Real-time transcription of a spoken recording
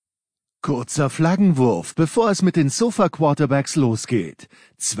Kurzer Flaggenwurf, bevor es mit den Sofa-Quarterbacks losgeht.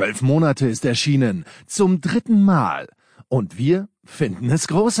 12 Monate ist erschienen, zum 3. Mal. Und wir finden es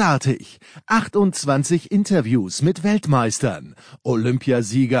großartig. 28 Interviews mit Weltmeistern,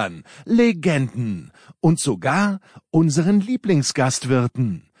 Olympiasiegern, Legenden und sogar unseren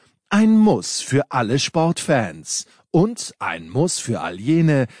Lieblingsgastwirten. Ein Muss für alle Sportfans und ein Muss für all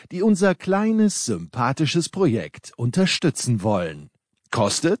jene, die unser kleines, sympathisches Projekt unterstützen wollen.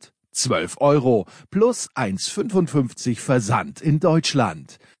 Kostet 12 € plus 1,55 Versand in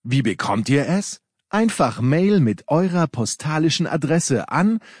Deutschland. Wie bekommt ihr es? Einfach Mail mit eurer postalischen Adresse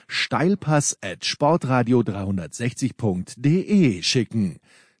an steilpass@sportradio360.de schicken.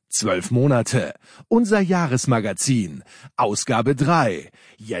 12 Monate. Unser Jahresmagazin. Ausgabe 3.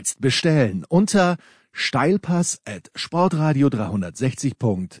 Jetzt bestellen unter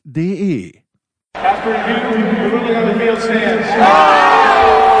steilpass@sportradio360.de. After review, the ruling on the field stands.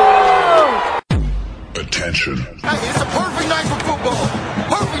 Attention. Hey, it's a perfect night for football.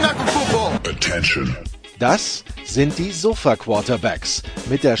 Perfect night for football. Attention. Das sind die Sofa-Quarterbacks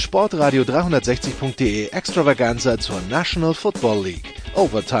mit der Sportradio360.de Extravaganza zur National Football League.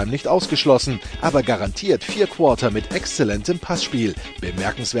 Overtime nicht ausgeschlossen, aber garantiert 4 Quarter mit exzellentem Passspiel,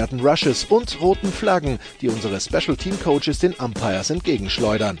 bemerkenswerten Rushes und roten Flaggen, die unsere Special Team Coaches den Umpires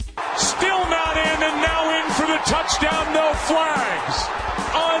entgegenschleudern. Still not in and now in for the touchdown, no flags.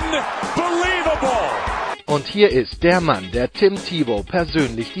 Unbelievable. Und hier ist der Mann, der Tim Tebow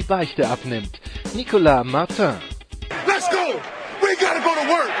persönlich die Beichte abnimmt. Nicolas Martin. Let's go. We gotta go to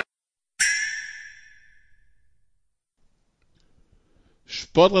work.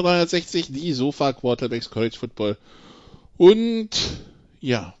 Sportradio 360, die Sofa Quarterbacks College Football. Und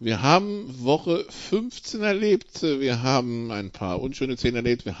ja, wir haben Woche 15 erlebt, wir haben ein paar unschöne Szenen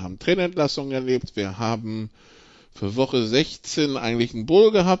erlebt, wir haben Trainerentlassungen erlebt, wir haben für Woche 16 eigentlich einen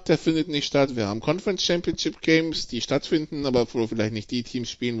Bowl gehabt, der findet nicht statt, wir haben Conference Championship Games, die stattfinden, aber wo vielleicht nicht die Teams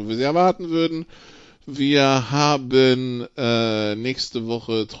spielen, wo wir sie erwarten würden. Wir haben nächste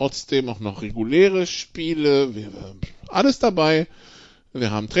Woche trotzdem auch noch reguläre Spiele, alles dabei. Wir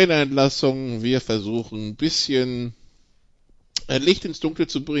haben Trainerentlassungen, wir versuchen ein bisschen Licht ins Dunkle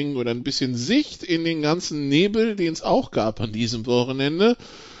zu bringen oder ein bisschen Sicht in den ganzen Nebel, den es auch gab an diesem Wochenende.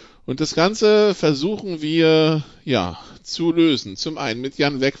 Und das Ganze versuchen wir, zu lösen. Zum einen mit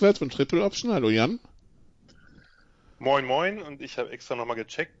Jan Wegwert von Triple Option. Hallo Jan. Moin moin, und ich habe extra nochmal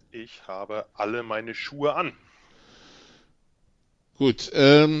gecheckt, ich habe alle meine Schuhe an. Gut,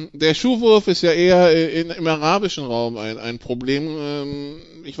 der Schuhwurf ist ja eher im arabischen Raum ein Problem.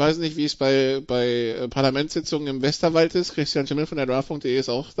 Ich weiß nicht, wie es bei Parlamentssitzungen im Westerwald ist. Christian Schimmel von der Draft.de ist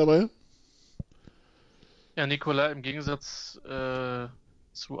auch dabei. Ja, Nicola, im Gegensatz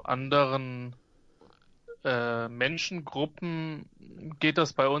zu anderen Menschengruppen geht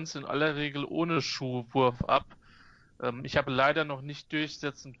das bei uns in aller Regel ohne Schuhwurf ab. Ich habe leider noch nicht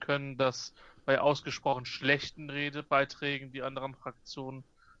durchsetzen können, dass bei ausgesprochen schlechten Redebeiträgen die anderen Fraktionen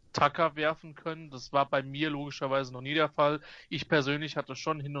Tacker werfen können. Das war bei mir logischerweise noch nie der Fall. Ich persönlich hatte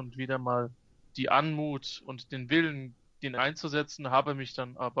schon hin und wieder mal die Anmut und den Willen, den einzusetzen, habe mich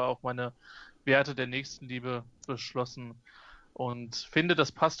dann aber auf meine Werte der Nächstenliebe beschlossen und finde,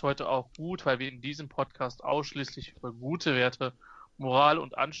 das passt heute auch gut, weil wir in diesem Podcast ausschließlich über gute Werte, Moral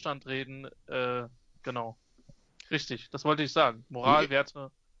und Anstand reden. Genau. Richtig, das wollte ich sagen. Moral,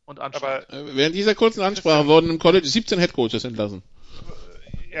 Werte und Anstand. Aber während dieser kurzen Ansprache wurden im College 17 Headcoaches entlassen.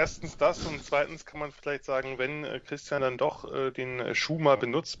 Erstens das und zweitens kann man vielleicht sagen, wenn Christian dann doch den Schuh mal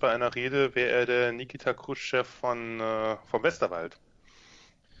benutzt bei einer Rede, wäre er der Nikita Khrushchev vom Westerwald.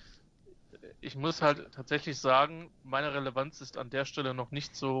 Ich muss halt tatsächlich sagen, meine Relevanz ist an der Stelle noch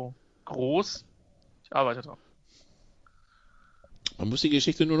nicht so groß. Ich arbeite drauf. Man muss die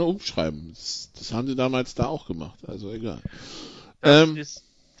Geschichte nur noch umschreiben. Das haben sie damals da auch gemacht, also egal. Die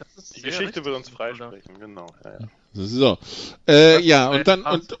Geschichte wird uns freisprechen, genau. Ja. So.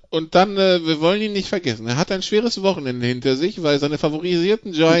 Und dann, wir wollen ihn nicht vergessen. Er hat ein schweres Wochenende hinter sich, weil seine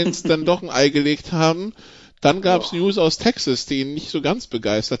favorisierten Giants dann doch ein Ei gelegt haben. Dann gab's News aus Texas, die ihn nicht so ganz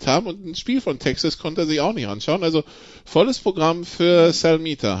begeistert haben, und ein Spiel von Texas konnte er sich auch nicht anschauen. Also volles Programm für Sal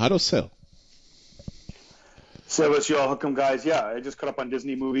Mieter. Hallo Sal. Servus, y'all. How come, guys? Yeah, I just caught up on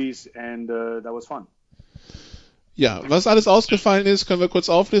Disney movies and that was fun. Ja, was alles ausgefallen ist, können wir kurz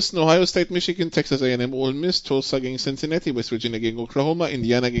auflisten. Ohio State, Michigan, Texas A&M, Ole Miss, Tulsa gegen Cincinnati, West Virginia gegen Oklahoma,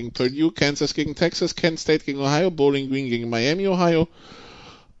 Indiana gegen Purdue, Kansas gegen Texas, Kent State gegen Ohio, Bowling Green gegen Miami, Ohio,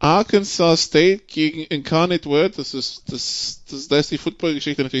 Arkansas State gegen Incarnate Word. Da ist die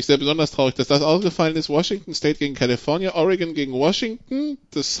Football-Geschichte natürlich sehr besonders traurig, dass das ausgefallen ist. Washington State gegen California, Oregon gegen Washington.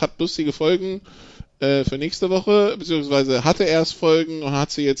 Das hat lustige Folgen. für nächste Woche, beziehungsweise hatte erst Folgen und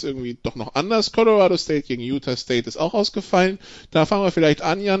hat sie jetzt irgendwie doch noch anders. Colorado State gegen Utah State ist auch ausgefallen. Da fangen wir vielleicht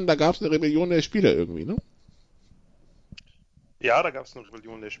an, Jan, da gab es eine Rebellion der Spieler irgendwie, ne? Ja, da gab es eine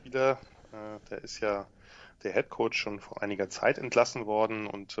Rebellion der Spieler. Da ist ja der Head Coach schon vor einiger Zeit entlassen worden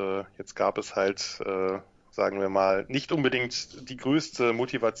und jetzt gab es halt, sagen wir mal, nicht unbedingt die größte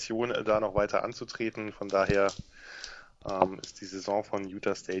Motivation, da noch weiter anzutreten. Von daher ist die Saison von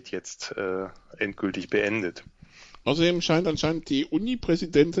Utah State jetzt endgültig beendet. Außerdem scheint anscheinend die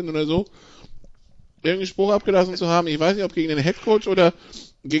Uni-Präsidentin oder so irgendeinen Spruch abgelassen zu haben. Ich weiß nicht, ob gegen den Headcoach oder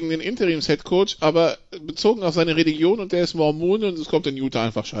gegen den Interims-Headcoach, aber bezogen auf seine Religion und der ist Mormone und es kommt in Utah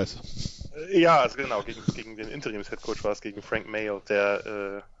einfach scheiße. Ja, also genau, gegen den Interims-Headcoach war es, gegen Frank Mayo,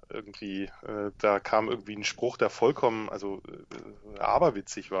 der da kam irgendwie ein Spruch, der vollkommen,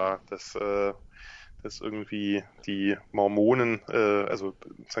 aberwitzig war, dass irgendwie die Mormonen, also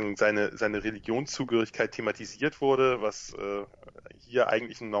sozusagen seine Religionszugehörigkeit thematisiert wurde, was hier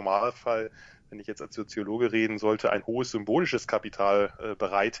eigentlich im Normalfall, wenn ich jetzt als Soziologe reden sollte, ein hohes symbolisches Kapital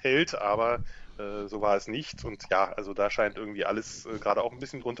bereithält, aber so war es nicht. Und ja, also da scheint irgendwie alles gerade auch ein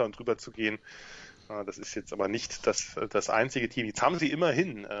bisschen drunter und drüber zu gehen. Das ist jetzt aber nicht das einzige Team. Jetzt haben sie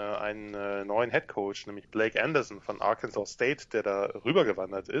immerhin einen neuen Headcoach, nämlich Blake Anderson von Arkansas State, der da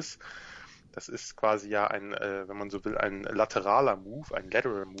rübergewandert ist. Das ist quasi ja wenn man so will, ein lateraler Move, ein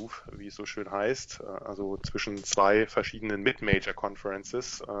lateral Move, wie es so schön heißt, also zwischen zwei verschiedenen Mid-Major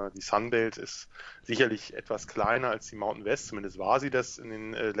Conferences. Die Sunbelt ist sicherlich etwas kleiner als die Mountain West, zumindest war sie das in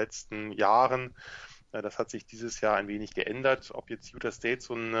den letzten Jahren. Das hat sich dieses Jahr ein wenig geändert. Ob jetzt Utah State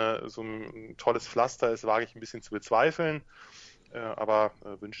so ein tolles Pflaster ist, wage ich ein bisschen zu bezweifeln. Aber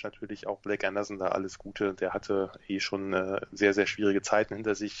wünsche natürlich auch Blake Anderson da alles Gute. Der hatte schon sehr, sehr schwierige Zeiten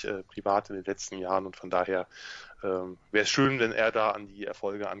hinter sich, privat in den letzten Jahren. Und von daher wäre es schön, wenn er da an die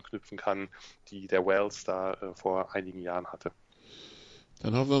Erfolge anknüpfen kann, die der Wells da vor einigen Jahren hatte.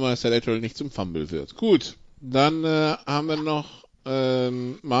 Dann hoffen wir mal, dass der Lateral nicht zum Fumble wird. Gut, dann haben wir noch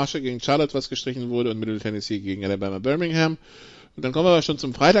Marshall gegen Charlotte, was gestrichen wurde, und Middle Tennessee gegen Alabama Birmingham. Und dann kommen wir aber schon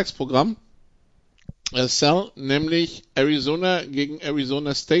zum Freitagsprogramm. Nämlich Arizona gegen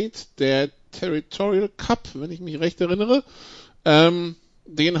Arizona State, der Territorial Cup, wenn ich mich recht erinnere.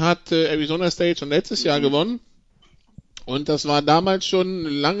 Den hat Arizona State schon letztes Jahr gewonnen. Und das war damals schon eine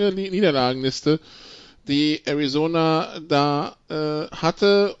lange Niederlagenliste, die Arizona da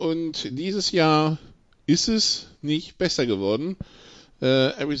hatte. Und dieses Jahr ist es nicht besser geworden.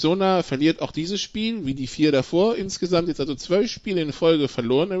 Arizona verliert auch dieses Spiel, wie die 4 davor. Insgesamt jetzt also 12 Spiele in Folge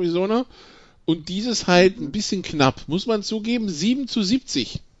verloren, Arizona. Und dieses halt ein bisschen knapp, muss man zugeben,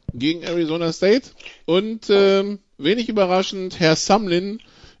 7-70 gegen Arizona State. Und wenig überraschend, Herr Sumlin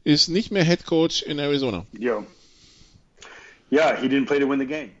ist nicht mehr Head Coach in Arizona. Yeah, he didn't play to win the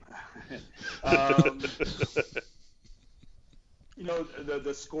game.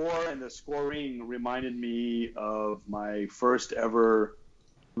 The score and the scoring reminded me of my first ever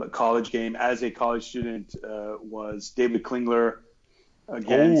college game as a college student. Was David Klingler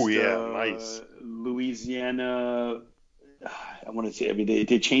against nice. Louisiana. I want to say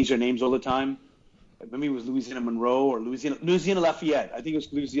they change their names all the time. Maybe it was Louisiana Monroe or Louisiana Lafayette. I think it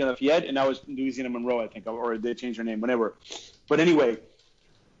was Louisiana Lafayette, and now it's Louisiana Monroe, I think, or they changed their name, whatever. But anyway,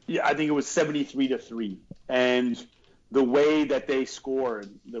 yeah, I think it was 73-3, and the way that they scored,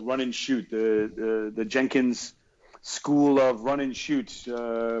 the run and shoot, the Jenkins school of run and shoot,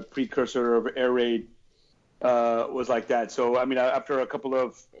 precursor of air raid. Was like that. So, I mean, after a couple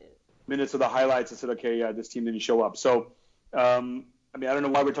of minutes of the highlights, I said, okay, yeah, this team didn't show up. So, I mean, I don't know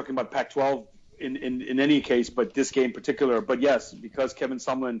why we're talking about Pac-12 in any case, but this game in particular. But yes, because Kevin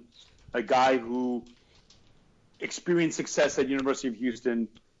Sumlin, a guy who experienced success at University of Houston,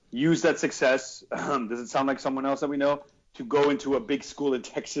 used that success, does it sound like someone else that we know, to go into a big school in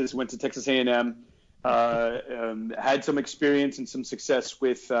Texas, went to Texas A&M, had some experience and some success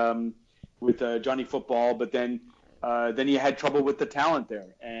with Johnny Football, but then he had trouble with the talent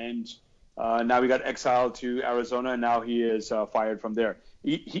there, and now he got exiled to Arizona, and now he is fired from there.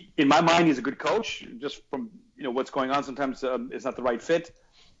 He, in my mind, he's a good coach. Just from what's going on, sometimes it's not the right fit,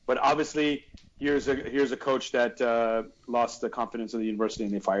 but obviously here's a coach that lost the confidence of the university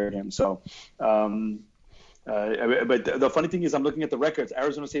and they fired him. So, but the funny thing is, I'm looking at the records.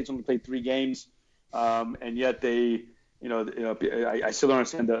 Arizona State's only played 3 games, and yet they. I still don't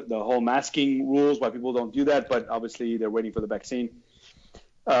understand the whole masking rules, why people don't do that, but obviously they're waiting for the vaccine.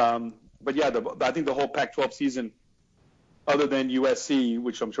 But yeah, I think the whole Pac-12 season, other than USC,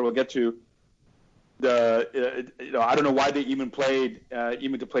 which I'm sure we'll get to, I don't know why they even played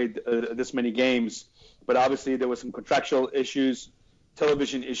this many games, but obviously there was some contractual issues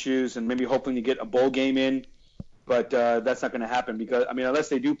television issues and maybe hoping to get a bowl game in. But that's not going to happen because, I mean, unless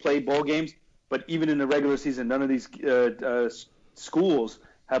they do play bowl games, but even in the regular season, none of these schools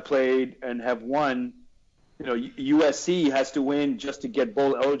have played and have won. You know, USC has to win just to get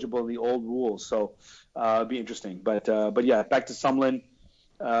bowl eligible in the old rules. So it'd be interesting. But yeah, back to Sumlin.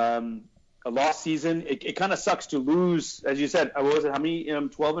 A lost season. It kind of sucks to lose, as you said. What was it? How many?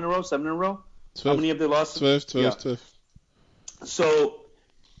 12 in a row? 7 in a row? 12. How many have they lost? 12. So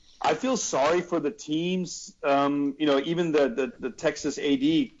I feel sorry for the teams. You know, even the Texas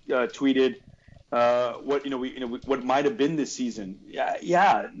AD tweeted what might have been this season.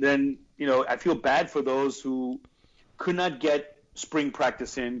 Yeah. Then I feel bad for those who could not get spring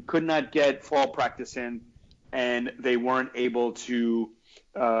practice in, could not get fall practice in, and they weren't able to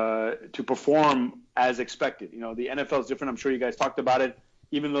perform as expected. You know, the NFL is different. I'm sure you guys talked about it.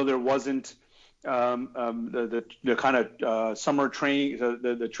 Even though there wasn't the kind of summer training,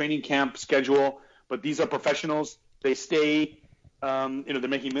 the training camp schedule, but these are professionals. They stay, they're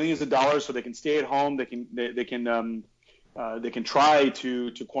making millions of dollars, so they can stay at home. They can try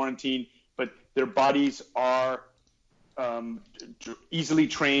to quarantine, but their bodies are easily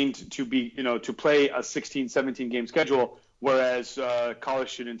trained to be, to play a 16, 17 game schedule, whereas college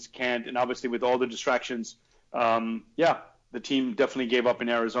students can't. And obviously, with all the distractions, the team definitely gave up in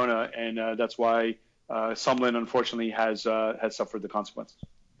Arizona, and that's why Sumlin unfortunately has suffered the consequences.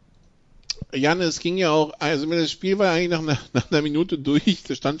 Jan, es ging ja auch, also das Spiel war eigentlich nach einer Minute durch,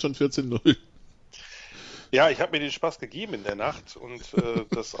 da stand schon 14-0. Ja, ich habe mir den Spaß gegeben in der Nacht und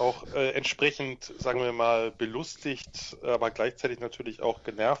das auch entsprechend, sagen wir mal, belustigt, aber gleichzeitig natürlich auch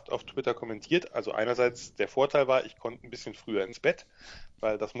genervt auf Twitter kommentiert. Also einerseits der Vorteil war, ich konnte ein bisschen früher ins Bett,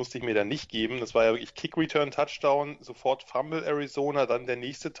 weil das musste ich mir dann nicht geben. Das war ja wirklich Kick-Return-Touchdown, sofort Fumble Arizona, dann der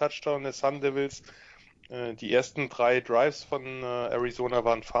nächste Touchdown der Sun Devils. Die ersten 3 Drives von Arizona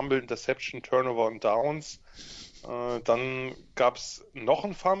waren Fumble, Interception, Turnover und Downs. Dann gab es noch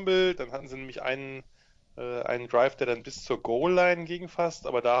ein Fumble, dann hatten sie nämlich einen Drive, der dann bis zur Goal-Line ging fast,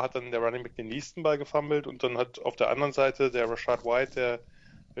 aber da hat dann der Running Back den nächsten Ball gefummelt und dann hat auf der anderen Seite der Rashad White,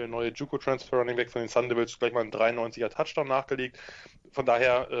 der neue JUCO-Transfer Running Back von den Sun Devils, gleich mal einen 93er Touchdown nachgelegt. Von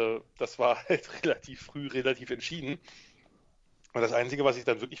daher, das war halt relativ früh, relativ entschieden. Und das Einzige, was ich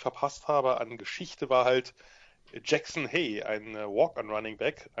dann wirklich verpasst habe an Geschichte, war halt Jackson Hay, ein Walk-on-Running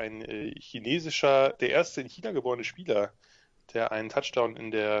Back, ein chinesischer, der erste in China geborene Spieler, der einen Touchdown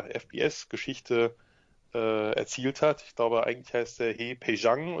in der FBS-Geschichte erzielt hat. Ich glaube, eigentlich heißt der He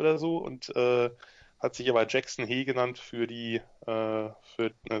Peijiang oder so und hat sich aber Jackson He genannt für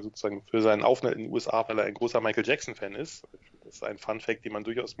seinen Aufenthalt in den USA, weil er ein großer Michael Jackson-Fan ist. Das ist ein Fun-Fact, den man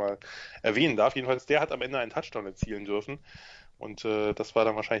durchaus mal erwähnen darf. Jedenfalls, der hat am Ende einen Touchdown erzielen dürfen. Und das war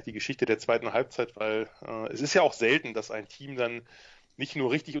dann wahrscheinlich die Geschichte der zweiten Halbzeit, weil es ist ja auch selten, dass ein Team dann nicht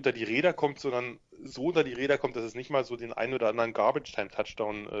nur richtig unter die Räder kommt, sondern so unter die Räder kommt, dass es nicht mal so den einen oder anderen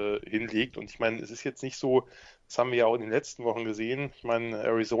Garbage-Time-Touchdown hinlegt. Und ich meine, es ist jetzt nicht so, das haben wir ja auch in den letzten Wochen gesehen, ich meine,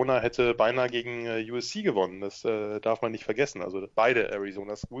 Arizona hätte beinahe gegen USC gewonnen, das darf man nicht vergessen. Also beide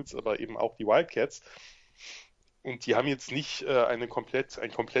Arizona Schools, aber eben auch die Wildcats. Und die haben jetzt nicht ein komplett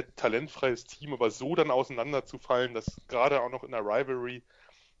talentfreies Team, aber so dann auseinanderzufallen, dass gerade auch noch in der Rivalry,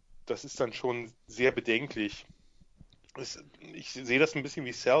 das ist dann schon sehr bedenklich. Ich sehe das ein bisschen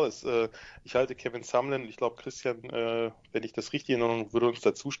wie Sal. Ich halte Kevin Sumlin, ich glaube Christian, wenn ich das richtig erinnere, würde uns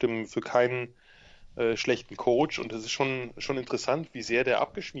da zustimmen, für keinen schlechten Coach. Und es ist schon interessant, wie sehr der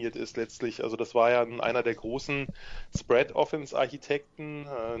abgeschmiert ist letztlich. Also das war ja einer der großen Spread-Offense-Architekten,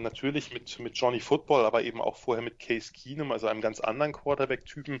 natürlich mit Johnny Football, aber eben auch vorher mit Case Keenum, also einem ganz anderen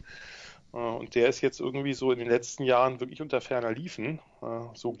Quarterback-Typen. Und der ist jetzt irgendwie so in den letzten Jahren wirklich unter ferner Liefen.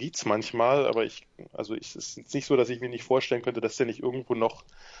 So geht's manchmal, aber es ist jetzt nicht so, dass ich mir nicht vorstellen könnte, dass der nicht irgendwo noch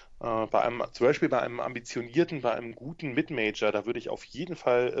zum Beispiel bei einem ambitionierten, bei einem guten Mid-Major, da würde ich auf jeden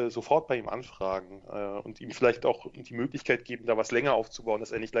Fall sofort bei ihm anfragen und ihm vielleicht auch die Möglichkeit geben, da was länger aufzubauen,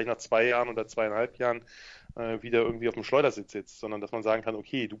 dass er nicht gleich nach 2 Jahren oder 2,5 Jahren wieder irgendwie auf dem Schleudersitz sitzt, sondern dass man sagen kann,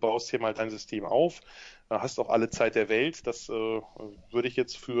 okay, du baust hier mal dein System auf, hast auch alle Zeit der Welt, das würde ich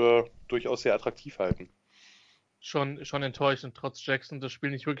jetzt für durchaus sehr attraktiv halten. Schon enttäuschend, trotz Jackson, das Spiel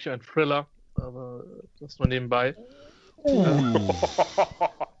nicht wirklich ein Thriller, aber das nur nebenbei.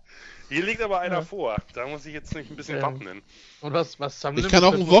 Hier liegt aber einer vor. Da muss ich jetzt nicht ein bisschen wappnen. Und was ich kann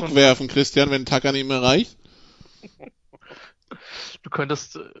auch einen Wok werfen, Christian, wenn Tucker nicht mehr reicht. Du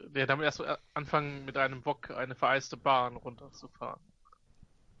könntest damit erst anfangen, mit einem Wok eine vereiste Bahn runterzufahren.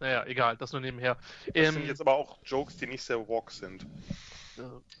 Naja, egal, das nur nebenher. Das sind jetzt aber auch Jokes, die nicht sehr Wok sind.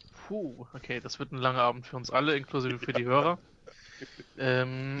 Okay, das wird ein langer Abend für uns alle, inklusive für die Hörer.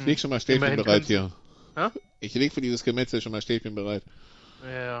 Ich leg schon mal Stäbchen bereit hier. Ich leg für dieses Gemetzel schon mal Stäbchen bereit.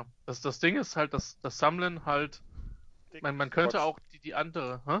 Ja, das Ding ist halt, dass das Sammeln halt, man könnte auch die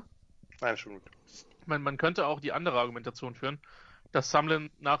andere, hä? Nein, schon. Man könnte auch die andere Argumentation führen, dass Samlin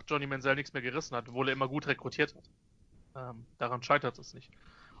nach Johnny Manziel nichts mehr gerissen hat, obwohl er immer gut rekrutiert hat. Daran scheitert es nicht.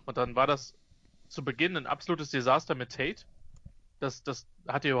 Und dann war das zu Beginn ein absolutes Desaster mit Tate. Das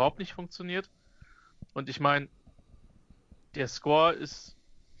hat ja überhaupt nicht funktioniert. Und ich meine, der Score ist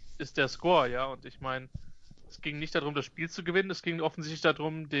der Score, ja. Und ich meine, es ging nicht darum, das Spiel zu gewinnen, es ging offensichtlich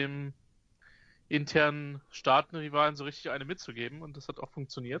darum, dem internen Staatenrivalen so richtig eine mitzugeben. Und das hat auch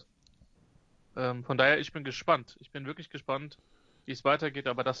funktioniert. Von daher, ich bin gespannt. Ich bin wirklich gespannt, wie es weitergeht,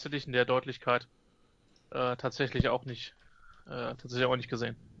 aber das hätte ich in der Deutlichkeit tatsächlich auch nicht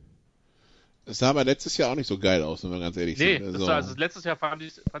gesehen. Es sah aber letztes Jahr auch nicht so geil aus, wenn wir ganz ehrlich sind. Also letztes Jahr fand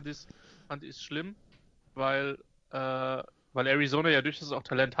ich es schlimm, weil Arizona ja durchaus auch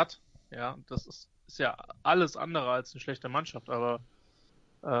Talent hat. Ja, das ist ja alles andere als eine schlechte Mannschaft, aber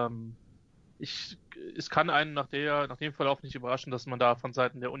es kann einen nach dem Verlauf nicht überraschen, dass man da von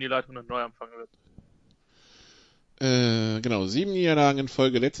Seiten der Unileitung einen Neuanfang wird. Genau, 7 Niederlagen in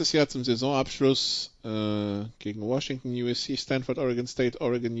Folge letztes Jahr zum Saisonabschluss gegen Washington, USC, Stanford, Oregon State,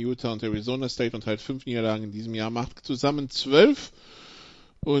 Oregon, Utah und Arizona State und halt 5 Niederlagen in diesem Jahr, macht zusammen 12.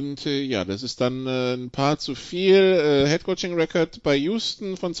 Und das ist dann ein paar zu viel. Headcoaching-Record bei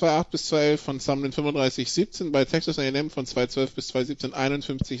Houston von 2,8 bis 2,11, von Sumlin 35,17, bei Texas A&M von 2,12 bis 2,17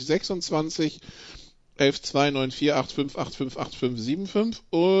 51,26, 11-2, 9-4, 8-5, 8-5, 8-5, 7-5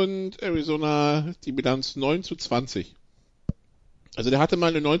 und Arizona die Bilanz 9-20. Also der hatte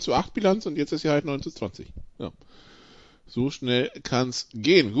mal eine 9-8 Bilanz und jetzt ist er halt 9-20. Ja. So schnell kann's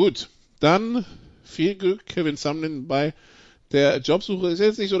gehen. Gut, dann viel Glück Kevin Sumlin bei der Jobsuche. Ist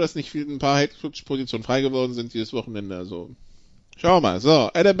jetzt nicht so, dass nicht ein paar Headcoach-Positionen frei geworden sind dieses Wochenende. Also schauen wir mal. So,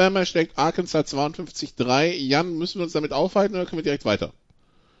 Alabama schlägt Arkansas 52-3. Jan, müssen wir uns damit aufhalten oder können wir direkt weiter?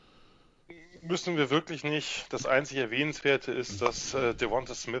 Müssen wir wirklich nicht. Das einzig Erwähnenswerte ist, dass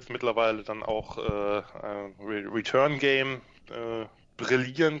Devonta Smith mittlerweile dann auch Return Game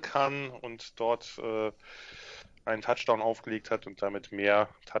brillieren kann und dort einen Touchdown aufgelegt hat und damit mehr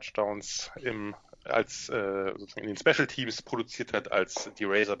Touchdowns sozusagen in den Special Teams produziert hat als die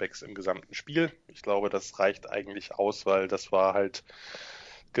Razorbacks im gesamten Spiel. Ich glaube, das reicht eigentlich aus, weil das war halt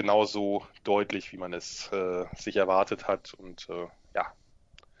genauso deutlich, wie man es sich erwartet hat und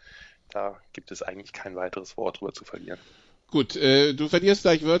da gibt es eigentlich kein weiteres Wort drüber zu verlieren. Gut, du verlierst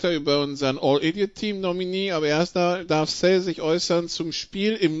gleich Wörter über unseren All-Idiot-Team-Nominee, aber erst darf Sale sich äußern zum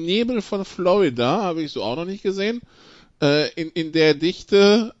Spiel im Nebel von Florida, habe ich so auch noch nicht gesehen. In der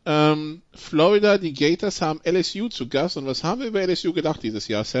Dichte, Florida, die Gators haben LSU zu Gast. Und was haben wir über LSU gedacht dieses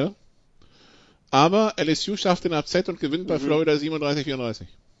Jahr, Sal? Aber LSU schafft den Upset und gewinnt bei Florida 37-34.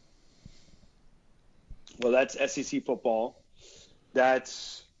 Well, that's SEC football.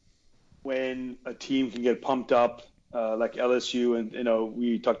 That's when a team can get pumped up like LSU. And,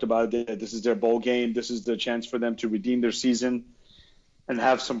 we talked about it. This is their bowl game. This is the chance for them to redeem their season and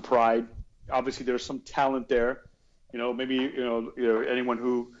have some pride. Obviously, there's some talent there. Maybe, anyone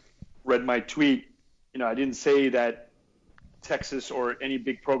who read my tweet, I didn't say that Texas or any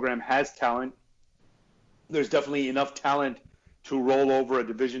big program has talent. There's definitely enough talent to roll over a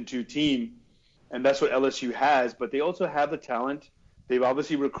Division II team, and that's what LSU has. But they also have the talent. They've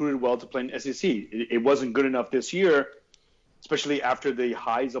obviously recruited well to play in SEC. It wasn't good enough this year, especially after the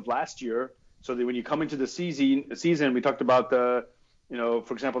highs of last year. So that when you come into the season, we talked about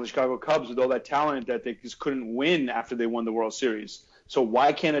for example, the Chicago Cubs with all that talent that they just couldn't win after they won the World Series. So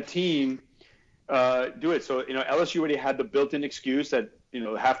why can't a team do it? So, LSU already had the built-in excuse that,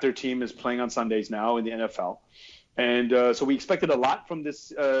 half their team is playing on Sundays now in the NFL. And so we expected a lot from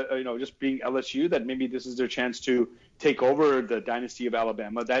this, just being LSU, that maybe this is their chance to take over the dynasty of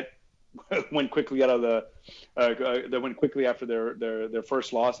Alabama. That went quickly that went quickly after their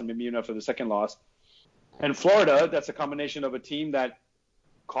first loss and maybe even after the second loss. And Florida, that's a combination of a team that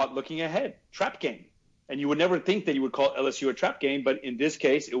caught looking ahead, trap game. And you would never think that you would call LSU a trap game, but in this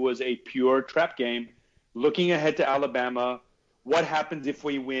case, it was a pure trap game, looking ahead to Alabama. What happens if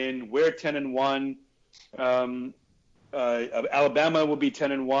we win? We're 10-1. Alabama will be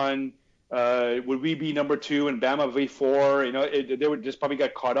 10-1. Would we be number 2 and Bama be 4? They would just probably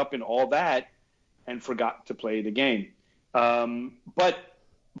got caught up in all that and forgot to play the game. But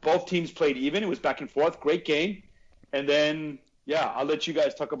both teams played even. It was back and forth. Great game. And then, I'll let you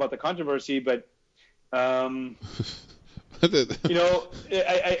guys talk about the controversy, but, and I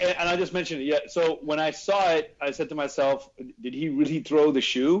just mentioned it. Yeah. So when I saw it, I said to myself, did he really throw the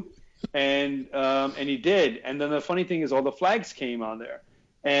shoe? And he did. And then the funny thing is all the flags came on there.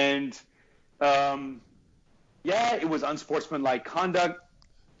 And Yeah, it was unsportsmanlike conduct.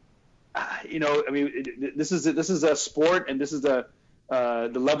 You know, I mean, this is a sport, and this is the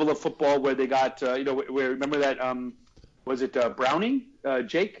level of football where they got you know, where remember that was it Browning,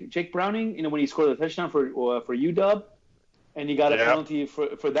 Jake Browning, you know, when he scored the touchdown for UW, and he got a penalty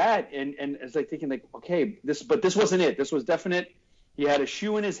for that, and it's like thinking like, okay, this wasn't it. This was definite. He had a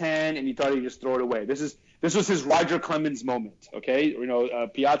shoe in his hand, and he thought he'd just throw it away. This was his Roger Clemens moment. Okay, you know,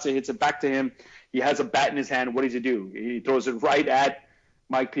 Piazza hits it back to him. He has a bat in his hand. What does he do? He throws it right at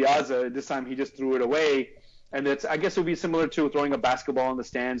Mike Piazza. This time he just threw it away, and I guess it would be similar to throwing a basketball in the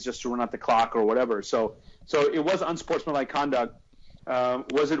stands just to run out the clock or whatever. So it was unsportsmanlike conduct.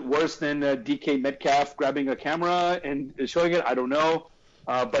 Was it worse than DK Metcalf grabbing a camera and showing it? I don't know,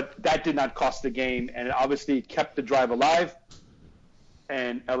 but that did not cost the game, and it obviously kept the drive alive.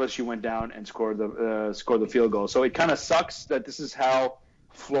 And LSU went down and scored the field goal. So it kind of sucks that this is how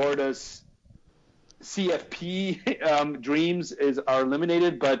Florida's CFP dreams are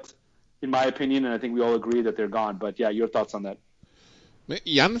eliminated. But in my opinion, and I think we all agree that they're gone. But yeah, your thoughts on that?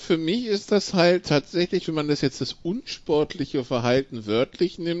 Jan, für mich ist das halt tatsächlich, wenn man das jetzt das unsportliche Verhalten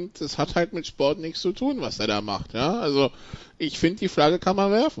wörtlich nimmt, das hat halt mit Sport nichts zu tun, was er da macht. Ja, also ich finde, die Flagge kann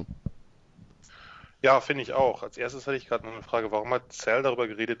man werfen. Ja, finde ich auch. Als erstes hatte ich gerade noch eine Frage, warum hat Zell darüber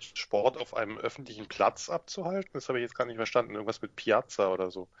geredet, Sport auf einem öffentlichen Platz abzuhalten? Das habe ich jetzt gar nicht verstanden. Irgendwas mit Piazza oder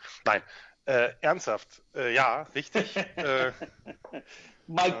so. Nein, ernsthaft. Ja, richtig.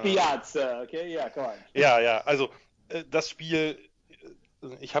 Mike Piazza, okay? Ja, come on. Ja, also das Spiel,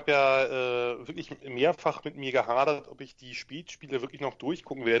 ich habe ja wirklich mehrfach mit mir gehadert, ob ich die Spätspiele wirklich noch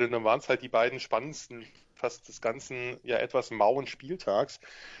durchgucken werde. Und dann waren es halt die beiden spannendsten fast des ganzen, ja, etwas mauen Spieltags.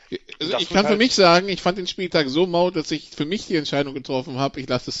 Also ich kann für mich sagen, ich fand den Spieltag so mau, dass ich für mich die Entscheidung getroffen habe, ich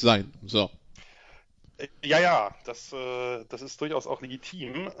lasse es sein. So. Ja, das ist durchaus auch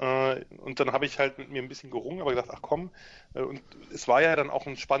legitim. Und dann habe ich halt mit mir ein bisschen gerungen, aber gedacht, ach komm. Und es war ja dann auch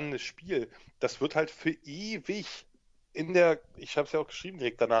ein spannendes Spiel. Das wird halt für ewig ich habe es ja auch geschrieben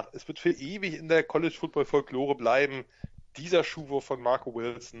direkt danach, es wird für ewig in der College-Football-Folklore bleiben, dieser Schuhwurf von Marco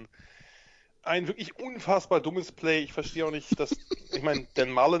Wilson. Ein wirklich unfassbar dummes Play. Ich verstehe auch nicht, ich meine,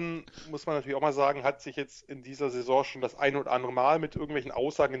 Dan Mullen, muss man natürlich auch mal sagen, hat sich jetzt in dieser Saison schon das ein oder andere Mal mit irgendwelchen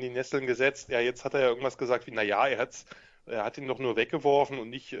Aussagen in die Nesseln gesetzt. Ja, jetzt hat er ja irgendwas gesagt wie, naja, er hat ihn doch nur weggeworfen und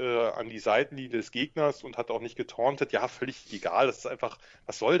nicht an die Seitenlinie des Gegners und hat auch nicht getauntet. Ja, völlig egal. Das ist einfach,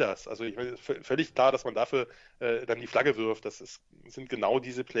 was soll das? Also ich meine, völlig klar, dass man dafür dann die Flagge wirft. Sind genau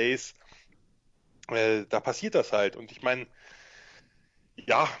diese Plays, da passiert das halt. Und ich meine,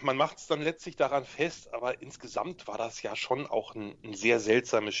 ja, man macht es dann letztlich daran fest, aber insgesamt war das ja schon auch ein sehr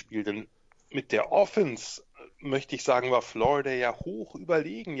seltsames Spiel, denn mit der Offense, möchte ich sagen, war Florida ja hoch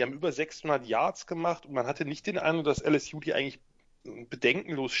überlegen. Die haben über 600 Yards gemacht und man hatte nicht den Eindruck, dass LSU die eigentlich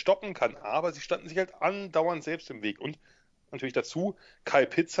bedenkenlos stoppen kann, aber sie standen sich halt andauernd selbst im Weg. Und natürlich dazu, Kyle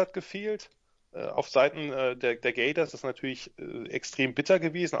Pitts hat gefehlt auf Seiten der Gators. Das ist natürlich extrem bitter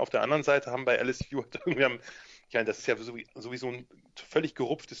gewesen. Auf der anderen Seite haben bei LSU ja, das ist ja sowieso ein völlig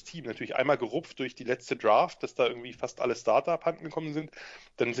gerupftes Team. Natürlich einmal gerupft durch die letzte Draft, dass da irgendwie fast alle Starter abhanden gekommen sind.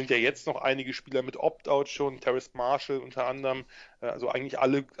 Dann sind ja jetzt noch einige Spieler mit Opt-out schon, Terrace Marshall unter anderem. Also eigentlich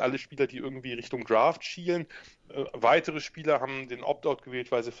alle Spieler, die irgendwie Richtung Draft schielen. Weitere Spieler haben den Opt-out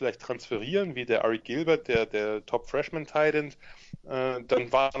gewählt, weil sie vielleicht transferieren, wie der Ari Gilbert, der Top-Freshman-Tight End.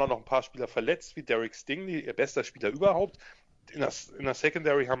 Dann waren auch noch ein paar Spieler verletzt, wie Derek Stingley, ihr bester Spieler überhaupt. In der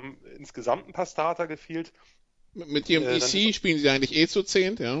Secondary haben insgesamt ein paar Starter gefehlt. Mit ihrem DC spielen sie eigentlich zu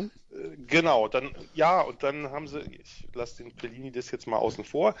 10, ja? Genau, dann haben sie, ich lasse den Pellini das jetzt mal außen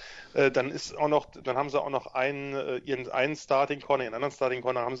vor, dann haben sie auch noch ihren einen Starting Corner, ihren anderen Starting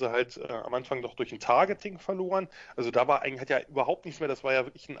Corner haben sie halt am Anfang doch durch ein Targeting verloren. Also da hat ja überhaupt nichts mehr, das war ja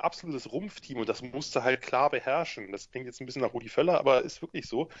wirklich ein absolutes Rumpfteam und das musste halt klar beherrschen. Das klingt jetzt ein bisschen nach Rudi Völler, aber ist wirklich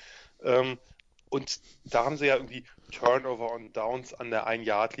so. Und da haben sie ja irgendwie Turnover und Downs an der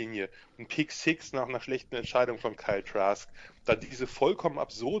 1-Yard-Linie. Ein Pick-6 nach einer schlechten Entscheidung von Kyle Trask. Dann diese vollkommen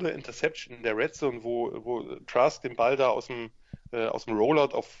absurde Interception in der Red Zone, wo Trask den Ball da aus dem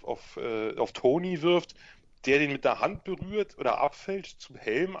Rollout auf Tony wirft, der den mit der Hand berührt oder abfällt zum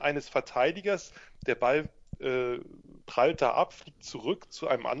Helm eines Verteidigers. Der Ball prallt da ab, fliegt zurück zu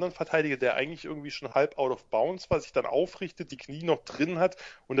einem anderen Verteidiger, der eigentlich irgendwie schon halb out of bounds war, sich dann aufrichtet, die Knie noch drin hat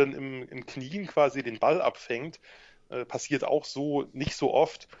und dann im Knien quasi den Ball abfängt. Passiert auch so nicht so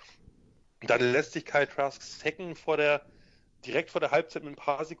oft. Dann lässt sich Kyle Trask sacken direkt vor der Halbzeit mit ein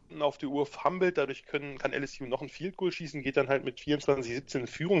paar Sekunden auf die Uhr, fummelt, dadurch kann LSU noch ein Field Goal schießen, geht dann halt mit 24-17 in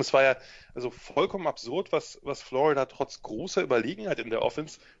Führung. Es war ja also vollkommen absurd, was Florida trotz großer Überlegenheit in der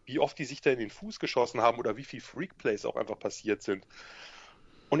Offense, wie oft die sich da in den Fuß geschossen haben oder wie viel Freak Plays auch einfach passiert sind.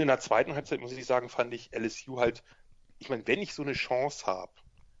 Und in der zweiten Halbzeit, muss ich sagen, fand ich LSU halt, ich meine, wenn ich so eine Chance habe,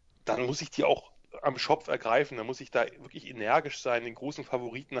 dann muss ich die auch am Schopf ergreifen, dann muss ich da wirklich energisch sein, den großen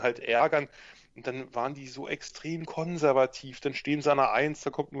Favoriten halt ärgern. Und dann waren die so extrem konservativ, dann stehen sie an der 1,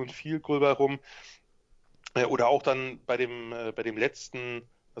 da kommt nur ein Field Goal bei rum. Oder auch dann bei dem letzten,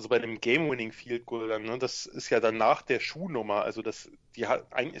 also bei dem Game-Winning Field Goal dann, ne, das ist ja dann nach der Schuhnummer, also es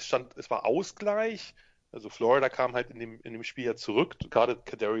war Ausgleich, also Florida kam halt in dem Spiel ja zurück, gerade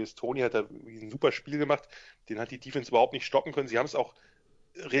Kadarius Toney hat da ein super Spiel gemacht, den hat die Defense überhaupt nicht stoppen können, sie haben es auch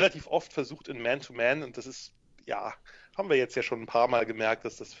relativ oft versucht in Man-to-Man und das ist, ja, haben wir jetzt ja schon ein paar Mal gemerkt,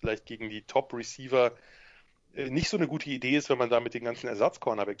 dass das vielleicht gegen die Top-Receiver nicht so eine gute Idee ist, wenn man da mit den ganzen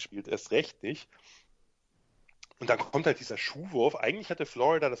Ersatz-Cornerbacks spielt, erst recht nicht. Und dann kommt halt dieser Schuhwurf. Eigentlich hatte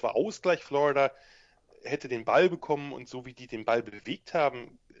Florida, das war Ausgleich, Florida hätte den Ball bekommen und so wie die den Ball bewegt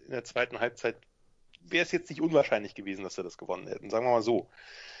haben in der zweiten Halbzeit, wäre es jetzt nicht unwahrscheinlich gewesen, dass sie das gewonnen hätten, sagen wir mal so.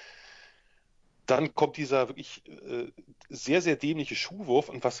 Dann kommt dieser wirklich sehr, sehr dämliche Schuhwurf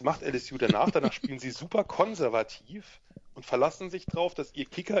und was macht LSU danach? Danach spielen sie super konservativ und verlassen sich drauf, dass ihr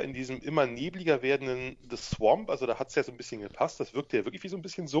Kicker in diesem immer nebliger werdenden The Swamp, also da hat es ja so ein bisschen gepasst, das wirkte ja wirklich wie so ein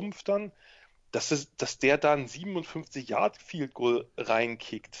bisschen Sumpf dann, dass der da ein 57-Yard-Field-Goal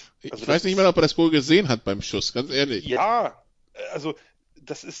reinkickt. Also ich weiß nicht mal, ob er das wohl gesehen hat beim Schuss, ganz ehrlich. Ja, also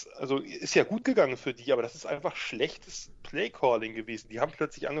ist ja gut gegangen für die, aber das ist einfach schlechtes Play-Calling gewesen. Die haben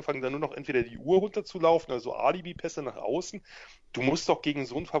plötzlich angefangen, dann nur noch entweder die Uhr runterzulaufen, also Alibi-Pässe nach außen. Du musst doch gegen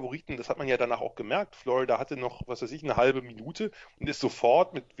so einen Favoriten, das hat man ja danach auch gemerkt, Florida hatte noch, was weiß ich, eine halbe Minute und ist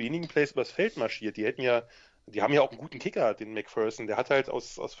sofort mit wenigen Plays übers Feld marschiert. Die haben ja auch einen guten Kicker, den McPherson. Der hat halt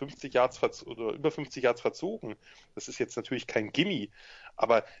aus 50 Yards oder über 50 Yards verzogen. Das ist jetzt natürlich kein Gimme,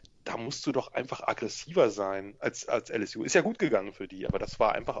 aber da musst du doch einfach aggressiver sein als LSU. Ist ja gut gegangen für die, aber das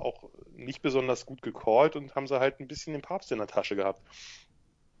war einfach auch nicht besonders gut gecallt und haben sie halt ein bisschen den Papst in der Tasche gehabt.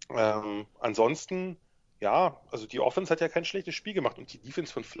 Ansonsten, ja, also die Offense hat ja kein schlechtes Spiel gemacht und die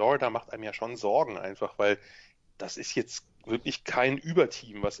Defense von Florida macht einem ja schon Sorgen einfach, weil das ist jetzt wirklich kein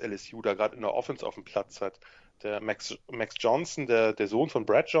Überteam, was LSU da gerade in der Offense auf dem Platz hat. Der Max Johnson, der Sohn von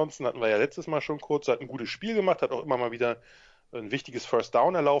Brad Johnson, hatten wir ja letztes Mal schon kurz, hat ein gutes Spiel gemacht, hat auch immer mal wieder ein wichtiges First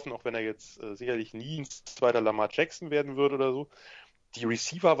Down erlaufen, auch wenn er jetzt sicherlich nie ein zweiter Lamar Jackson werden würde oder so. Die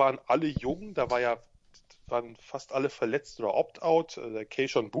Receiver waren alle jung, waren fast alle verletzt oder Opt-out. Der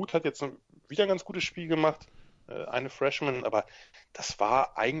Keyshawn Boot hat jetzt wieder ein ganz gutes Spiel gemacht, eine Freshman, aber das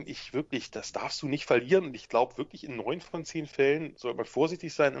war eigentlich wirklich, das darfst du nicht verlieren und ich glaube wirklich in 9 von 10 Fällen, sollte man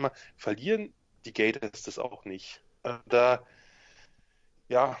vorsichtig sein, immer verlieren die Gators das auch nicht. Da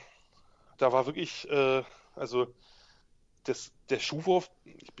war wirklich, also der Schuhwurf,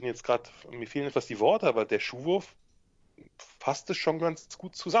 ich bin jetzt gerade, mir fehlen etwas die Worte, aber der Schuhwurf fasst es schon ganz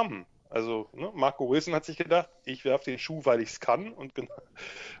gut zusammen. Also Marco Wilson hat sich gedacht, ich werfe den Schuh, weil ich es kann und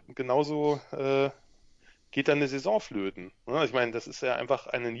genauso geht dann eine Saison flöten. Ich meine, das ist ja einfach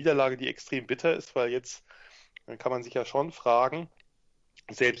eine Niederlage, die extrem bitter ist, weil jetzt kann man sich ja schon fragen,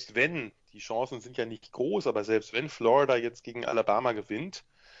 selbst wenn, die Chancen sind ja nicht groß, aber selbst wenn Florida jetzt gegen Alabama gewinnt,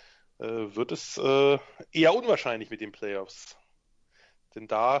 wird es eher unwahrscheinlich mit den Playoffs. Denn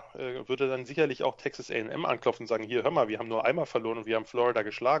da würde dann sicherlich auch Texas A&M anklopfen und sagen, hier, hör mal, wir haben nur einmal verloren und wir haben Florida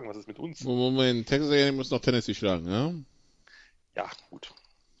geschlagen, was ist mit uns? Moment, Texas A&M muss noch Tennessee schlagen, ja? Ja, gut.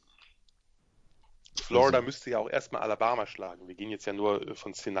 Florida müsste ja auch erstmal Alabama schlagen. Wir gehen jetzt ja nur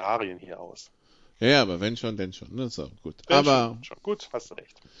von Szenarien hier aus. Ja, aber wenn schon, denn schon. Das ist auch gut. Wenn aber schon. Gut, hast du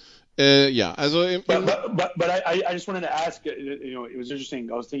recht. Ja, also but I just wanted to ask. It was interesting.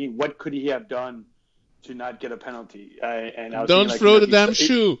 I was thinking, what could he have done to not get a penalty? And I was don't throw the damn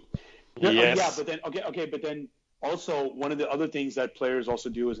shoe. Yes. Yeah, but then but then also one of the other things that players also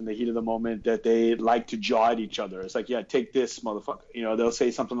do is in the heat of the moment that they like to jaw at each other. It's like, yeah, take this, motherfucker. They'll say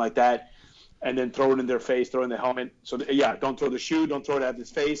something like that, and then throw it in their face, throw it in the helmet. So don't throw the shoe, don't throw it at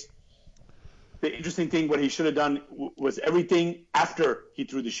his face. The interesting thing, what he should have done was everything after he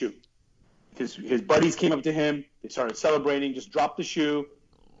threw the shoe. His buddies came up to him, they started celebrating, just drop the shoe,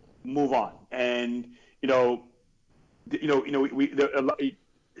 move on. And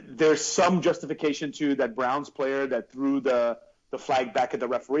there's some justification to that Browns player that threw the flag back at the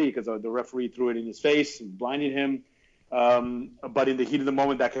referee because the referee threw it in his face and blinded him. But in the heat of the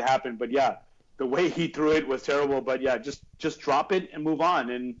moment, that could happen. But yeah, the way he threw it was terrible. But yeah, just drop it and move on.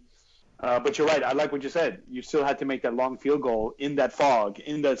 And but you're right. I like what you said. You still had to make that long field goal in that fog,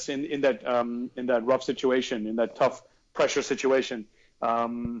 in that rough situation, in that tough pressure situation.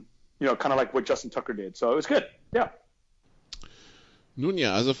 Kind of like what Justin Tucker did. So it was good. Yeah. Nun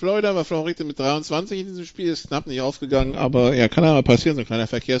ja, also Florida war Favorite mit 23 in diesem Spiel, ist knapp nicht aufgegangen, aber ja, kann aber passieren, so ein kleiner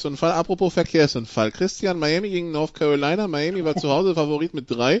Verkehrsunfall. Apropos Verkehrsunfall. Christian, Miami gegen North Carolina. Miami war zu Hause Favorit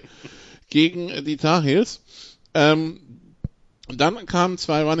mit 3 gegen die Tar Heels. Dann kamen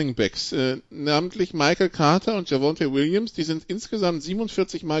 2 Running Backs, namentlich Michael Carter und Javonte Williams. Die sind insgesamt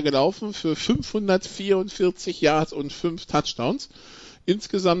 47 Mal gelaufen für 544 Yards und 5 Touchdowns.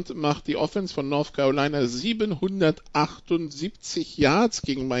 Insgesamt macht die Offense von North Carolina 778 Yards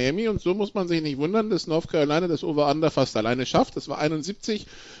gegen Miami und so muss man sich nicht wundern, dass North Carolina das Over-Under fast alleine schafft. Das war 71.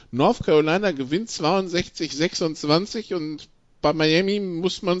 North Carolina gewinnt 62-26 und bei Miami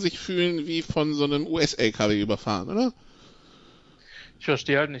muss man sich fühlen wie von so einem US-LKW überfahren, oder? Ich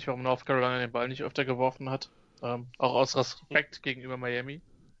verstehe halt nicht, warum North Carolina den Ball nicht öfter geworfen hat. Auch aus Respekt gegenüber Miami.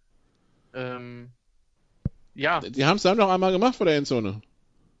 Ja. Die haben es dann noch einmal gemacht vor der Endzone.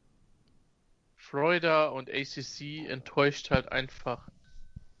 Florida und ACC enttäuscht halt einfach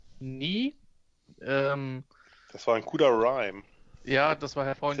nie. Das war ein guter Rhyme. Ja, das war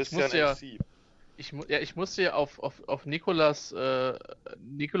hervorragend. Ich musste ja auf Nicolas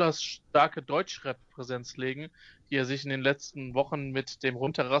starke Deutschrap-Präsenz legen, die er sich in den letzten Wochen mit dem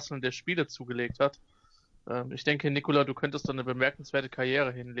Runterrasseln der Spiele zugelegt hat. Ich denke, Nicola, du könntest da eine bemerkenswerte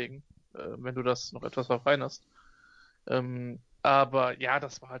Karriere hinlegen, wenn du das noch etwas verfeinerst. Aber ja,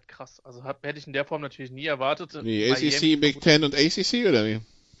 das war halt krass. Also hätte ich in der Form natürlich nie erwartet. Wie, ACC, Big Ten und ACC oder wie?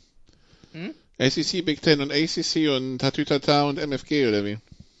 ACC, Big Ten und ACC und Tatütata und MFG oder wie?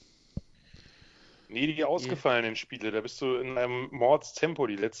 Nee, die ausgefallenen Spiele, da bist du in einem Mordstempo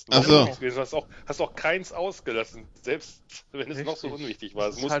die letzten Wochen gewesen. Hast auch keins ausgelassen, selbst wenn es noch so unwichtig war.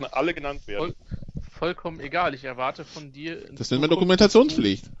 Es mussten halt alle genannt werden. Vollkommen egal. Ich erwarte von dir... Das nennt man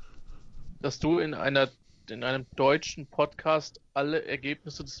Dokumentationspflicht. Dass du in einem deutschen Podcast alle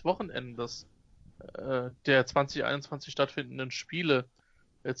Ergebnisse des Wochenendes der 2021 stattfindenden Spiele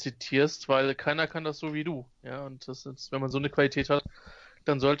zitierst, weil keiner kann das so wie du. Ja, und das ist, wenn man so eine Qualität hat,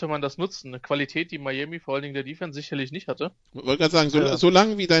 dann sollte man das nutzen. Eine Qualität, die Miami vor allen Dingen der Defense sicherlich nicht hatte. Ich wollte gerade sagen, so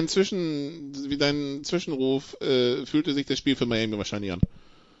lang wie dein Zwischenruf fühlte sich das Spiel für Miami wahrscheinlich an.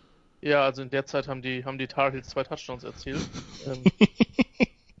 Ja, also in der Zeit haben die Tar Heels 2 Touchdowns erzielt.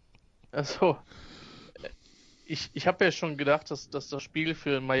 Also, ich habe ja schon gedacht, dass das Spiel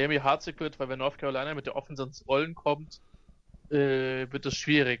für Miami harzig wird, weil wenn North Carolina mit der Offense ins Rollen kommt, wird es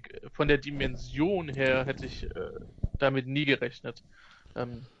schwierig. Von der Dimension her hätte ich damit nie gerechnet.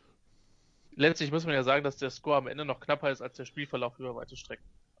 Letztlich muss man ja sagen, dass der Score am Ende noch knapper ist als der Spielverlauf über weite Strecken.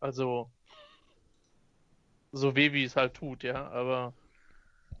 Also so weh wie es halt tut, ja. Aber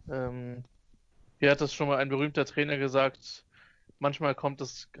hier hat das schon mal ein berühmter Trainer gesagt, manchmal kommt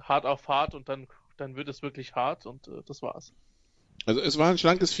es hart auf hart und dann wird es wirklich hart und das war's. Also es war ein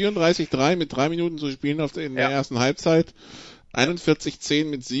schlankes 34-3 mit 3 Minuten zu spielen in der ersten Halbzeit. 41-10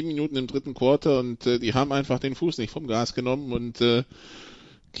 mit 7 Minuten im dritten Quarter und die haben einfach den Fuß nicht vom Gas genommen und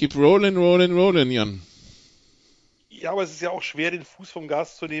keep rolling, Jan. Ja, aber es ist ja auch schwer, den Fuß vom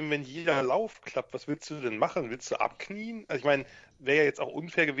Gas zu nehmen, wenn jeder Lauf klappt. Was willst du denn machen? Willst du abknien? Also ich meine, wäre ja jetzt auch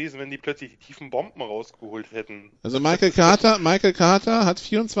unfair gewesen, wenn die plötzlich die tiefen Bomben rausgeholt hätten. Also Michael Carter hat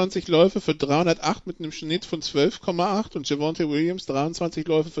 24 Läufe für 308 mit einem Schnitt von 12,8 und Javonte Williams 23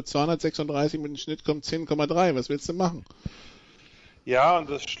 Läufe für 236 mit einem Schnitt von 10,3. Was willst du machen? Ja, und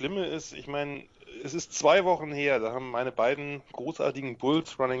das Schlimme ist, ich meine, es ist 2 Wochen her, da haben meine beiden großartigen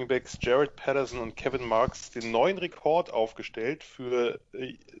Bulls Running Backs Jared Patterson und Kevin Marks den neuen Rekord aufgestellt für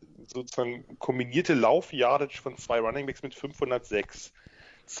sozusagen kombinierte Lauf-Yardage von 2 Running Backs mit 506.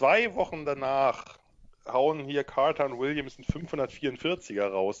 2 Wochen danach hauen hier Carter und Williams einen 544er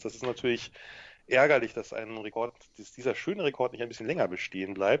raus. Das ist natürlich ärgerlich, dass dieser schöne Rekord nicht ein bisschen länger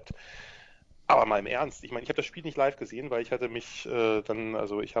bestehen bleibt. Aber mal im Ernst, ich meine, ich habe das Spiel nicht live gesehen, weil ich hatte mich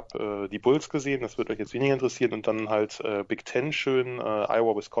ich habe die Bulls gesehen, das wird euch jetzt weniger interessieren, und dann halt Big Ten schön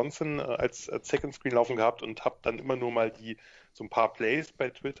Iowa, Wisconsin als Second Screen laufen gehabt und habe dann immer nur mal so ein paar Plays bei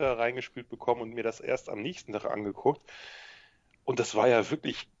Twitter reingespielt bekommen und mir das erst am nächsten Tag angeguckt. Und das war ja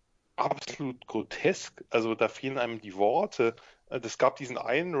wirklich absolut grotesk. Also da fehlen einem die Worte. Es gab diesen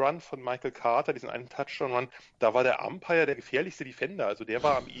einen Run von Michael Carter, diesen einen Touchdown-Run, da war der Umpire der gefährlichste Defender. Also der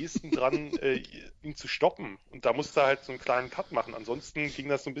war am ehesten dran, ihn zu stoppen. Und da musste er halt so einen kleinen Cut machen. Ansonsten ging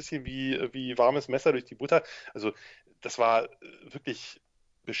das so ein bisschen wie warmes Messer durch die Butter. Also das war wirklich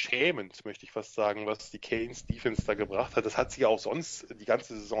beschämend, möchte ich fast sagen, was die Canes Defense da gebracht hat. Das hat sie ja auch sonst die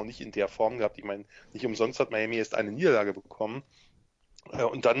ganze Saison nicht in der Form gehabt. Ich meine, nicht umsonst hat Miami erst eine Niederlage bekommen.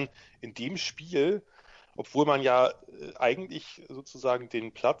 Und dann in dem Spiel, obwohl man ja eigentlich sozusagen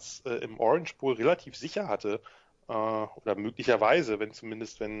den Platz im Orange Bowl relativ sicher hatte, oder möglicherweise, wenn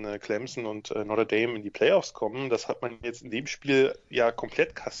Clemson und Notre Dame in die Playoffs kommen, das hat man jetzt in dem Spiel ja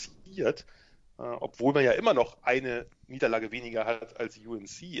komplett kassiert, obwohl man ja immer noch eine Niederlage weniger hat als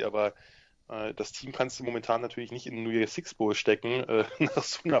UNC, aber das Team kannst du momentan natürlich nicht in den New Year's Six Bowl stecken, nach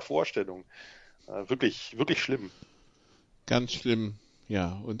so einer Vorstellung. Wirklich, wirklich schlimm. Ganz schlimm,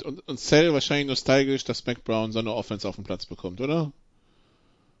 ja. Und Cell wahrscheinlich nostalgisch, dass Mac Brown so eine Offense auf den Platz bekommt, oder?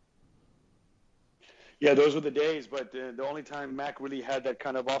 Yeah, those were the days, but the only time Mac really had that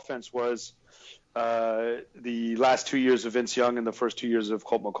kind of offense was the last 2 years of Vince Young and the first 2 years of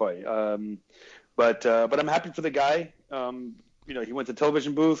Colt McCoy. But I'm happy for the guy. He went to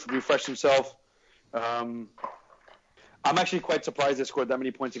television booth, refreshed himself. I'm actually quite surprised they scored that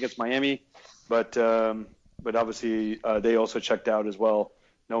many points against Miami, but obviously they also checked out as well,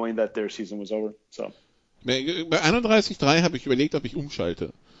 knowing that their season was over. So. Bei 31-3 habe ich überlegt, ob ich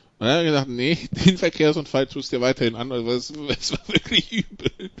umschalte. Und dann habe ich gedacht, nee, den Verkehrsunfall tust du dir weiterhin an, also es war wirklich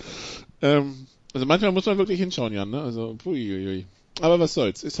übel. Also manchmal muss man wirklich hinschauen, Jan, ne? Also, puiuiui. Aber was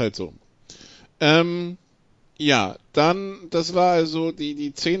soll's, ist halt so. Ja, dann, das war also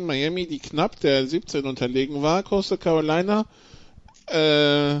die 10 Miami, die knapp der 17 unterlegen war. Coastal Carolina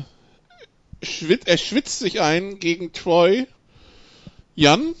schwitzt sich ein gegen Troy.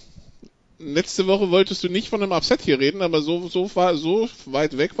 Jan, letzte Woche wolltest du nicht von einem Upset hier reden, aber so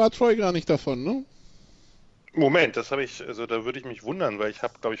weit weg war Troy gar nicht davon, ne? Moment, da würde ich mich wundern, weil ich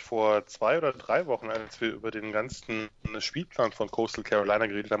habe, glaube ich, vor 2 oder 3 Wochen, als wir über den ganzen Spielplan von Coastal Carolina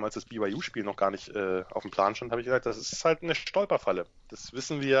geredet haben, als das BYU-Spiel noch gar nicht auf dem Plan stand, habe ich gesagt, das ist halt eine Stolperfalle. Das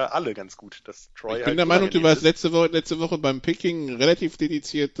wissen wir alle ganz gut, dass Troy Ich bin der Meinung, du warst letzte Woche beim Picking relativ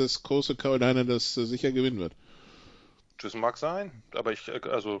dediziert, dass Coastal Carolina das sicher gewinnen wird. Das mag sein, aber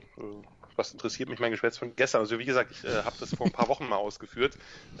was interessiert mich mein Geschwätz von gestern? Also wie gesagt, ich habe das vor ein paar Wochen mal ausgeführt,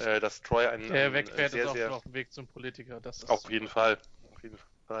 dass Troy der wegfährt ist auch noch auf dem Weg zum Politiker. Das ist auf jeden Fall.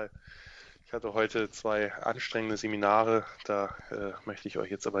 Ich hatte heute 2 anstrengende Seminare, da möchte ich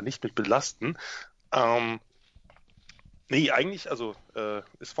euch jetzt aber nicht mit belasten. Nee, eigentlich,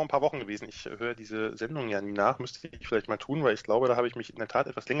 ist vor ein paar Wochen gewesen. Ich höre diese Sendung ja nie nach, müsste ich vielleicht mal tun, weil ich glaube, da habe ich mich in der Tat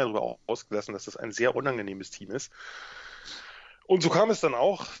etwas länger darüber ausgelassen, dass das ein sehr unangenehmes Team ist. Und so kam es dann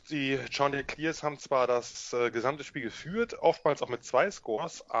auch. Die Chanticleers haben zwar das gesamte Spiel geführt, oftmals auch mit 2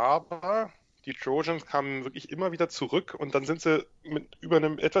 Scores, aber die Trojans kamen wirklich immer wieder zurück und dann sind sie mit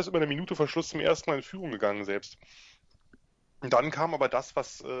etwas über einer Minute vor Schluss zum ersten Mal in Führung gegangen selbst. Und dann kam aber das,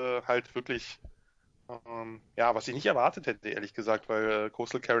 was halt wirklich, was ich nicht erwartet hätte, ehrlich gesagt, weil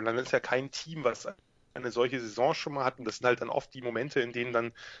Coastal Carolina ist ja kein Team, was eine solche Saison schon mal hat. Und das sind halt dann oft die Momente, in denen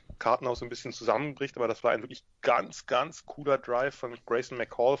dann Kartenhaus so ein bisschen zusammenbricht. Aber das war ein wirklich ganz, ganz cooler Drive von Grayson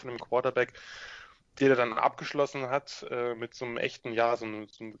McCall, von dem Quarterback, der dann abgeschlossen hat mit so einem echten, so einem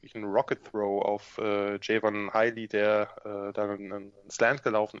wirklichen Rocket Throw auf Javon Hiley, der dann einen Slant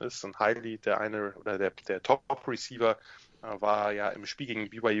gelaufen ist. Und Hiley, der Top-Receiver, war ja im Spiel gegen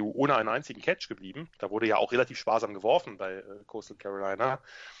BYU ohne einen einzigen Catch geblieben. Da wurde ja auch relativ sparsam geworfen bei Coastal Carolina.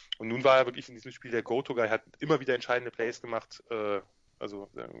 Und nun war er wirklich in diesem Spiel der Go-To-Guy, hat immer wieder entscheidende Plays gemacht. Es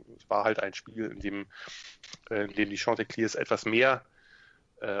war halt ein Spiel, in dem die Chanticleers etwas mehr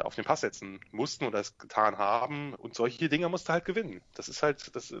auf den Pass setzen mussten oder es getan haben. Und solche Dinger musst du halt gewinnen. Das ist halt,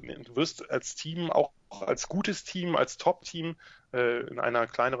 du wirst als Team, auch als gutes Team, als Top-Team in einer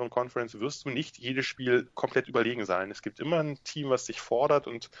kleineren Conference, wirst du nicht jedes Spiel komplett überlegen sein. Es gibt immer ein Team, was dich fordert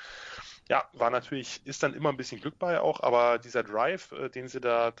und ja, ist dann immer ein bisschen Glück bei auch, aber dieser Drive, den sie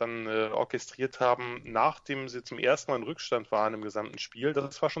da dann orchestriert haben, nachdem sie zum ersten Mal in Rückstand waren im gesamten Spiel,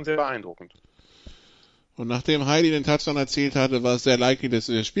 das war schon sehr beeindruckend. Und nachdem Heidi den Touchdown erzielt hatte, war es sehr likely, dass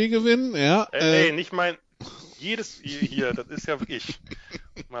sie das Spiel gewinnen, ja. Nicht jedes hier, das ist ja wirklich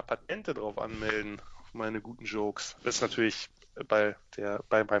mal Patente drauf anmelden, auf meine guten Jokes. Das ist natürlich beim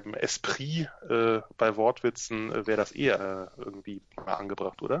Esprit, bei Wortwitzen, wäre das eher irgendwie mal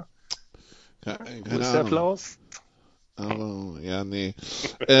angebracht, oder? Ja, Wo ist der Applaus? Aber, ja, nee.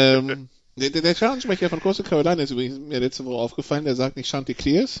 Der Stadionsprecher von Coastal Carolina ist übrigens mir letzte Woche aufgefallen, der sagt nicht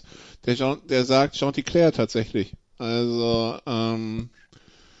Chanticleers, der sagt Chanticleer tatsächlich. Also,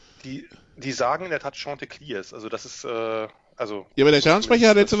 Die sagen in der Tat Chanticleers, also das ist, Ja, aber der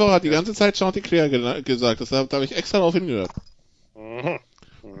Stadionsprecher letzte Woche hat die ganze Zeit Chanticleer gesagt, da habe ich extra drauf hingehört. Mhm.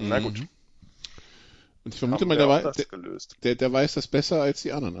 Na gut. Und ich vermute mal, der weiß das besser als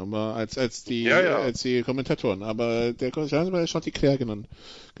die anderen, aber als die Kommentatoren. Aber der Stadionsprecher hat Chanticleer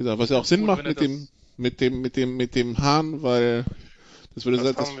gesagt, was ja auch Sinn macht mit dem Hahn, weil das würde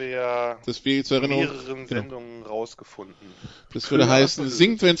das haben wir ja in mehreren Sendungen rausgefunden. Das würde heißen,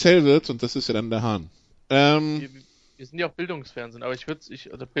 singt, wenn es hell wird, und das ist ja dann der Hahn. Wir sind ja auch Bildungsfernsehen, aber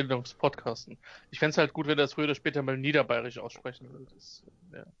oder Bildungspodcasten. Ich fände es halt gut, wenn er das früher oder später mal niederbayerisch aussprechen würde. Das,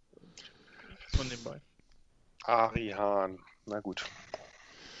 ja, so nebenbei. Ari Hahn. Na gut.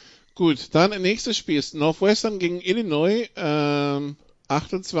 Gut, dann nächstes Spiel ist Northwestern gegen Illinois.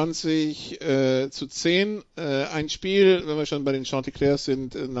 28-10. Ein Spiel, wenn wir schon bei den Chanticleers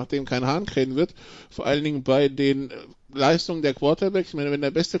sind, nachdem kein Hahn krähen wird. Vor allen Dingen bei den Leistungen der Quarterbacks. Ich meine, wenn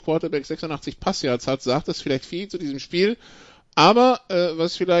der beste Quarterback 86 Passyards hat, sagt das vielleicht viel zu diesem Spiel. Aber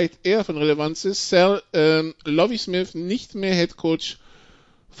was vielleicht eher von Relevanz ist, Lovie Smith nicht mehr Head Coach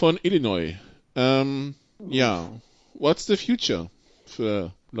von Illinois. Ja, what's the future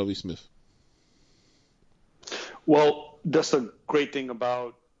für Lovie Smith? Well, that's the great thing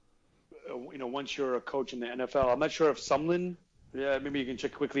about, once you're a coach in the NFL. I'm not sure if Sumlin, maybe you can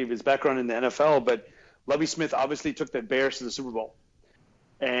check quickly of his background in the NFL, but Lovie Smith obviously took the Bears to the Super Bowl.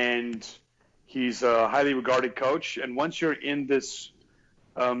 And he's a highly regarded coach. And once you're in this,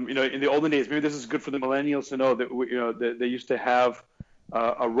 in the olden days, maybe this is good for the millennials to know that, they used to have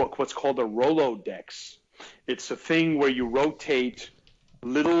what's called a Rolodex. It's a thing where you rotate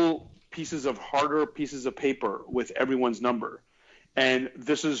little harder pieces of paper with everyone's number. And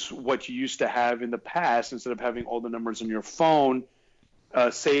this is what you used to have in the past instead of having all the numbers on your phone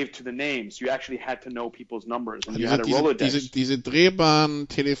saved to the names. You actually had to know people's numbers. And you had a Rolodex. Diese drehbaren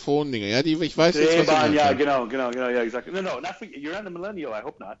Telefondinger, ja, ich weiß jetzt, was du meinst. Yeah, genau, yeah, exactly. No, not for, you're not a millennial, I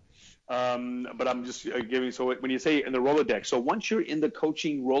hope not. But I'm just giving, so when you say in the Rolodex, so once you're in the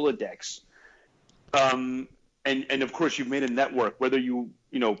coaching Rolodex, and of course you've made a network, whether you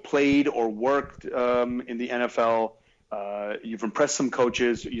played or worked in the NFL, you've impressed some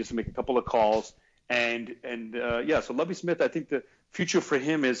coaches, you used to make a couple of calls, and so Lovie Smith, I think the future for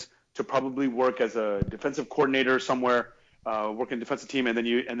him is to probably work as a defensive coordinator somewhere, work in a defensive team, and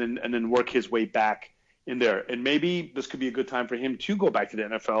then work his way back in there. And maybe this could be a good time for him to go back to the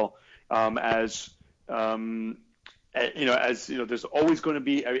NFL, there's always going to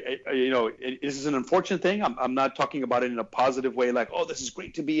be, this is an unfortunate thing. I'm not talking about it in a positive way, like, oh, this is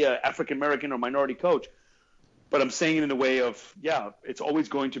great to be an African-American or minority coach. But I'm saying it in a way of, it's always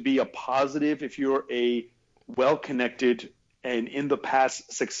going to be a positive if you're a well-connected and in the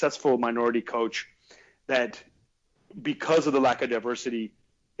past successful minority coach, that because of the lack of diversity,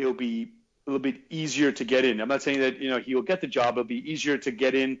 it'll be a little bit easier to get in. I'm not saying that, he'll get the job. It'll be easier to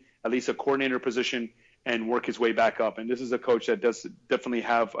get in at least a coordinator position and work his way back up. And this is a coach that does definitely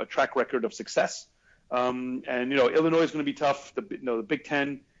have a track record of success. Illinois is going to be tough. The Big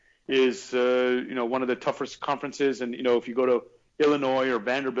Ten is, one of the toughest conferences. And, if you go to Illinois or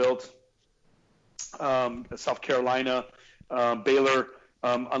Vanderbilt, South Carolina, Baylor,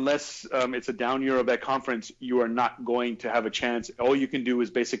 unless it's a down year of that conference, you are not going to have a chance. All you can do is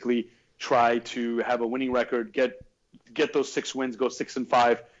basically try to have a winning record, get those 6 wins, go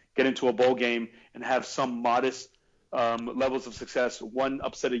 6-5, get into a bowl game, and have some modest levels of success. One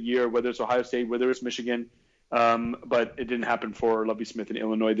upset a year, whether it's Ohio State, whether it's Michigan, but it didn't happen for Lovie Smith in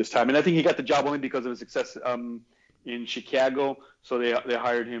Illinois this time. And I think he got the job only because of his success in Chicago, so they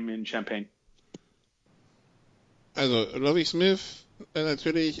hired him in Champaign. Also Lovie Smith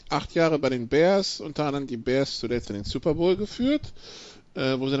natürlich 8 Jahre bei den Bears, unter anderem die Bears zuletzt in den Super Bowl geführt,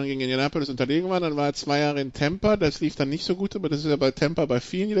 wo sie dann gegen Indianapolis unterlegen waren. Dann war er 2 Jahre in Tampa, das lief dann nicht so gut, aber das ist ja bei Tampa bei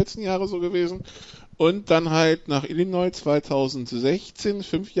vielen die letzten Jahre so gewesen. Und dann halt nach Illinois 2016,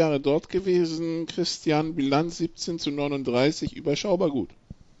 5 Jahre dort gewesen. Christian, Bilanz 17-39, überschaubar gut.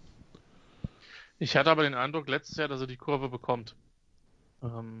 Ich hatte aber den Eindruck letztes Jahr, dass er die Kurve bekommt.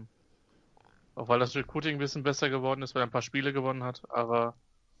 Auch weil das Recruiting ein bisschen besser geworden ist, weil er ein paar Spiele gewonnen hat, aber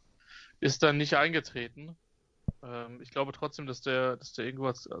ist dann nicht eingetreten. Ich glaube trotzdem, dass der irgendwo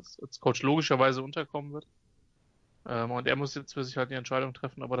als Coach logischerweise unterkommen wird. Und er muss jetzt für sich halt die Entscheidung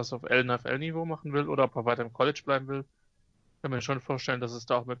treffen, ob er das auf NFL-Niveau machen will oder ob er weiter im College bleiben will. Ich kann mir schon vorstellen, dass es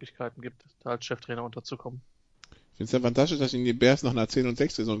da auch Möglichkeiten gibt, da als Cheftrainer unterzukommen. Ich finde es ja fantastisch, dass ihn die Bears nach einer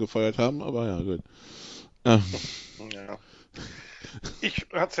 10-6-Saison gefeuert haben, aber ja, gut. Ja. Ich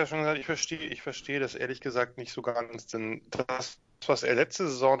hatte es ja schon gesagt, ich verstehe das ehrlich gesagt nicht so ganz, denn das, was er letzte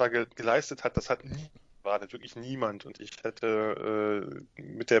Saison da geleistet hat, das hat erwartet, wirklich niemand. Und ich hätte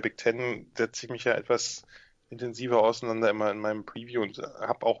mit der Big Ten setze ich mich ja etwas intensiver auseinander immer in meinem Preview und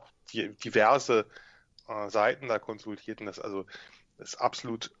habe auch diverse Seiten da konsultiert und das ist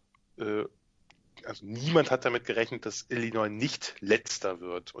absolut, also niemand hat damit gerechnet, dass Illinois nicht Letzter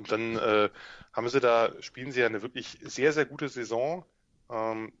wird. Und dann spielen sie ja eine wirklich sehr, sehr gute Saison,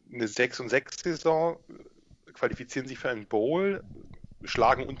 eine 6-6-Saison, qualifizieren sich für einen Bowl,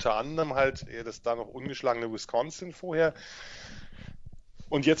 schlagen unter anderem halt das da noch ungeschlagene Wisconsin vorher.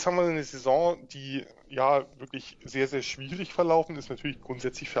 Und jetzt haben wir eine Saison, die ja wirklich sehr, sehr schwierig verlaufen ist. Natürlich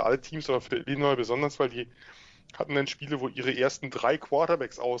grundsätzlich für alle Teams, aber für Illinois besonders, weil die hatten dann Spiele, wo ihre ersten 3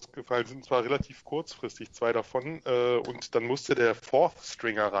 Quarterbacks ausgefallen sind, zwar relativ kurzfristig, 2 davon, und dann musste der Fourth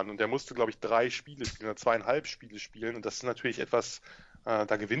Stringer ran und der musste, glaube ich, 3 Spiele spielen oder 2,5 Spiele spielen und das ist natürlich etwas, da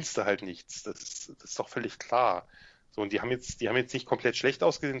gewinnst du halt nichts. Das ist doch völlig klar. So, und die haben jetzt nicht komplett schlecht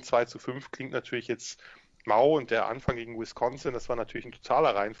ausgesehen. 2-5 klingt natürlich jetzt mau und der Anfang gegen Wisconsin, das war natürlich ein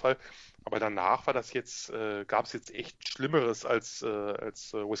totaler Reinfall. Aber danach war das jetzt, gab es jetzt echt Schlimmeres als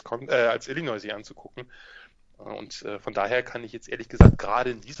Illinois sich anzugucken. Und von daher kann ich jetzt ehrlich gesagt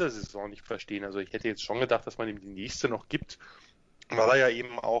gerade in dieser Saison nicht verstehen. Also ich hätte jetzt schon gedacht, dass man ihm die nächste noch gibt, weil er ja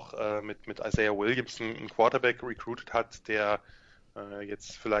eben auch mit Isaiah Williams einen Quarterback recruited hat, der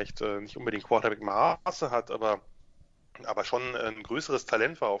jetzt vielleicht nicht unbedingt Quarterback-Maße hat, aber schon ein größeres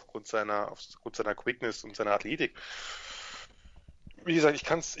Talent war aufgrund seiner Quickness und seiner Athletik. Wie gesagt, ich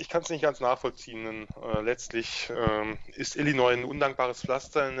kann's nicht ganz nachvollziehen. Letztlich ist Illinois ein undankbares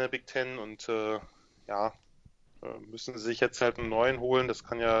Pflaster in der Big Ten und müssen sie sich jetzt halt einen neuen holen.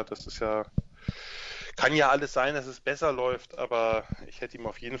 Kann ja alles sein, dass es besser läuft, aber ich hätte ihm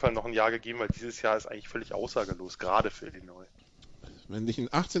auf jeden Fall noch ein Jahr gegeben, weil dieses Jahr ist eigentlich völlig aussagelos, gerade für Illinois. Wenn dich ein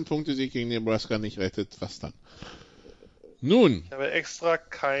 18-Punkte-Sieg gegen Nebraska nicht rettet, was dann? Nun. Ich habe extra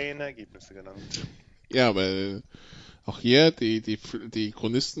keine Ergebnisse genannt. Ja, weil auch hier die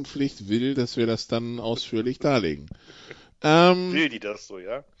Chronistenpflicht will, dass wir das dann ausführlich darlegen. Will die das so,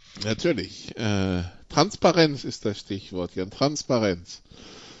 ja? Natürlich. Transparenz ist das Stichwort, Jan. Transparenz.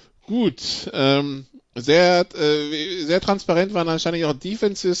 Gut. Sehr transparent waren wahrscheinlich auch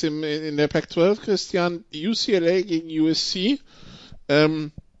Defenses in der Pac-12, Christian. UCLA gegen USC.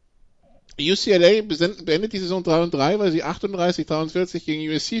 UCLA beendet die Saison 3-3, weil sie 38-43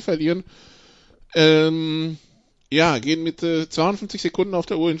 gegen USC verlieren. Gehen mit 52 Sekunden auf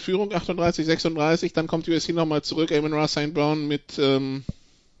der Uhr in Führung, 38-36, dann kommt USC nochmal zurück, Amon-Ra St. Brown mit dem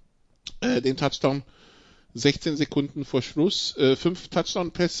Touchdown 16 Sekunden vor Schluss, 5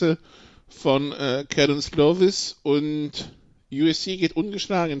 Touchdown-Pässe von Cadence Slovis und USC geht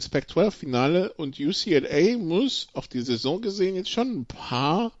ungeschlagen ins Pac-12-Finale und UCLA muss auf die Saison gesehen jetzt schon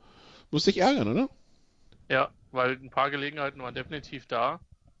muss sich ärgern, oder? Ja, weil ein paar Gelegenheiten waren definitiv da.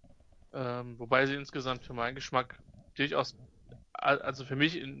 Wobei sie insgesamt für meinen Geschmack durchaus, also für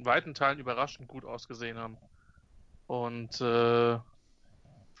mich in weiten Teilen überraschend gut ausgesehen haben. Und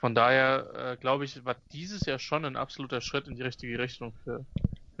von daher glaube ich, war dieses Jahr schon ein absoluter Schritt in die richtige Richtung für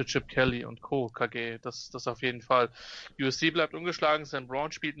Chip Kelly und Co. KG. Das auf jeden Fall. USC bleibt ungeschlagen, St.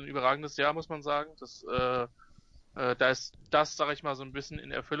 Brown spielt ein überragendes Jahr, muss man sagen. Da ist das, sag ich mal, so ein bisschen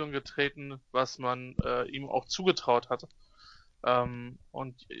in Erfüllung getreten, was man ihm auch zugetraut hatte.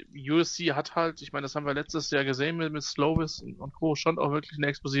 Und USC hat halt, ich meine, das haben wir letztes Jahr gesehen mit Slovis und Co. schon auch wirklich eine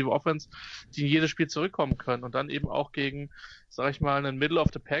explosive Offense, die in jedes Spiel zurückkommen können und dann eben auch gegen, sag ich mal, ein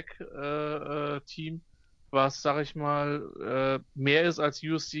Middle-of-the-Pack-Team, was, sag ich mal, mehr ist als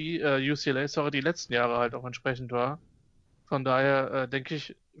UCLA, die letzten Jahre halt auch entsprechend war. Von daher denke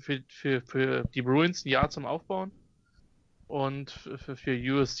ich, für die Bruins ein Jahr zum Aufbauen. Und für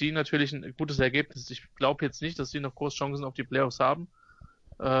USC natürlich ein gutes Ergebnis. Ich glaube jetzt nicht, dass sie noch große Chancen auf die Playoffs haben.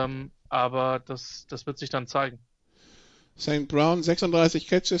 Aber das wird sich dann zeigen. St. Brown, 36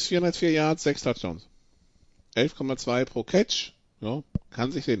 Catches, 404 Yards, 6 Touchdowns. 11,2 pro Catch. Ja,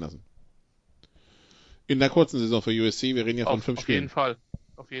 kann sich sehen lassen. In der kurzen Saison für USC, wir reden ja von 5 Spielen.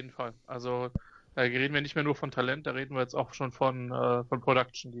 Auf jeden Fall. Also da reden wir nicht mehr nur von Talent, da reden wir jetzt auch schon von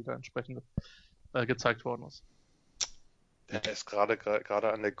Production, die da entsprechend gezeigt worden ist. Der ist gerade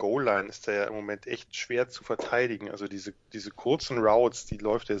an der Goal-Line ist der ja im Moment echt schwer zu verteidigen. Also diese kurzen Routes, die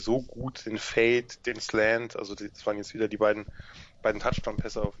läuft er so gut, den Fade, den Slant, also das waren jetzt wieder die beiden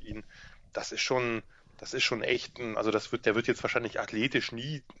Touchdown-Pässe auf ihn. Das ist schon echt der wird jetzt wahrscheinlich athletisch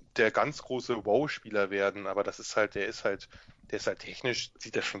nie der ganz große Wow-Spieler werden, aber der ist halt technisch,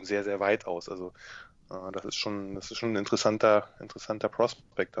 sieht das schon sehr, sehr weit aus. Also das ist schon ein interessanter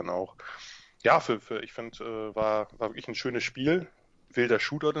Prospect dann auch. Ja, ich finde, war wirklich ein schönes Spiel. Wilder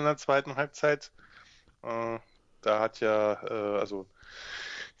Shootout in der zweiten Halbzeit. Da hat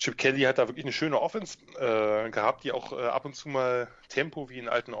Chip Kelly hat da wirklich eine schöne Offense gehabt, die auch ab und zu mal Tempo wie in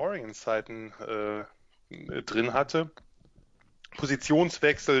alten Oregon-Zeiten drin hatte.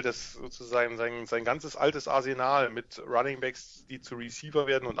 Positionswechsel, das sozusagen sein ganzes altes Arsenal mit Running Backs, die zu Receiver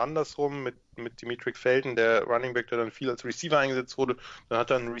werden und andersrum mit Demetric Felton, der Running Back, der dann viel als Receiver eingesetzt wurde. Dann hat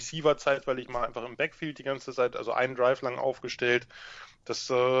er einen Receiver zeitweilig mal einfach im Backfield die ganze Zeit, also einen Drive lang aufgestellt. Das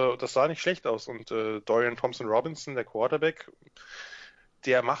sah nicht schlecht aus. Und Dorian Thompson-Robinson, der Quarterback,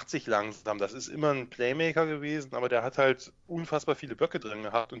 der macht sich langsam. Das ist immer ein Playmaker gewesen, aber der hat halt unfassbar viele Böcke drin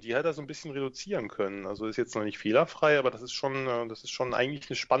gehabt und die hat er so ein bisschen reduzieren können. Also ist jetzt noch nicht fehlerfrei, aber das ist schon eigentlich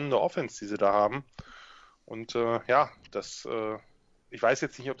eine spannende Offense, die sie da haben. Und ich weiß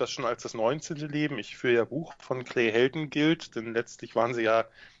jetzt nicht, ob das schon als das 19. Leben, ich führe ja Buch von Clay Helton gilt, denn letztlich waren sie ja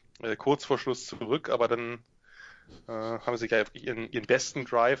kurz vor Schluss zurück, aber dann haben sie ja ihren besten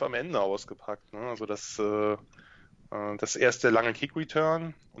Drive am Ende ausgepackt. Ne? Also das erste lange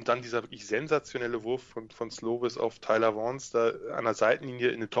Kick-Return und dann dieser wirklich sensationelle Wurf von Slovis auf Tyler Vaughns da an der Seitenlinie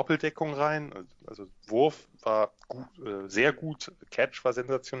in eine Doppeldeckung rein. Also Wurf war gut, sehr gut, Catch war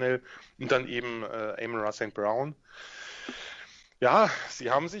sensationell und dann eben Amon-Ra St. Brown. Ja,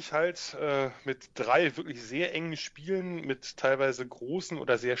 sie haben sich halt mit 3 wirklich sehr engen Spielen, mit teilweise großen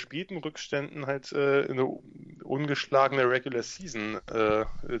oder sehr späten Rückständen halt eine ungeschlagene Regular Season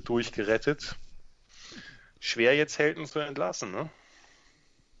durchgerettet. Schwer jetzt Helton zu entlassen, ne?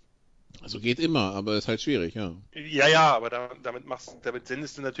 Also geht immer, aber ist halt schwierig, ja. Ja, aber damit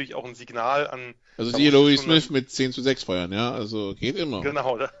sendest du natürlich auch ein Signal an... Also siehe Louis Smith mit 10-6 feuern, ja, also geht immer.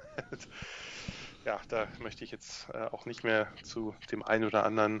 Genau, ja, da möchte ich jetzt auch nicht mehr zu dem einen oder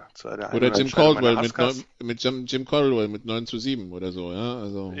anderen... Oder Jim Caldwell mit Jim Caldwell mit 9-7 oder so, ja,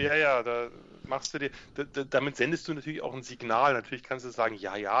 also... Ja, da machst du dir... damit sendest du natürlich auch ein Signal. Natürlich kannst du sagen,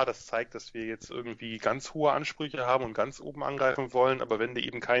 ja, das zeigt, dass wir jetzt irgendwie ganz hohe Ansprüche haben und ganz oben angreifen wollen, aber wenn du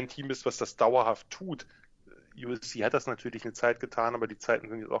eben kein Team bist, was das dauerhaft tut, USC hat das natürlich eine Zeit getan, aber die Zeiten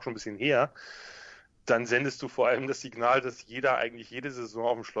sind jetzt auch schon ein bisschen her, dann sendest du vor allem das Signal, dass jeder eigentlich jede Saison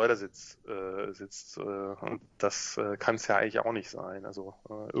auf dem Schleudersitz sitzt. Und das kann es ja eigentlich auch nicht sein. Also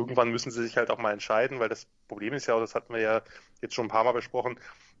irgendwann müssen sie sich halt auch mal entscheiden, weil das Problem ist ja, das hatten wir ja jetzt schon ein paar Mal besprochen,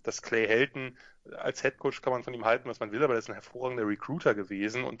 dass Clay Helton, als Headcoach kann man von ihm halten, was man will, aber er ist ein hervorragender Recruiter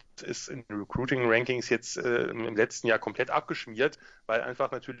gewesen und ist in den Recruiting-Rankings jetzt im letzten Jahr komplett abgeschmiert, weil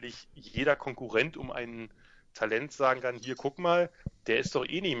einfach natürlich jeder Konkurrent um einen Talent sagen kann, hier guck mal, der ist doch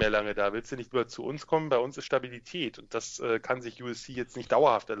eh nicht mehr lange da, willst du nicht lieber zu uns kommen, bei uns ist Stabilität und das kann sich USC jetzt nicht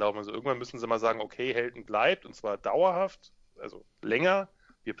dauerhaft erlauben, also irgendwann müssen sie mal sagen, okay, Helton bleibt und zwar dauerhaft, also länger,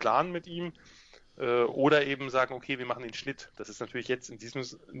 wir planen mit ihm oder eben sagen, okay, wir machen den Schnitt, das ist natürlich jetzt in dieser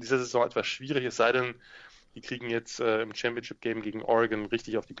Saison etwas schwierig, es sei denn, die kriegen jetzt im Championship-Game gegen Oregon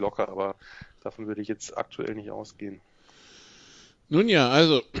richtig auf die Glocke, aber davon würde ich jetzt aktuell nicht ausgehen. Nun ja,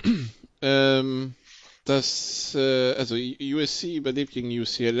 also also USC überlebt gegen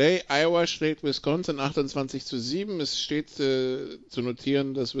UCLA, Iowa schlägt Wisconsin 28-7. Es steht zu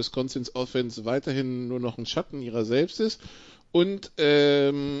notieren, dass Wisconsins Offense weiterhin nur noch ein Schatten ihrer selbst ist. Und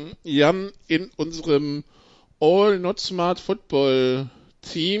Jan, in unserem All Not Smart Football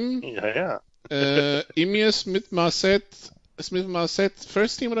Team, Emir Smith Marset,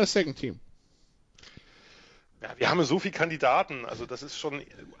 First Team oder Second Team? Ja, wir haben ja so viele Kandidaten, also das ist schon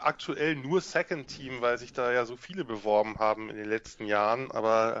aktuell nur Second Team, weil sich da ja so viele beworben haben in den letzten Jahren,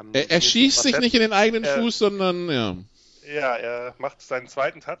 aber... er schießt sich nicht in den eigenen Fuß, sondern, ja... Ja, er macht seinen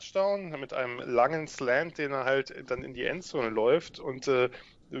zweiten Touchdown mit einem langen Slant, den er halt dann in die Endzone läuft und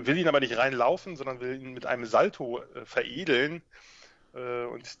will ihn aber nicht reinlaufen, sondern will ihn mit einem Salto veredeln.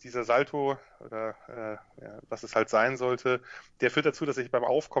 Und dieser Salto, oder was es halt sein sollte, der führt dazu, dass er sich beim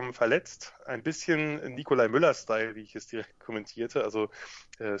Aufkommen verletzt. Ein bisschen Nikolai Müller-Style, wie ich es direkt kommentierte. Also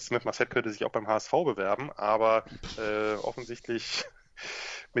Smith Marset könnte sich auch beim HSV bewerben, aber offensichtlich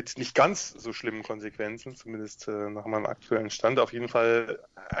mit nicht ganz so schlimmen Konsequenzen, zumindest nach meinem aktuellen Stand. Auf jeden Fall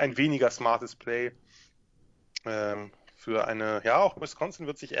ein weniger smartes Play für auch Wisconsin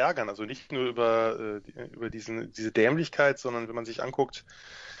wird sich ärgern, also nicht nur über diese Dämlichkeit, sondern wenn man sich anguckt,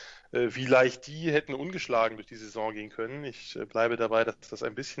 wie leicht die hätten ungeschlagen durch die Saison gehen können. Ich bleibe dabei, dass das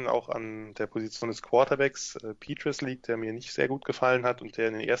ein bisschen auch an der Position des Quarterbacks Petras liegt, der mir nicht sehr gut gefallen hat und der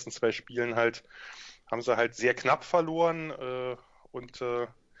in den ersten 2 Spielen haben sie halt sehr knapp verloren und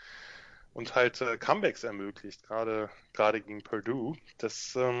Comebacks ermöglicht, gerade gegen Purdue.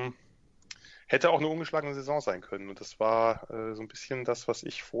 Das hätte auch eine ungeschlagene Saison sein können. Und das war so ein bisschen das, was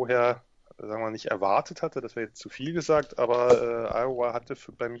ich vorher, sagen wir nicht erwartet hatte. Das wäre jetzt zu viel gesagt, aber Iowa hatte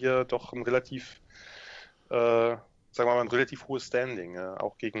bei mir doch ein relativ hohes Standing.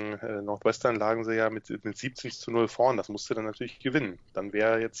 Auch gegen Northwestern lagen sie ja mit 17-0 vorn. Das musste dann natürlich gewinnen. Dann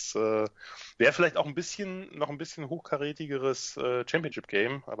wäre vielleicht auch noch ein bisschen hochkarätigeres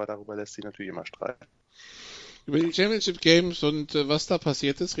Championship-Game, aber darüber lässt sich natürlich immer streiten. Über die Championship Games und was da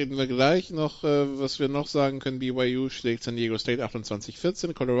passiert ist, reden wir gleich noch. Was wir noch sagen können, BYU schlägt San Diego State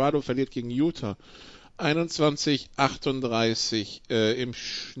 28-14, Colorado verliert gegen Utah 21-38 im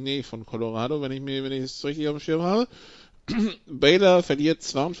Schnee von Colorado, wenn ich es richtig auf dem Schirm habe. Baylor verliert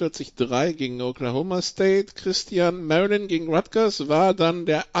 42-3 gegen Oklahoma State. Christian, Maryland gegen Rutgers war dann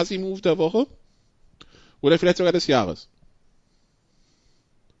der Assi-Move der Woche? Oder vielleicht sogar des Jahres?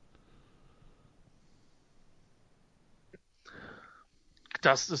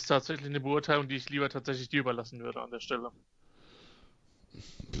 Das ist tatsächlich eine Beurteilung, die ich lieber tatsächlich dir überlassen würde an der Stelle.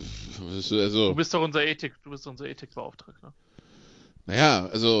 Also, du bist doch unser Ethikbeauftragter. Naja,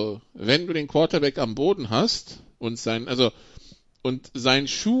 also wenn du den Quarterback am Boden hast und sein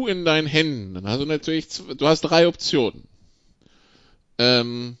Schuh in deinen Händen, dann hast du natürlich, du hast 3 Optionen.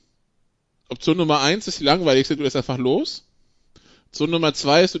 Option Nummer 1 ist die langweiligste, du lässt einfach los. Option Nummer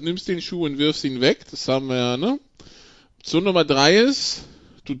 2 ist, du nimmst den Schuh und wirfst ihn weg, das haben wir ja, ne? Option Nummer 3 ist,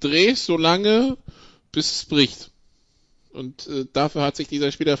 du drehst so lange, bis es bricht. Und dafür hat sich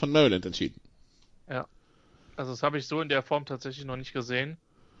dieser Spieler von Maryland entschieden. Ja. Also das habe ich so in der Form tatsächlich noch nicht gesehen.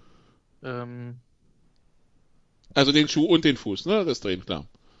 Also den Schuh und den Fuß, ne? Das Drehen, klar.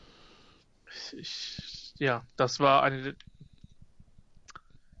 Das war eine...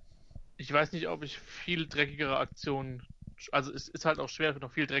 Ich weiß nicht, ob ich viel dreckigere Aktionen... Also es ist halt auch schwer,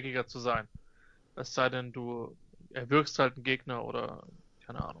 noch viel dreckiger zu sein. Es sei denn, du erwürgst halt einen Gegner oder...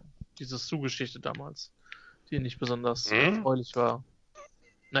 Keine Ahnung. Diese Sue-Geschichte damals, die nicht besonders erfreulich war.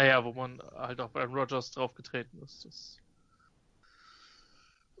 Naja, wo man halt auch bei Rodgers draufgetreten ist.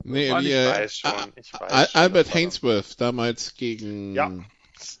 Nee, ich weiß schon. Albert Hainsworth damals gegen... Ja,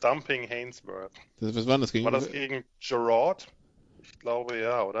 Stumping Hainsworth. Was war das gegen? War das gegen Gerard? Ich glaube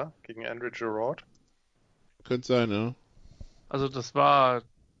ja, oder? Gegen Andrew Gerard? Könnte sein, ja. Also das war,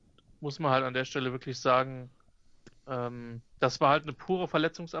 muss man halt an der Stelle wirklich sagen, das war halt eine pure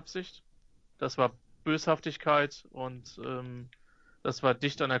Verletzungsabsicht. Das war Böshaftigkeit und das war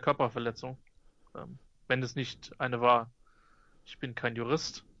dicht an der Körperverletzung. Wenn es nicht eine war. Ich bin kein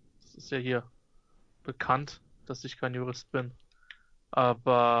Jurist. Das ist ja hier bekannt, dass ich kein Jurist bin.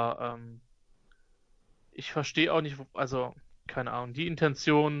 Aber ich verstehe auch nicht, also keine Ahnung, die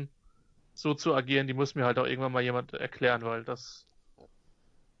Intention so zu agieren, die muss mir halt auch irgendwann mal jemand erklären, weil das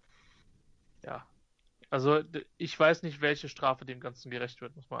also ich weiß nicht, welche Strafe dem Ganzen gerecht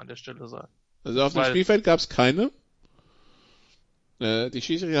wird, muss man an der Stelle sagen. Also auf dem Spielfeld gab es keine. Die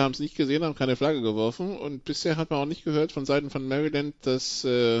Schiedsrichter haben es nicht gesehen, haben keine Flagge geworfen und bisher hat man auch nicht gehört von Seiten von Maryland, dass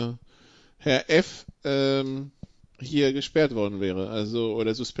Herr F. hier gesperrt worden wäre, also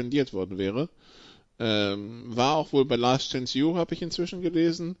oder suspendiert worden wäre. War auch wohl bei Last Chance U, habe ich inzwischen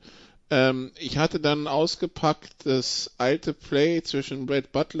gelesen. Ich hatte dann ausgepackt das alte Play zwischen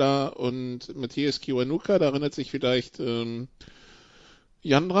Brad Butler und Matthias Kiwanuka, da erinnert sich vielleicht Jan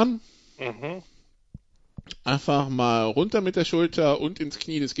dran. Mhm. Einfach mal runter mit der Schulter und ins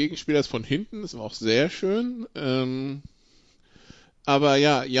Knie des Gegenspielers von hinten, das war auch sehr schön. Aber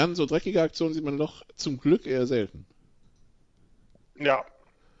ja, Jan, so dreckige Aktionen sieht man doch zum Glück eher selten. Ja,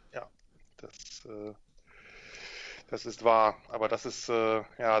 das ist wahr, aber das ist,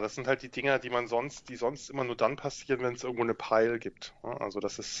 das sind halt die Dinger, die sonst immer nur dann passieren, wenn es irgendwo eine Pile gibt. Also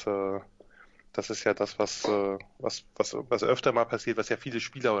das ist ja das, was öfter mal passiert, was ja viele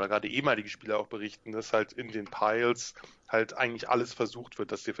Spieler oder gerade ehemalige Spieler auch berichten, dass halt in den Piles halt eigentlich alles versucht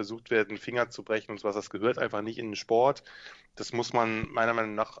wird, dass dir versucht wird, einen Finger zu brechen und so was. Das gehört einfach nicht in den Sport. Das muss man meiner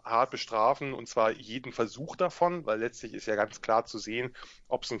Meinung nach hart bestrafen und zwar jeden Versuch davon, weil letztlich ist ja ganz klar zu sehen,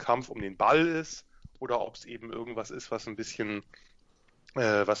 ob es ein Kampf um den Ball ist oder ob es eben irgendwas ist, was ein bisschen,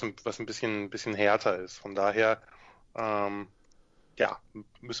 ein bisschen härter ist. Von daher,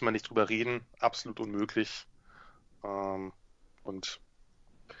 müssen wir nicht drüber reden, absolut unmöglich und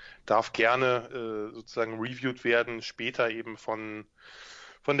darf gerne sozusagen reviewed werden, später eben von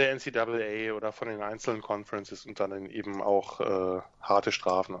der NCAA oder von den einzelnen Conferences und dann eben auch harte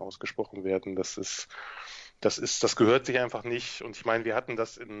Strafen ausgesprochen werden. Das gehört sich einfach nicht und ich meine, wir hatten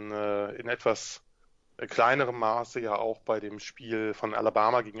das in etwas kleinerem Maße ja auch bei dem Spiel von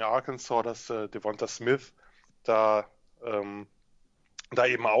Alabama gegen Arkansas, dass Devonta Smith da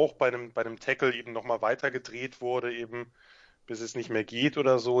eben auch bei einem Tackle eben nochmal weitergedreht wurde, eben bis es nicht mehr geht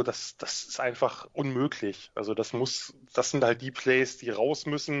oder so, das ist einfach unmöglich. Also das sind halt die Plays, die raus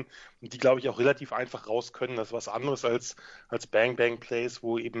müssen und die, glaube ich, auch relativ einfach raus können. Das ist was anderes als Bang-Bang-Plays,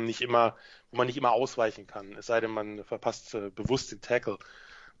 wo man nicht immer ausweichen kann. Es sei denn, man verpasst bewusst den Tackle.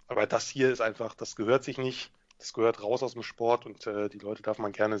 Aber das hier ist einfach, das gehört sich nicht. Das gehört raus aus dem Sport und die Leute darf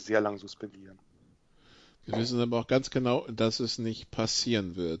man gerne sehr lang suspendieren. Wir wissen aber auch ganz genau, dass es nicht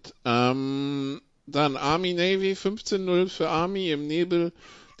passieren wird. Dann Army-Navy, 15-0 für Army im Nebel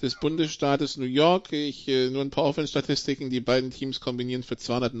des Bundesstaates New York. Nur ein paar Offense-Statistiken, die beiden Teams kombinieren für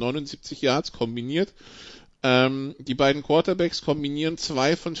 279 Yards kombiniert. Die beiden Quarterbacks kombinieren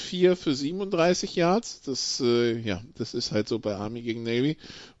 2 von 4 für 37 Yards. Das ist halt so bei Army gegen Navy.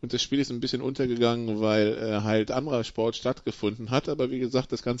 Und das Spiel ist ein bisschen untergegangen, weil halt anderer Sport stattgefunden hat. Aber wie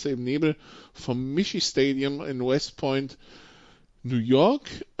gesagt, das Ganze im Nebel vom Michie Stadium in West Point, New York.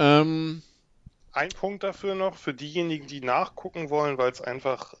 Ein Punkt dafür noch, für diejenigen, die nachgucken wollen, weil es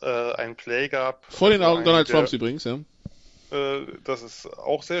einfach ein Play gab. Vor den Augen Donald Trumps übrigens, ja. Das ist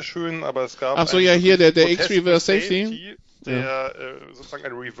auch sehr schön, aber es gab hier der X-Reverse Safety, der sozusagen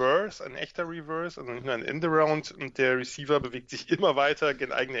ein echter Reverse, also nicht nur ein End-Around, und der Receiver bewegt sich immer weiter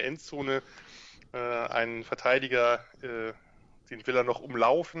in eigene Endzone. Ein Verteidiger, den will er noch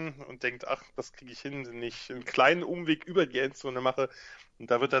umlaufen und denkt, ach, das kriege ich hin, wenn ich einen kleinen Umweg über die Endzone mache.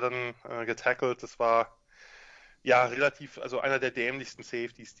 Und da wird er dann getackelt. Das war also einer der dämlichsten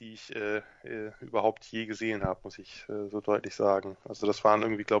Safeties, die ich überhaupt je gesehen habe, muss ich so deutlich sagen. Also das waren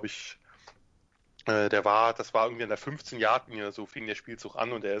irgendwie, glaube ich, das war irgendwie an der 15-Yard-Linie oder so, fing der Spielzug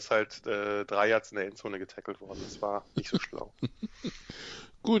an und er ist halt 3 Yards in der Endzone getackelt worden. Das war nicht so schlau.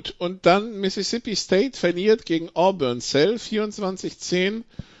 Gut, und dann Mississippi State verliert gegen Auburn Cell 24-10.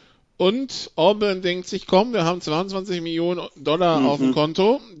 Und Auburn denkt sich, komm, wir haben $22 Millionen auf dem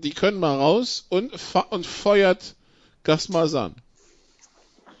Konto, die können mal raus und feuert Gus Malzahn.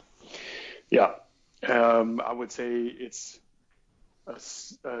 Yeah, I would say it's a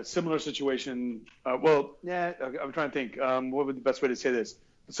similar situation. I'm trying to think. What would be the best way to say this?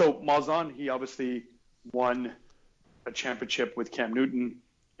 So Malzahn, he obviously won a championship with Cam Newton.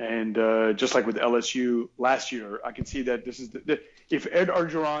 And just like with LSU last year, I can see that this is if Ed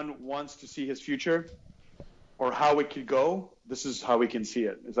Orgeron wants to see his future or how it could go, this is how we can see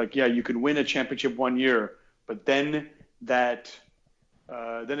it. It's like, yeah, you can win a championship one year, but then then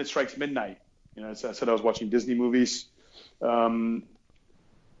it strikes midnight. You know, I said I was watching Disney movies. The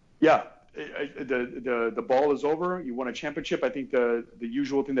ball is over. You won a championship. I think the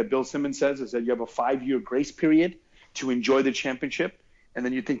usual thing that Bill Simmons says is that you have a 5-year grace period to enjoy the championship. And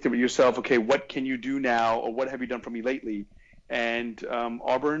then you think to yourself, okay, what can you do now, or what have you done for me lately? And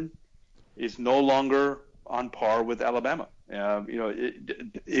Auburn is no longer on par with Alabama.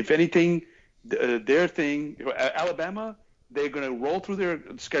 If anything, their thing, Alabama, they're going to roll through their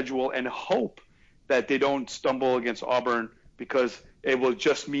schedule and hope that they don't stumble against Auburn, because it will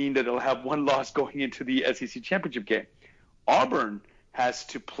just mean that they'll have one loss going into the SEC championship game. Auburn has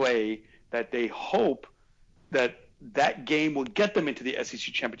to play that they hope that game will get them into the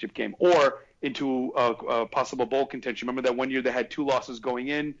SEC championship game or into a possible bowl contention. Remember that one year they had 2 losses going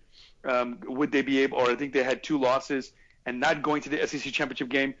in. Would they be able, or I think they had 2 losses and not going to the SEC championship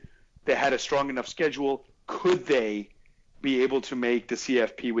game. They had a strong enough schedule. Could they be able to make the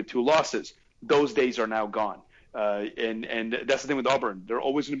CFP with 2 losses? Those days are now gone. And that's the thing with Auburn. They're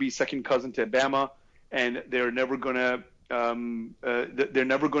always going to be second cousin to Bama, and they're never going to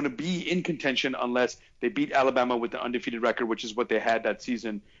be in contention unless they beat Alabama with the undefeated record, which is what they had that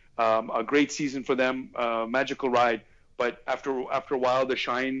season. A great season for them, magical ride. But after a while, the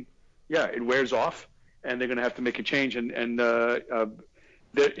shine, it wears off, and they're going to have to make a change. And the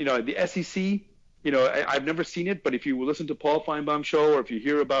SEC, I've never seen it, but if you listen to Paul Feinbaum's show, or if you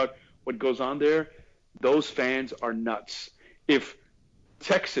hear about what goes on there, those fans are nuts. If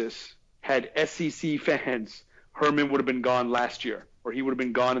Texas had SEC fans, Herman would have been gone last year, or he would have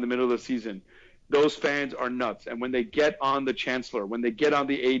been gone in the middle of the season. Those fans are nuts. And when they get on the chancellor, when they get on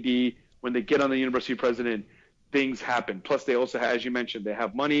the AD, when they get on the university president, things happen. Plus, they also have, as you mentioned, they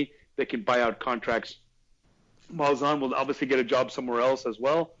have money. They can buy out contracts. Malzahn will obviously get a job somewhere else as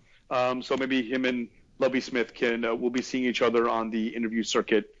well. So maybe him and Lovie Smith will be seeing each other on the interview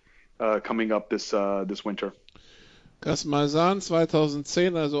circuit coming up this winter. Gus Malzahn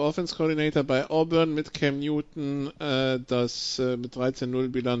 2010, also Offense Coordinator bei Auburn mit Cam Newton, das mit 13-0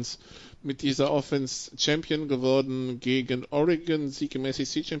 Bilanz mit dieser Offense Champion geworden gegen Oregon, Sieg im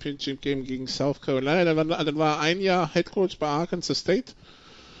SEC Championship Game gegen South Carolina. Dann war ein Jahr Head Coach bei Arkansas State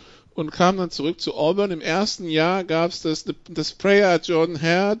und kam dann zurück zu Auburn. Im ersten Jahr gab es das Prayer at Jordan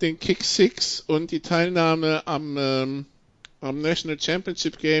Hare, den Kick Six und die Teilnahme am National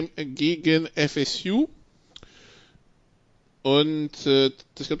Championship Game gegen FSU. Und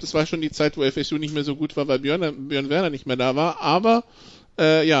ich glaube, das war schon die Zeit, wo FSU nicht mehr so gut war, weil Björn Werner nicht mehr da war. Aber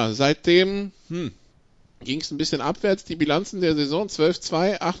seitdem ging es ein bisschen abwärts. Die Bilanzen der Saison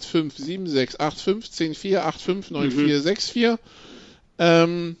 12-2, 8-5, 7-6, 8-5, 10-4, 8-5, 9-4,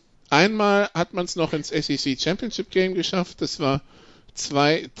 6-4. Einmal hat man es noch ins SEC Championship Game geschafft. Das war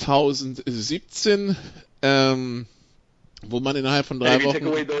 2017, wo man innerhalb von 3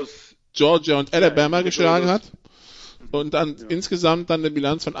 Wochen Georgia und Alabama geschlagen hat. Und dann insgesamt dann eine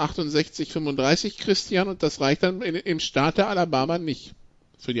Bilanz von 68-35, Christian, und das reicht dann im Staat der Alabama nicht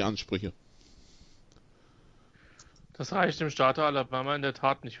für die Ansprüche. Das reicht im Staat Alabama in der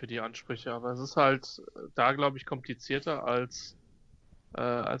Tat nicht für die Ansprüche, aber es ist halt da, glaube ich, komplizierter als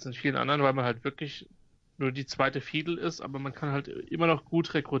in vielen anderen, weil man halt wirklich nur die zweite Fiedel ist, aber man kann halt immer noch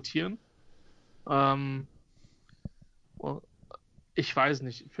gut rekrutieren. Ich weiß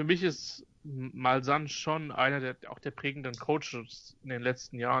nicht. Für mich ist Malzahn schon einer der prägenden Coaches in den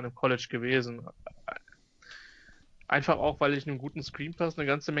letzten Jahren im College gewesen. Einfach auch, weil ich einen guten Screenpass eine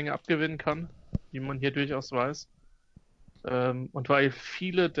ganze Menge abgewinnen kann, wie man hier durchaus weiß. Und weil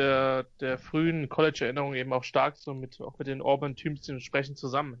viele der frühen College-Erinnerungen eben auch stark so auch mit den Auburn-Teams entsprechend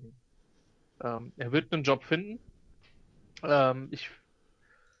zusammenhängen. Er wird einen Job finden. Ich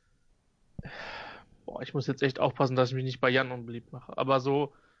muss jetzt echt aufpassen, dass ich mich nicht bei Jan unbeliebt mache. Aber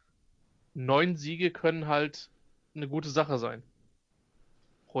so 9 Siege können halt eine gute Sache sein.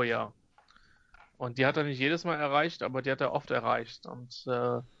 Pro Jahr. Und die hat er nicht jedes Mal erreicht, aber die hat er oft erreicht. Und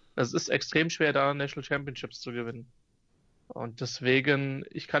es ist extrem schwer, da National Championships zu gewinnen. Und deswegen,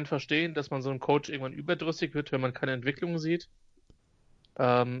 ich kann verstehen, dass man so einem Coach irgendwann überdrüssig wird, wenn man keine Entwicklung sieht.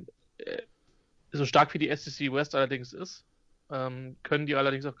 So stark wie die SEC West allerdings ist, können die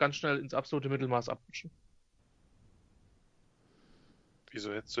allerdings auch ganz schnell ins absolute Mittelmaß abrutschen.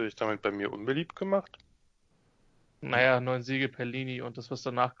 Wieso hättest du dich damit bei mir unbeliebt gemacht? Naja, 9 Siege per Linie und das, was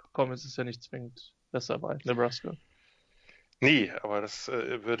danach gekommen ist, ist ja nicht zwingend besser bei Nebraska. Nee, aber das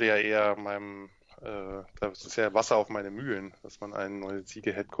würde ja eher das ist ja Wasser auf meine Mühlen, dass man einen neuen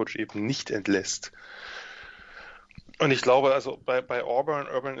Siege-Headcoach eben nicht entlässt. Und ich glaube, also bei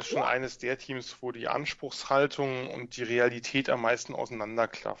Auburn ist schon eines der Teams, wo die Anspruchshaltung und die Realität am meisten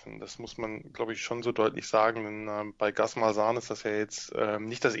auseinanderklaffen. Das muss man, glaube ich, schon so deutlich sagen, denn bei Gus Malzahn ist das ja jetzt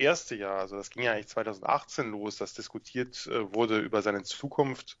nicht das erste Jahr. Also das ging ja eigentlich 2018 los, dass diskutiert wurde über seine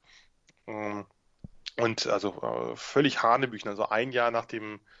Zukunft. Und also völlig Hanebüchen, also ein Jahr nach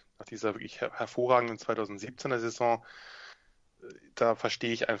dieser wirklich hervorragenden 2017er Saison, da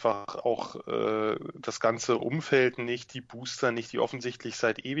verstehe ich einfach auch das ganze Umfeld nicht, die Booster nicht, die offensichtlich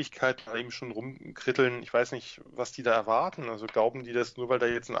seit Ewigkeit da eben schon rumkritteln. Ich weiß nicht, was die da erwarten. Also glauben die das nur, weil da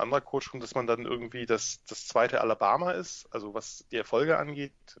jetzt ein anderer Coach kommt, dass man dann irgendwie das zweite Alabama ist? Also was die Erfolge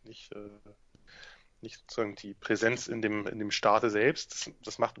angeht, nicht sozusagen die Präsenz in dem Staate selbst.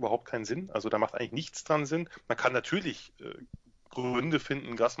 Das macht überhaupt keinen Sinn. Also da macht eigentlich nichts dran Sinn. Man kann natürlich Gründe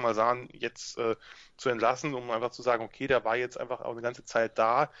finden, Gus Malzahn jetzt zu entlassen, um einfach zu sagen, okay, der war jetzt einfach auch eine ganze Zeit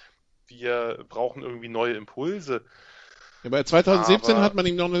da, wir brauchen irgendwie neue Impulse. Ja, bei 2017 hat man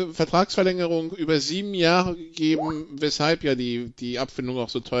ihm noch eine Vertragsverlängerung über 7 Jahre gegeben, weshalb ja die Abfindung auch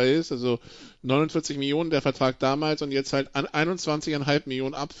so teuer ist. Also 49 Millionen der Vertrag damals und jetzt halt 21,5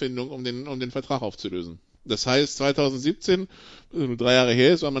 Millionen Abfindung, um den Vertrag aufzulösen. Das heißt, 2017, 3 Jahre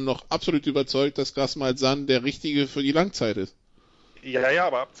her ist, war man noch absolut überzeugt, dass Gus Malzahn der Richtige für die Langzeit ist. Ja,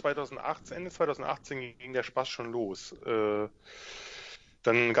 aber ab Ende 2018 ging der Spaß schon los.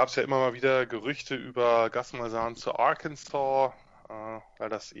 Dann gab es ja immer mal wieder Gerüchte über Gus Malzahn zu Arkansas,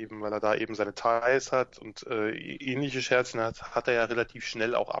 weil er da eben seine Ties hat und ähnliche Scherzen hat er ja relativ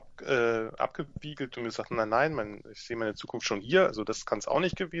schnell auch abgewiegelt und gesagt, nein, ich sehe meine Zukunft schon hier, also das kann es auch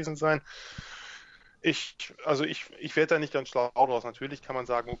nicht gewesen sein. Ich werde da nicht ganz schlau draus. Natürlich kann man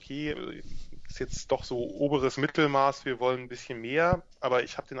sagen, okay, ist jetzt doch so oberes Mittelmaß, wir wollen ein bisschen mehr, aber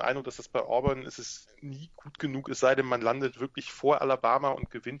ich habe den Eindruck, dass das bei Auburn ist es nie gut genug, es sei denn, man landet wirklich vor Alabama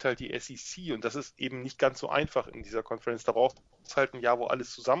und gewinnt halt die SEC und das ist eben nicht ganz so einfach in dieser Conference. Da braucht es halt ein Jahr, wo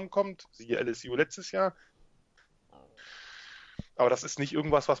alles zusammenkommt, siehe LSU letztes Jahr. Aber das ist nicht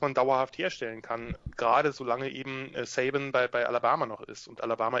irgendwas, was man dauerhaft herstellen kann, gerade solange eben Saban bei Alabama noch ist und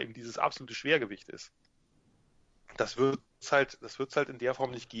Alabama eben dieses absolute Schwergewicht ist. Das wird es halt in der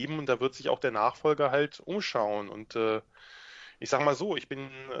Form nicht geben und da wird sich auch der Nachfolger halt umschauen. Und ich sag mal so, ich bin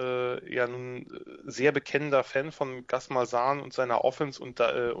ja nun sehr bekennender Fan von Gus Malzahn und seiner Offense und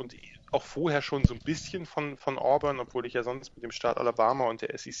auch vorher schon so ein bisschen von Auburn, obwohl ich ja sonst mit dem Staat Alabama und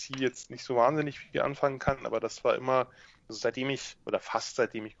der SEC jetzt nicht so wahnsinnig viel anfangen kann, aber das war immer, also fast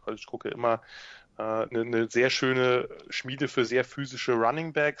seitdem ich College gucke, immer eine sehr schöne Schmiede für sehr physische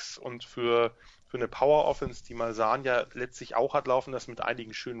Running Backs und für eine Power Offense, die Malzahn ja letztlich auch hat laufen lassen mit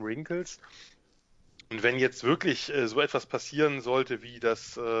einigen schönen Wrinkles. Und wenn jetzt wirklich so etwas passieren sollte, wie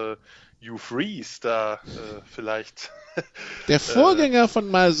das Hugh Freeze da vielleicht... Der Vorgänger von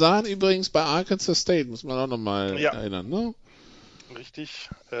Malzahn übrigens bei Arkansas State, muss man auch nochmal erinnern, ne? Richtig,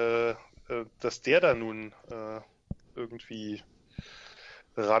 dass der da nun irgendwie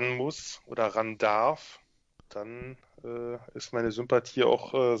ran muss oder ran darf, dann ist meine Sympathie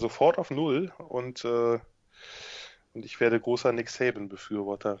auch sofort auf Null und Und ich werde großer Nick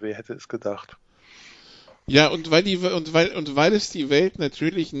Saban-Befürworter. Wer hätte es gedacht? Ja, und weil es die Welt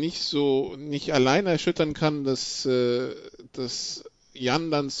natürlich nicht allein erschüttern kann, dass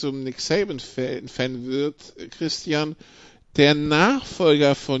Jan dann zum Nick Saban-Fan wird, Christian, der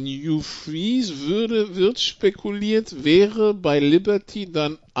Nachfolger von Hugh Freeze wird spekuliert, wäre bei Liberty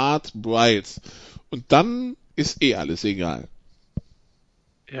dann Art Briles. Und dann ist alles egal.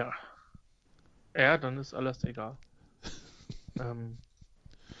 Ja. Ja, dann ist alles egal.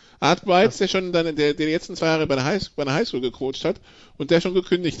 Art Briles, der schon der die letzten 2 Jahre bei der Highschool gecoacht hat und der schon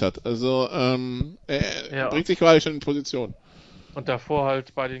gekündigt hat. Also er bringt sich quasi schon in Position. Und davor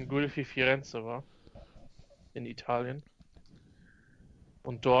halt bei den Guelfi Firenze war. In Italien.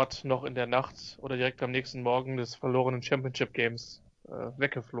 Und dort noch in der Nacht oder direkt am nächsten Morgen des verlorenen Championship Games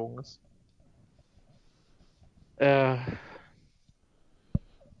weggeflogen ist.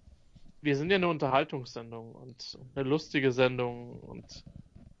 Wir sind ja eine Unterhaltungssendung und eine lustige Sendung und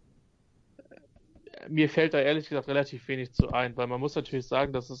mir fällt da ehrlich gesagt relativ wenig zu ein, weil man muss natürlich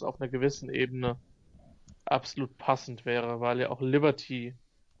sagen, dass es auf einer gewissen Ebene absolut passend wäre, weil ja auch Liberty,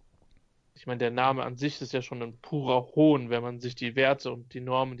 ich meine, der Name an sich ist ja schon ein purer Hohn, wenn man sich die Werte und die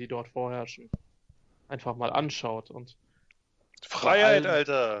Normen, die dort vorherrschen, einfach mal anschaut. Und Freiheit,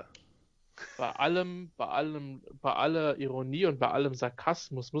 Alter! Bei aller Ironie und bei allem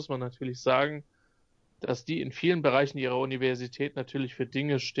Sarkasmus muss man natürlich sagen, dass die in vielen Bereichen ihrer Universität natürlich für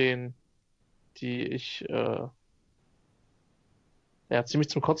Dinge stehen, die ich ziemlich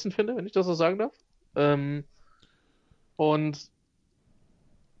zum Kotzen finde, wenn ich das so sagen darf. Und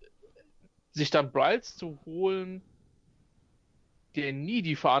sich dann Briles zu holen, der nie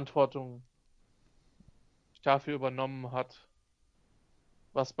die Verantwortung dafür übernommen hat,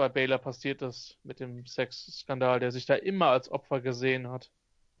 was bei Baylor passiert ist mit dem Sexskandal, der sich da immer als Opfer gesehen hat.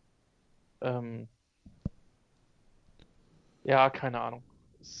 Ja, keine Ahnung.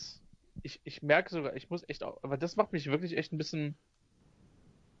 Ich merke sogar, ich muss echt auch, aber das macht mich wirklich echt ein bisschen,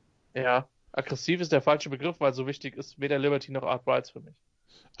 aggressiv ist der falsche Begriff, weil so wichtig ist weder Liberty noch Art Briles für mich.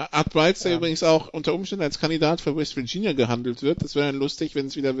 Art Briles, der übrigens auch unter Umständen als Kandidat für West Virginia gehandelt wird. Das wäre dann lustig, wenn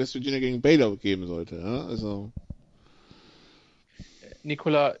es wieder West Virginia gegen Baylor geben sollte. Ja? Also.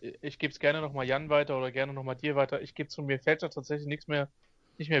 Nicola, ich gebe es gerne nochmal Jan weiter oder gerne nochmal dir weiter. Ich gebe zu mir, fällt da tatsächlich nicht mehr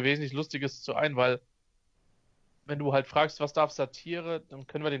wesentlich Lustiges zu ein, weil wenn du halt fragst, was darf Satire, dann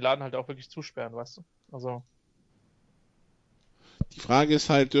können wir den Laden halt auch wirklich zusperren, weißt du? Also. Die Frage ist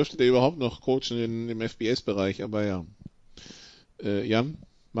halt, dürfte der überhaupt noch coachen im FBS-Bereich, aber ja. Jan,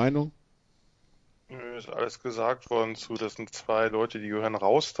 Meinung? Ist alles gesagt worden zu, das sind 2 Leute, die gehören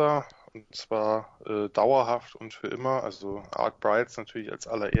raus da, und zwar dauerhaft und für immer. Also Art Briles natürlich als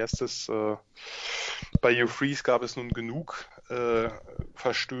allererstes. Bei Hugh Freeze gab es nun genug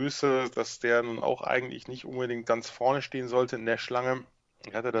Verstöße, dass der nun auch eigentlich nicht unbedingt ganz vorne stehen sollte in der Schlange.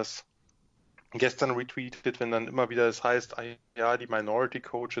 Ich hatte das gestern retweetet, wenn dann immer wieder es heißt, ja, die Minority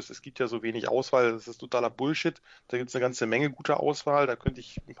Coaches, es gibt ja so wenig Auswahl, das ist totaler Bullshit. Da gibt es eine ganze Menge guter Auswahl, da könnte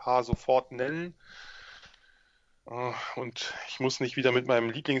ich ein paar sofort nennen. Und ich muss nicht wieder mit meinem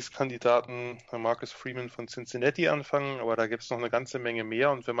Lieblingskandidaten Marcus Freeman von Cincinnati anfangen, aber da gibt es noch eine ganze Menge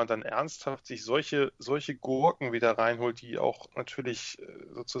mehr. Und wenn man dann ernsthaft sich solche Gurken wieder reinholt, die auch natürlich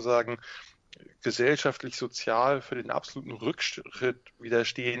sozusagen gesellschaftlich, sozial für den absoluten Rückschritt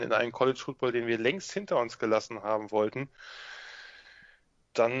widerstehen in einen College Football, den wir längst hinter uns gelassen haben wollten,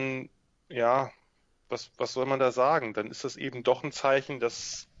 dann, ja, was soll man da sagen? Dann ist das eben doch ein Zeichen,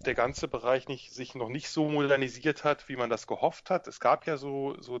 dass der ganze Bereich sich noch nicht so modernisiert hat, wie man das gehofft hat. Es gab ja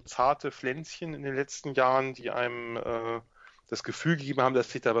so zarte Pflänzchen in den letzten Jahren, die einem das Gefühl gegeben haben,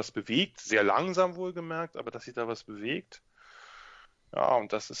 dass sich da was bewegt. Sehr langsam wohlgemerkt, aber dass sich da was bewegt. Ja,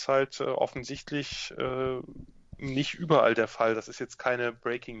 und das ist halt offensichtlich nicht überall der Fall. Das ist jetzt keine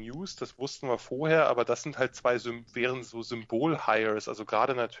Breaking News, das wussten wir vorher, aber das sind halt wären so Symbol-Hires, also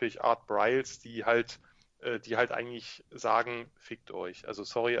gerade natürlich Art Briles, die halt eigentlich sagen, fickt euch. Also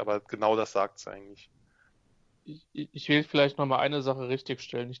sorry, aber genau das sagt es eigentlich. Ich will vielleicht nochmal eine Sache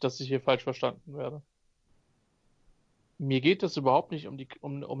richtigstellen, nicht, dass ich hier falsch verstanden werde. Mir geht es überhaupt nicht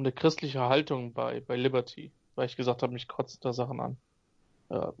um eine christliche Haltung bei Liberty, weil ich gesagt habe, mich kotzt da Sachen an.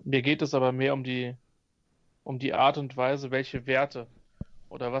 Mir geht es aber mehr um die Art und Weise, welche Werte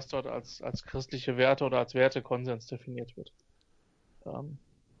oder was dort als christliche Werte oder als Wertekonsens definiert wird.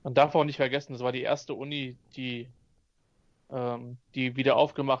 Man darf auch nicht vergessen, das war die erste Uni, die wieder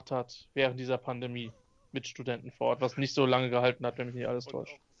aufgemacht hat während dieser Pandemie mit Studenten vor Ort, was nicht so lange gehalten hat, wenn mich nicht alles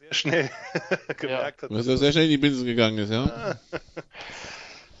täuscht. Sehr schnell gemerkt hat. Was ja sehr schnell in die Binsen gegangen ist, ja.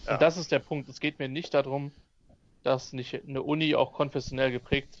 Und das ist der Punkt. Es geht mir nicht darum, dass nicht eine Uni auch konfessionell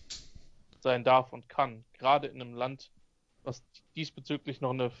geprägt sein darf und kann. Gerade in einem Land, was diesbezüglich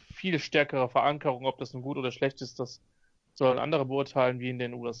noch eine viel stärkere Verankerung, ob das nun gut oder schlecht ist, das sollen andere beurteilen, wie in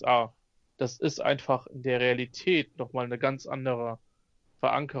den USA. Das ist einfach in der Realität nochmal eine ganz andere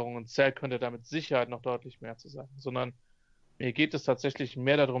Verankerung und Zell könnte da mit Sicherheit noch deutlich mehr zu sagen. Sondern mir geht es tatsächlich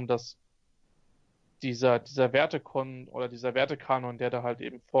mehr darum, dass dieser dieser Wertekanon, der da halt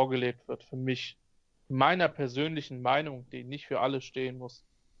eben vorgelebt wird, für mich, meiner persönlichen Meinung, die nicht für alle stehen muss,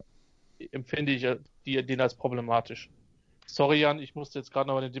 empfinde ich den als problematisch. Sorry, Jan, ich musste jetzt gerade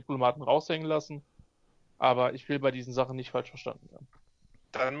noch mal den Diplomaten raushängen lassen, aber ich will bei diesen Sachen nicht falsch verstanden werden.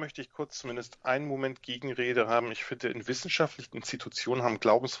 Dann möchte ich kurz zumindest einen Moment Gegenrede haben. Ich finde, in wissenschaftlichen Institutionen haben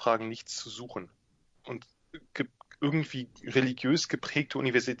Glaubensfragen nichts zu suchen. Und irgendwie religiös geprägte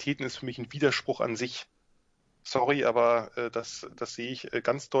Universitäten ist für mich ein Widerspruch an sich. Sorry, aber das sehe ich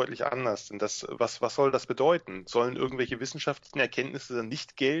ganz deutlich anders. Denn was soll das bedeuten? Sollen irgendwelche wissenschaftlichen Erkenntnisse dann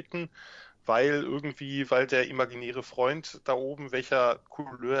nicht gelten, weil der imaginäre Freund da oben, welcher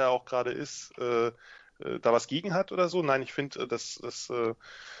Couleur er auch gerade ist, da was gegen hat oder so? Nein, ich finde, dass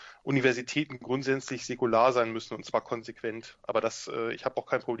Universitäten grundsätzlich säkular sein müssen und zwar konsequent. Aber ich habe auch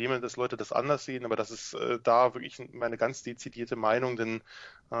kein Problem, dass Leute das anders sehen, aber das ist da wirklich meine ganz dezidierte Meinung, denn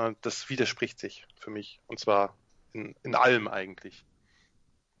das widerspricht sich für mich und zwar in allem eigentlich.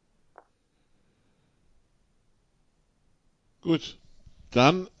 Gut,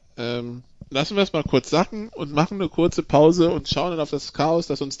 dann lassen wir es mal kurz sacken und machen eine kurze Pause und schauen dann auf das Chaos,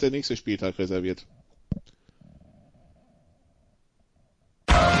 das uns der nächste Spieltag reserviert.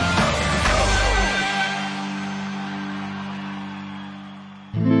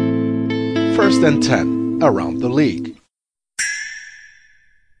 First and 10 around the league.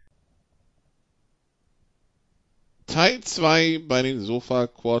 Teil 2 bei den Sofa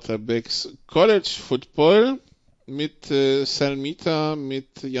Quarterbacks College Football mit Salmita,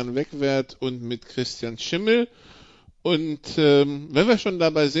 mit Jan Wegwert und mit Christian Schimmel. Und wenn wir schon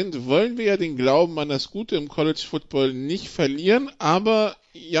dabei sind, wollen wir ja den Glauben an das Gute im College Football nicht verlieren, aber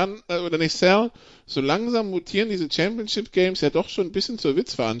Sal, so langsam mutieren diese Championship Games ja doch schon ein bisschen zur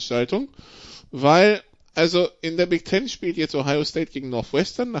Witzveranstaltung, weil also in der Big Ten spielt jetzt Ohio State gegen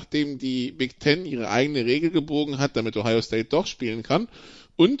Northwestern, nachdem die Big Ten ihre eigene Regel gebogen hat, damit Ohio State doch spielen kann.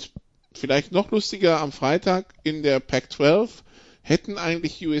 Und vielleicht noch lustiger, am Freitag in der Pac-12 hätten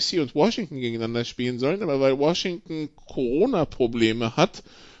eigentlich USC und Washington gegeneinander spielen sollen, aber weil Washington Corona-Probleme hat,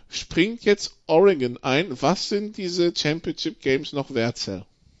 springt jetzt Oregon ein. Was sind diese Championship Games noch wert, Sal?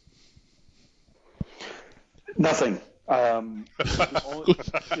 Nothing.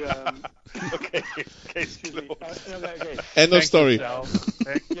 Okay, End of story. Yeah,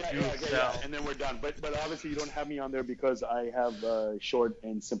 and then we're done. But obviously you don't have me on there because I have short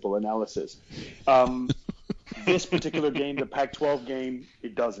and simple analysis. This particular game, the Pac-12 game,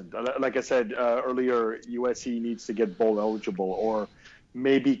 it doesn't. Like I said earlier, USC needs to get bowl eligible or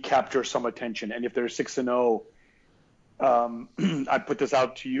maybe capture some attention. And if they're 6-0, I put this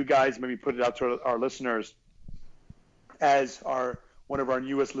out to you guys, maybe put it out to our listeners. As one of our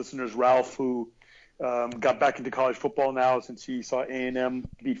newest listeners, Ralph, who got back into college football now since he saw A&M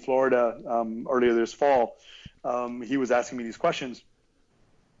beat Florida earlier this fall, he was asking me these questions.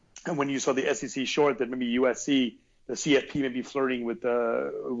 And when you saw the SEC short that maybe USC, the CFP may be flirting with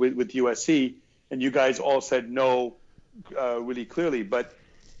USC, and you guys all said no really clearly. But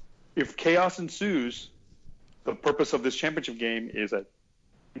if chaos ensues, the purpose of this championship game is that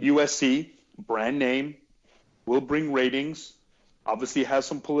USC, brand name, will bring ratings, obviously has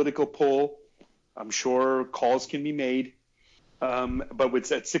some political pull. I'm sure calls can be made. But with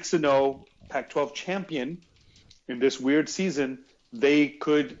that 6-0 Pac-12 champion in this weird season, they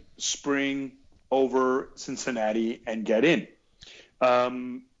could spring over Cincinnati and get in.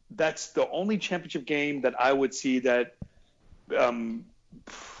 That's the only championship game that I would see that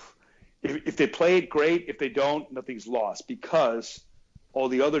if they play it, great. If they don't, nothing's lost because all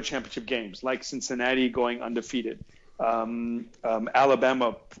the other championship games, like Cincinnati going undefeated,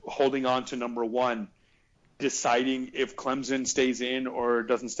 Alabama holding on to number one, deciding if Clemson stays in or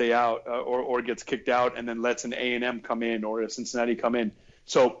doesn't stay out or gets kicked out and then lets an A&M come in or a Cincinnati come in.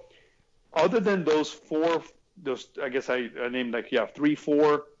 So other than those I guess I named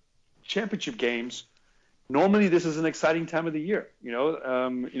 3-4 championship games, normally this is an exciting time of the year.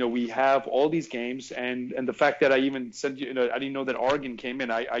 We have all these games and the fact that I even sent you, I didn't know that Oregon came in.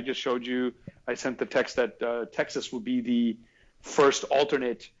 I just showed you, I sent the text that Texas would be the first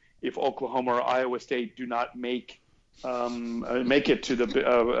alternate if Oklahoma or Iowa State do not make it to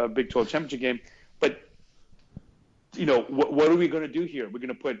the Big 12 championship game. But what are we going to do here? We're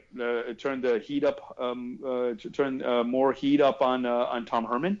going to turn the heat up, turn more heat up on Tom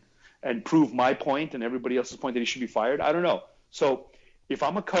Herman. and prove my point and everybody else's point that he should be fired? I don't know. So if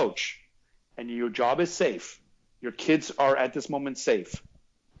I'm a coach and your job is safe, your kids are at this moment safe,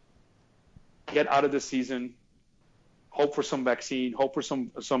 get out of the season, hope for some vaccine, hope for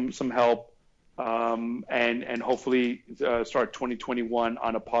some help, and hopefully start 2021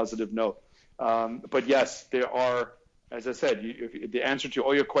 on a positive note. But yes, there are, as I said, the answer to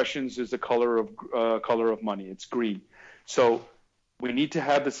all your questions is the color of money. It's green. So we need to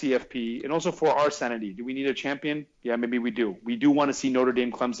have the CFP, and also for our sanity. Do we need a champion? Yeah, maybe we do. We do want to see Notre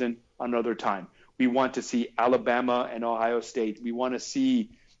Dame, Clemson another time. We want to see Alabama and Ohio State. We want to see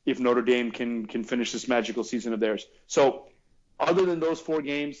if Notre Dame can finish this magical season of theirs. So other than those 4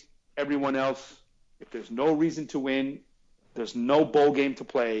 games, everyone else, if there's no reason to win, there's no bowl game to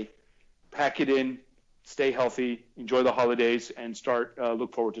play, pack it in, stay healthy, enjoy the holidays, and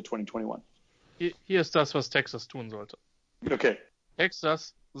look forward to 2021. Hier ist das, was Texas tun sollte. Okay.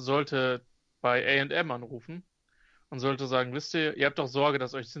 Texas sollte bei A&M anrufen und sollte sagen, wisst ihr habt doch Sorge,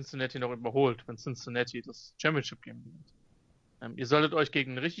 dass euch Cincinnati noch überholt, wenn Cincinnati das Championship Game gewinnt. Ihr solltet euch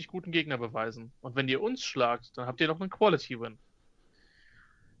gegen einen richtig guten Gegner beweisen. Und wenn ihr uns schlagt, dann habt ihr noch einen Quality-Win.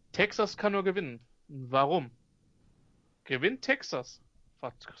 Texas kann nur gewinnen. Warum? Gewinnt Texas,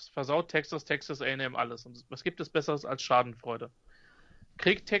 versaut Texas A&M alles. Und was gibt es Besseres als Schadenfreude?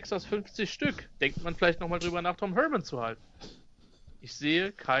 Kriegt Texas 50 Stück, denkt man vielleicht nochmal drüber nach, Tom Herman zu halten. Ich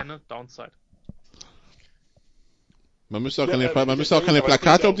sehe keine Downside. Man müsste auch keine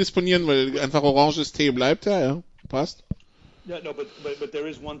Plakate umdisponieren, weil einfach oranges Tee bleibt ja, passt. Yeah, no, but there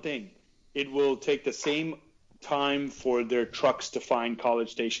is one thing. It will take the same time for their trucks to find College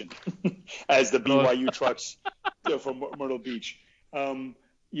Station as the BYU trucks from Myrtle Beach.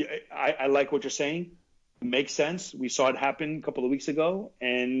 Yeah, I like what you're saying. It makes sense. We saw it happen a couple of weeks ago,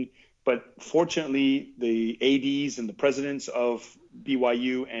 but fortunately, the ADs and the presidents of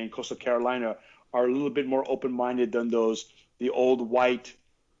BYU and Coastal Carolina are a little bit more open-minded than the old white,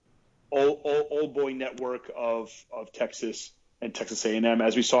 old boy network of Texas and Texas A&M,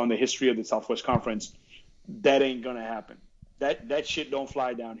 as we saw in the history of the Southwest Conference. That ain't gonna happen. That shit don't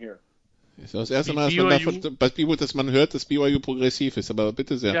fly down here. Das ist das erste Mal, dass man hört, dass BYU progressiv ist, aber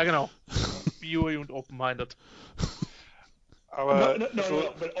bitte sehr. Ja, genau. BYU und open-minded. No,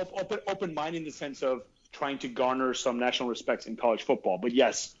 but open-minded in the sense of trying to garner some national respect in college football. But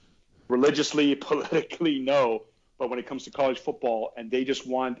yes, religiously, politically, no. But when it comes to college football, and they just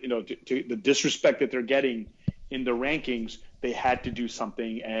want, to the disrespect that they're getting in the rankings, they had to do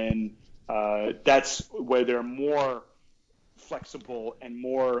something, and that's where they're more flexible and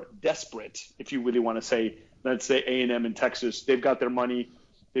more desperate, if you really want to say. Let's say A&M in Texas, they've got their money,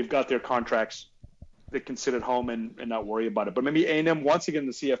 they've got their contracts, they can sit at home and not worry about it. But maybe A&M wants to get in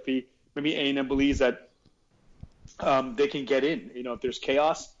the CFP. Maybe A&M believes that they can get in. If there's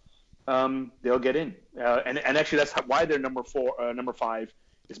chaos, they'll get in. And actually, that's why they're number 5,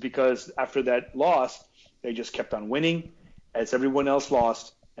 is because after that loss, they just kept on winning as everyone else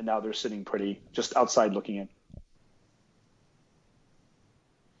lost, and now they're sitting pretty just outside looking in.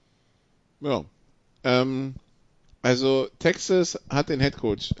 Ja. Also Texas hat den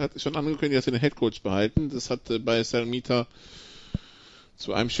Headcoach, hat schon angekündigt, dass sie den Headcoach behalten. Das hat bei Salmita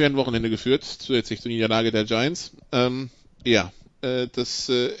zu einem schweren Wochenende geführt, zusätzlich zur Niederlage der Giants. Das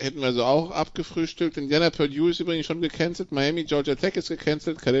hätten wir also auch abgefrühstückt. Indiana, Purdue ist übrigens schon gecancelt, Miami, Georgia Tech ist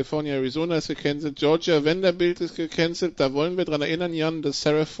gecancelt, California, Arizona ist gecancelt, Georgia, Vanderbilt ist gecancelt. Da wollen wir dran erinnern, Jan, dass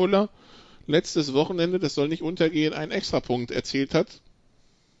Sarah Fuller letztes Wochenende, das soll nicht untergehen, einen Extrapunkt erzielt hat.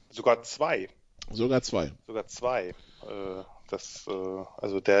 Sogar zwei. Sie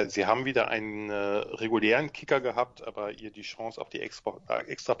haben wieder einen regulären Kicker gehabt, aber ihr die Chance auf die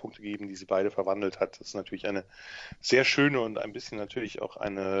Extrapunkte gegeben, die sie beide verwandelt hat. Das ist natürlich eine sehr schöne und ein bisschen natürlich auch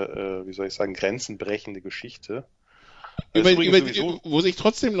eine, grenzenbrechende Geschichte. Wo sich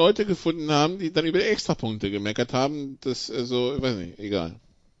trotzdem Leute gefunden haben, die dann über die Extrapunkte gemeckert haben, weiß nicht, egal.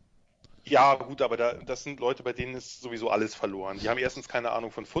 Ja, gut, aber das sind Leute, bei denen ist sowieso alles verloren. Die haben erstens keine Ahnung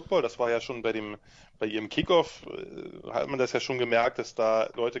von Football. Das war ja schon bei ihrem Kickoff, hat man das ja schon gemerkt, dass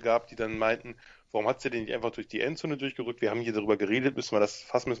da Leute gab, die dann meinten, warum hat sie denn nicht einfach durch die Endzone durchgerückt? Wir haben hier darüber geredet, müssen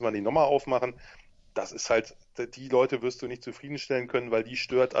wir die nochmal aufmachen. Das ist halt, die Leute wirst du nicht zufriedenstellen können, weil die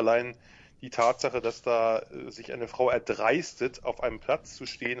stört allein die Tatsache, dass da sich eine Frau erdreistet, auf einem Platz zu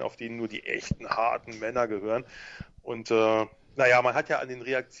stehen, auf den nur die echten, harten Männer gehören. Und man hat ja an den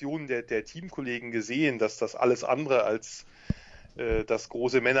Reaktionen der Teamkollegen gesehen, dass das alles andere als das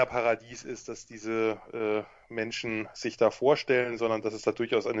große Männerparadies ist, dass diese Menschen sich da vorstellen, sondern dass es da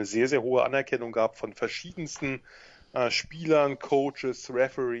durchaus eine sehr, sehr hohe Anerkennung gab von verschiedensten Spielern, Coaches,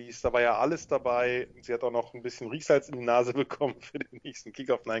 Referees, da war ja alles dabei. Sie hat auch noch ein bisschen Riechsalz in die Nase bekommen für den nächsten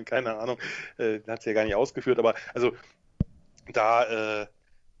Kickoff. Nein, keine Ahnung, den hat sie ja gar nicht ausgeführt, aber also da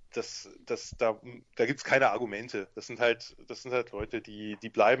da gibt's keine Argumente. Das sind halt Leute, die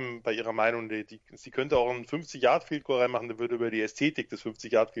bleiben bei ihrer Meinung, sie könnte auch einen 50-Yard-Field-Goal reinmachen, der würde über die Ästhetik des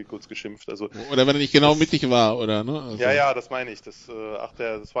 50-Yard-Field-Goals geschimpft. Also, oder wenn er nicht genau mittig war, oder, ne? Also. Ja, das meine ich. Das war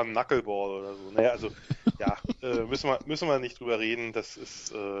ein Knuckleball oder so. Naja, also, ja, müssen wir nicht drüber reden. Da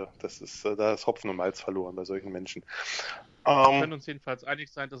ist Hopfen und Malz verloren bei solchen Menschen. Wir können uns jedenfalls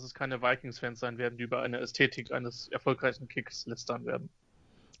einig sein, dass es keine Vikings-Fans sein werden, die über eine Ästhetik eines erfolgreichen Kicks lästern werden.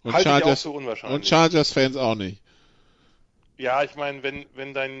 Und Halte ich auch Chargers, für unwahrscheinlich. Und Chargers-Fans auch nicht. Ja, ich meine,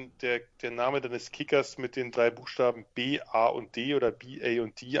 wenn der Name deines Kickers mit den 3 Buchstaben B, A und D oder B, A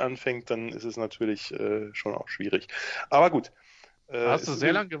und D anfängt, dann ist es natürlich schon auch schwierig. Aber gut. Hast du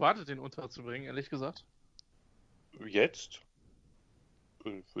sehr lange gewartet, den unterzubringen, ehrlich gesagt? Jetzt?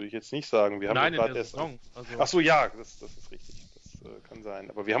 Würde ich jetzt nicht sagen. Wir haben Nein, gerade erst. Also... Ach so, ja, das ist richtig. Das kann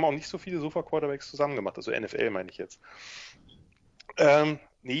sein. Aber wir haben auch nicht so viele Sofa-Quarterbacks zusammen gemacht. Also NFL meine ich jetzt.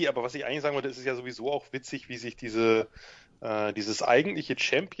 Nee, aber was ich eigentlich sagen wollte, ist es ja sowieso auch witzig, wie sich dieses eigentliche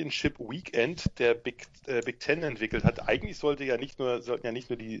Championship Weekend der Big Ten entwickelt hat. Eigentlich sollten ja nicht nur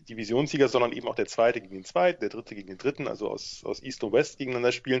die Divisionssieger, sondern eben auch der Zweite gegen den Zweiten, der Dritte gegen den Dritten, also aus East und West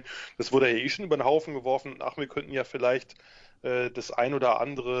gegeneinander spielen. Das wurde ja schon über den Haufen geworfen. Ach, wir könnten ja vielleicht die ein oder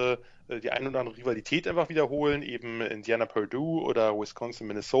andere Rivalität einfach wiederholen, eben Indiana Purdue oder Wisconsin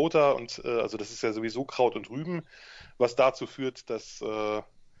Minnesota und also das ist ja sowieso Kraut und Rüben, was dazu führt, dass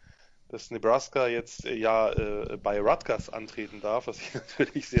Nebraska jetzt bei Rutgers antreten darf, was ich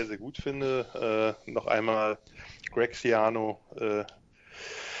natürlich sehr, sehr gut finde. Noch einmal Greg Schiano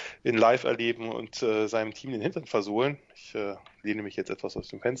in Live erleben und seinem Team den Hintern versohlen. Ich lehne mich jetzt etwas aus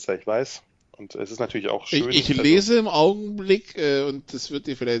dem Fenster, ich weiß. Und es ist natürlich auch schön. Ich lese im Augenblick, und das wird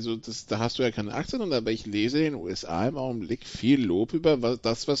dir vielleicht so, da hast du ja keine Aktien, aber ich lese in den USA im Augenblick viel Lob über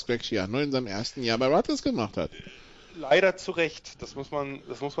was Greg Schiano in seinem ersten Jahr bei Rutgers gemacht hat. Leider zu Recht, das muss man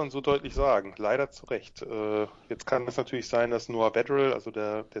so deutlich sagen. Leider zu Recht. Jetzt kann es natürlich sein, dass Noah Bedrell, also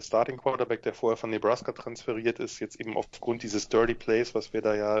der Starting Quarterback, der vorher von Nebraska transferiert ist, jetzt eben aufgrund dieses Dirty Plays, was wir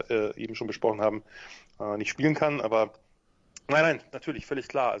da ja eben schon besprochen haben, nicht spielen kann. Aber nein, natürlich, völlig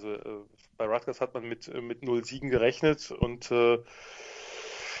klar. Also bei Rutgers hat man mit 0 Siegen gerechnet und und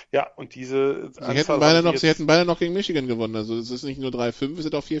diese Sie hätten beide noch gegen Michigan gewonnen. Also es ist nicht nur 3-5, es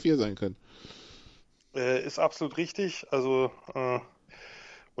hätte auch 4-4 sein können. Ist absolut richtig, also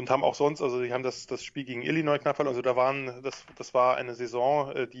und haben auch sonst, also die haben das Spiel gegen Illinois knapp verloren, also das war eine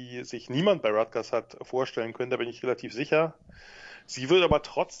Saison, die sich niemand bei Rutgers hat vorstellen können, da bin ich relativ sicher. Sie wird aber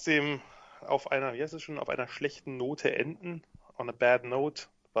trotzdem auf einer schlechten Note enden, on a bad note,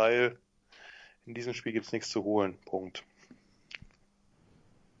 weil in diesem Spiel gibt's nichts zu holen, Punkt.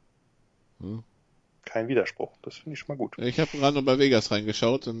 Kein Widerspruch, das finde ich schon mal gut. Ich habe gerade noch bei Vegas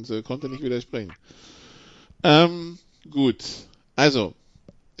reingeschaut und konnte nicht widersprechen. Gut, also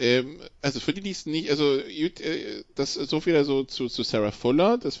für die es nicht, das so viel also zu Sarah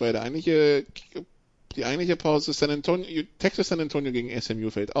Fuller, das war ja die eigentliche Pause. Texas San Antonio gegen SMU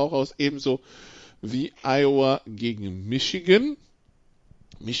fällt auch aus, ebenso wie Iowa gegen Michigan.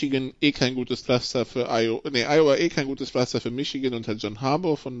 Michigan kein gutes Pflaster für Iowa kein gutes Pflaster für Michigan unter John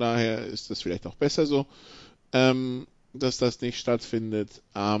Harbaugh, von daher ist das vielleicht auch besser so, dass das nicht stattfindet.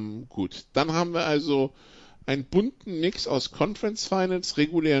 Gut, dann haben wir also einen bunten Mix aus Conference Finals,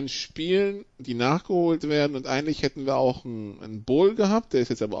 regulären Spielen, die nachgeholt werden, und eigentlich hätten wir auch einen Bowl gehabt, der ist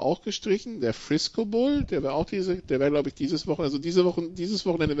jetzt aber auch gestrichen, der Frisco Bowl, der wäre glaube ich dieses Wochenende, also dieses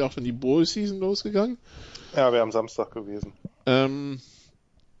Wochenende wäre auch schon die Bowl Season losgegangen. Ja, wäre am Samstag gewesen.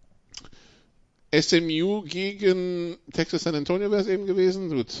 SMU gegen Texas San Antonio wäre es eben gewesen,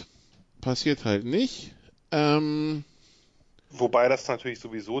 gut, passiert halt nicht. Wobei das natürlich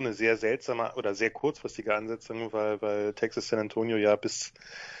sowieso eine sehr seltsame oder sehr kurzfristige Ansetzung, weil Texas San Antonio ja bis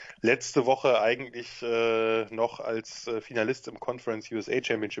letzte Woche eigentlich noch als Finalist im Conference USA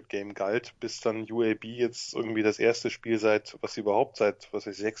Championship Game galt, bis dann UAB jetzt irgendwie das erste Spiel seit 6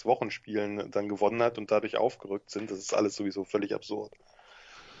 Wochen spielen dann gewonnen hat und dadurch aufgerückt sind. Das ist alles sowieso völlig absurd.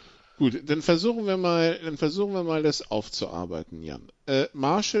 Gut, dann versuchen wir mal das aufzuarbeiten, Jan.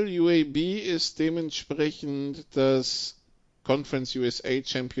 Marshall UAB ist dementsprechend das Conference USA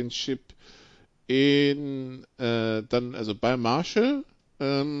Championship also bei Marshall,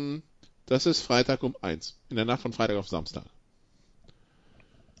 das ist Freitag um 1, in der Nacht von Freitag auf Samstag.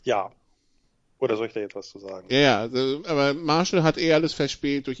 Ja. Oder soll ich da jetzt was zu sagen? Ja, aber Marshall hat alles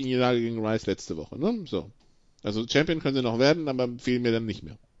verspielt durch die Niederlage gegen Rice letzte Woche, ne? So. Also Champion können sie noch werden, aber viel mehr dann nicht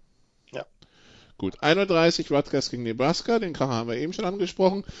mehr. Ja. Gut, 1.30 Uhr Rutgers gegen Nebraska, den Kracher haben wir eben schon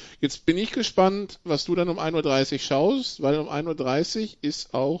angesprochen. Jetzt bin ich gespannt, was du dann um 1.30 Uhr schaust, weil um 1.30 Uhr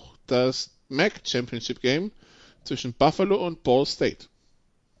ist auch das MAC Championship Game zwischen Buffalo und Ball State.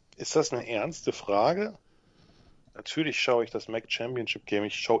 Ist das eine ernste Frage? Natürlich schaue ich das MAC Championship Game.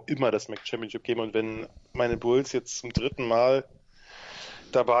 Ich schaue immer das MAC Championship Game. Und wenn meine Bulls jetzt zum 3. Mal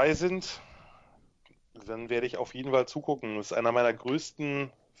dabei sind, dann werde ich auf jeden Fall zugucken. Das ist einer meiner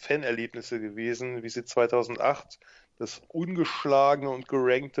größten Fanerlebnisse gewesen, wie sie 2008 das ungeschlagene und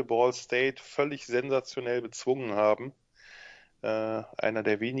gerankte Ball State völlig sensationell bezwungen haben. Einer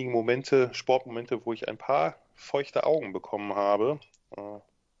der wenigen Sportmomente, wo ich ein paar feuchte Augen bekommen habe.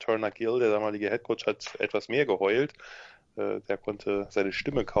 Turner Gill, der damalige Headcoach, hat etwas mehr geheult. Der konnte seine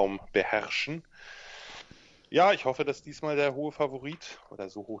Stimme kaum beherrschen. Ja, ich hoffe, dass diesmal der hohe Favorit, oder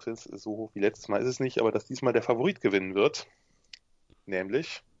so hoch wie letztes Mal ist es nicht, aber dass diesmal der Favorit gewinnen wird.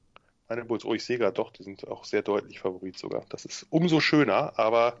 Nämlich meine Bulls. Oh, ich sehe gerade doch, die sind auch sehr deutlich Favorit sogar. Das ist umso schöner,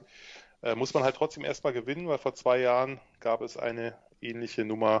 aber muss man halt trotzdem erstmal gewinnen, weil vor 2 Jahren gab es eine ähnliche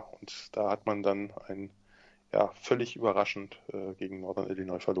Nummer und da hat man dann völlig überraschend gegen Northern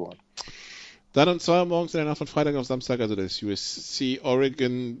Illinois verloren. Dann um 2 Uhr morgens in der Nacht von Freitag auf Samstag, also das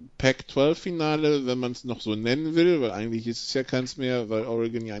USC-Oregon Pac-12-Finale, wenn man es noch so nennen will, weil eigentlich ist es ja keins mehr, weil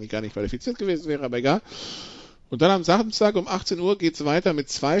Oregon ja eigentlich gar nicht qualifiziert gewesen wäre, aber egal. Und dann am Samstag um 18 Uhr geht es weiter mit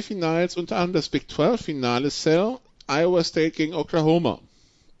 2 Finals, unter anderem das Big 12-Finale, Iowa State gegen Oklahoma.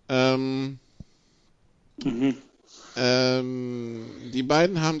 Die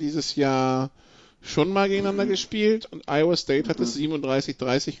beiden haben dieses Jahr schon mal gegeneinander gespielt und Iowa State hat es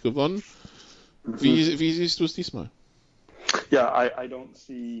 37-30 gewonnen. Wie siehst du es diesmal? Yeah, I don't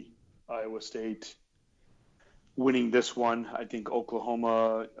see Iowa State winning this one. I think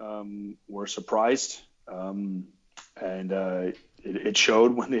Oklahoma were surprised, and it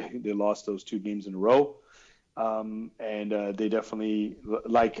showed when they lost those 2 games in a row. And they definitely,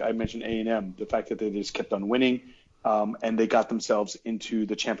 like I mentioned, A&M, the fact that they just kept on winning, and they got themselves into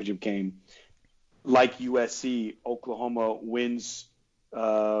the championship game. Like USC, Oklahoma wins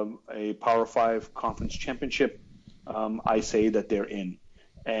a Power 5 conference championship. I say that they're in,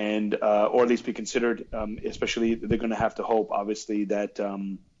 and or at least be considered. Especially, they're going to have to hope, obviously, that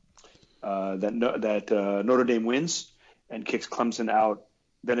Notre Dame wins and kicks Clemson out.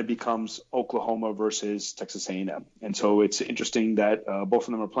 Then it becomes Oklahoma versus Texas A&M. And so it's interesting that both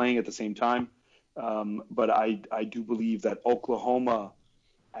of them are playing at the same time. But I do believe that Oklahoma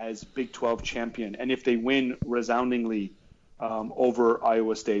as Big 12 champion, and if they win resoundingly over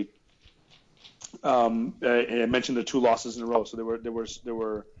Iowa State, I mentioned the 2 losses in a row. So they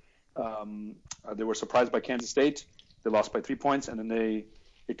were surprised by Kansas State. They lost by 3 points, and then they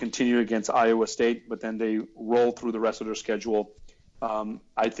continue against Iowa State, but then they roll through the rest of their schedule.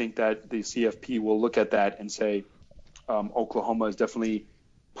 I think that the CFP will look at that and say Oklahoma is definitely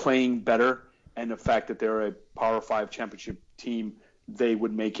playing better, and the fact that they're a Power 5 championship team, they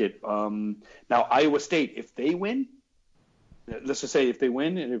would make it. Now, Iowa State, if they win, let's just say if they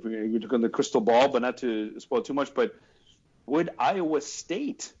win, and if we look on the crystal ball, but not to spoil too much, but would Iowa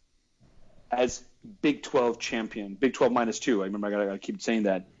State as Big 12 champion, Big 12 -2, I remember I gotta keep saying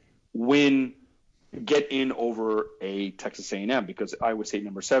that, get in over a Texas A&M, because Iowa State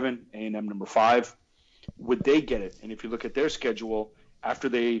number 7, A&M number 5, would they get it? And if you look at their schedule, after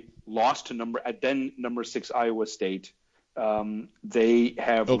they lost to number 6 Iowa State, they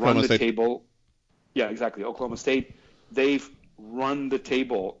have run the table. Yeah, exactly. Oklahoma State, they've run the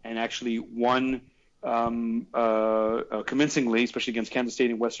table and actually won convincingly, especially against Kansas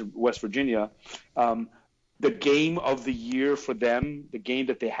State and West Virginia. The game of the year for them, the game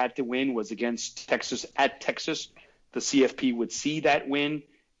that they had to win, was against Texas at Texas. The CFP would see that win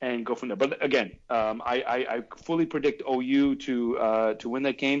and go from there. But again, I fully predict OU to win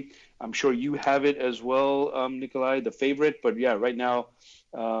that game. I'm sure you have it as well, Nikolai, the favorite. But yeah, right now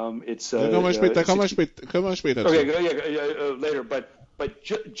it's. Können wir später. Okay, yeah, later. But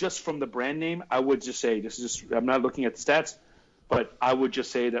just from the brand name, I would just say I'm not looking at the stats, but I would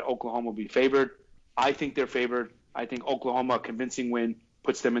just say that Oklahoma will be favored. I think they're favored. I think Oklahoma, a convincing win,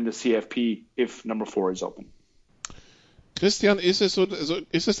 puts them in the CFP if number 4 is open. Christian, ist es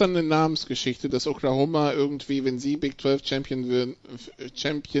dann eine Namensgeschichte, dass Oklahoma irgendwie, wenn sie Big 12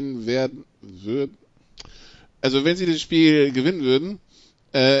 Champion werden würden, also wenn sie das Spiel gewinnen würden,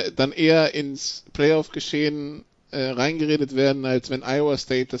 dann eher ins Playoff-Geschehen reingeredet werden, als wenn Iowa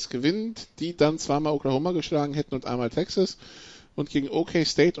State das gewinnt, die dann zweimal Oklahoma geschlagen hätten und einmal Texas und gegen OK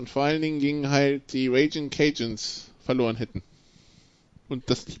State und vor allen Dingen gegen halt die Raging Cajuns verloren hätten. Und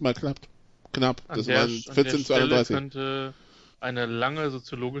das nicht mal klappt. Knapp. Das waren 14-31. eine lange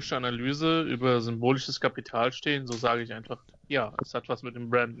soziologische Analyse über symbolisches Kapital stehen, so sage ich einfach, ja, es hat was mit dem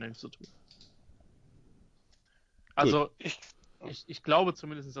Brandname zu tun. Also, ich glaube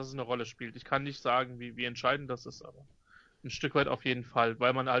zumindest, dass es eine Rolle spielt. Ich kann nicht sagen, wie entscheidend das ist, aber ein Stück weit auf jeden Fall,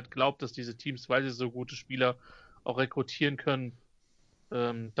 weil man halt glaubt, dass diese Teams, weil sie so gute Spieler auch rekrutieren können,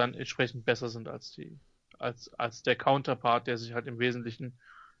 dann entsprechend besser sind als der Counterpart, der sich halt im Wesentlichen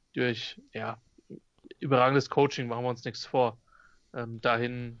durch überragendes Coaching, machen wir uns nichts vor,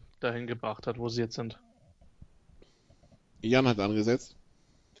 dahin gebracht hat, wo sie jetzt sind. Jan hat angesetzt.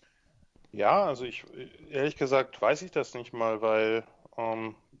 Ja, also ehrlich gesagt weiß ich das nicht mal, weil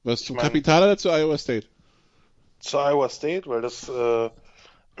Was zum Kapital oder zu Iowa State? Zu Iowa State, weil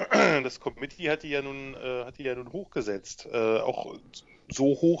das Committee hat die ja nun hochgesetzt. Auch so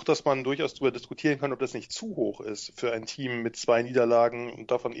hoch, dass man durchaus darüber diskutieren kann, ob das nicht zu hoch ist für ein Team mit 2 Niederlagen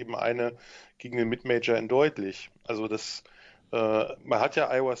und davon eben eine gegen den Mid-Major in deutlich. Also man hat ja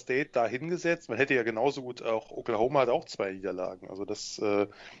Iowa State da hingesetzt, man hätte ja genauso gut auch, Oklahoma hat auch 2 Niederlagen. Also das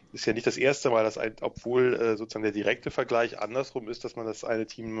ist ja nicht das erste Mal, obwohl sozusagen der direkte Vergleich andersrum ist, dass man das eine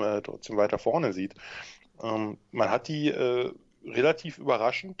Team trotzdem weiter vorne sieht. Man hat die relativ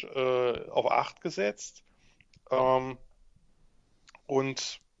überraschend auf 8 gesetzt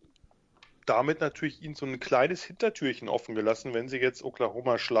und damit natürlich ihnen so ein kleines Hintertürchen offen gelassen, wenn sie jetzt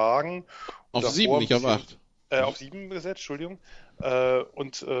Oklahoma schlagen. Auf 7, nicht auf 8. Auf 7 gesetzt, Entschuldigung.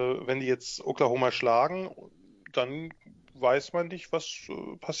 Wenn die jetzt Oklahoma schlagen, dann weiß man nicht, was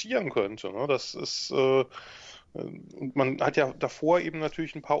passieren könnte. Ne? Das ist, und man hat ja davor eben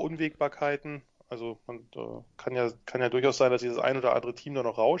natürlich ein paar Unwägbarkeiten. Also man kann ja durchaus sein, dass sich das ein oder andere Team da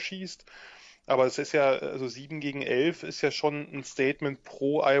noch rausschießt. Aber es ist ja, also 7-11 ist ja schon ein Statement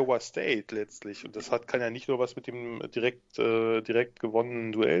pro Iowa State letztlich. Und das kann ja nicht nur was mit dem direkt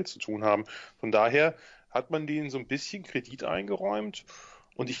gewonnenen Duell zu tun haben. Von daher hat man denen so ein bisschen Kredit eingeräumt.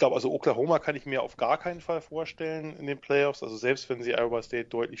 Und ich glaube, also Oklahoma kann ich mir auf gar keinen Fall vorstellen in den Playoffs. Also selbst wenn sie Iowa State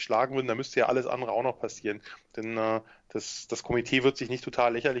deutlich schlagen würden, dann müsste ja alles andere auch noch passieren. Denn das Komitee wird sich nicht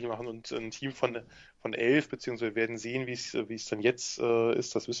total lächerlich machen und ein Team von 11, beziehungsweise wir werden sehen, wie es dann jetzt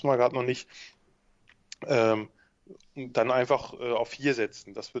ist, das wissen wir gerade noch nicht, dann einfach auf 4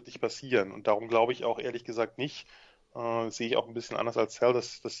 setzen. Das wird nicht passieren. Und darum glaube ich auch ehrlich gesagt nicht, sehe ich auch ein bisschen anders als Hell,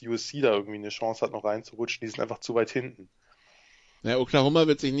 dass USC da irgendwie eine Chance hat, noch reinzurutschen. Die sind einfach zu weit hinten. Ja, Oklahoma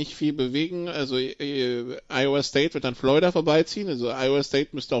wird sich nicht viel bewegen. Also Iowa State wird an Florida vorbeiziehen. Also Iowa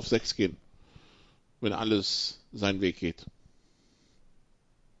State müsste auf 6 gehen, wenn alles seinen Weg geht.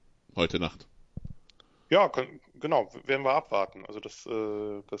 Heute Nacht. Ja, genau, werden wir abwarten. Also das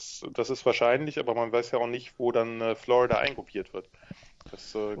ist wahrscheinlich, aber man weiß ja auch nicht, wo dann Florida eingruppiert wird.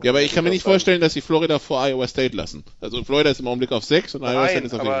 Ja, aber ich kann mir nicht vorstellen, dass sie Florida vor Iowa State lassen. Also Florida ist im Augenblick auf 6 und Iowa State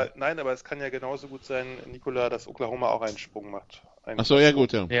ist auf 7. Nein, aber es kann ja genauso gut sein, Nicola, dass Oklahoma auch einen Sprung macht. Ach so, ja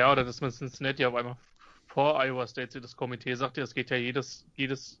gut, ja. Ja, oder dass man Cincinnati auf einmal vor Iowa State sieht. Das Komitee sagt ja, es geht ja jede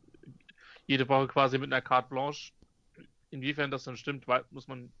Woche quasi mit einer Carte Blanche. Inwiefern das dann stimmt, muss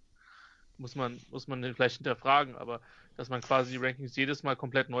man vielleicht hinterfragen, aber dass man quasi die Rankings jedes Mal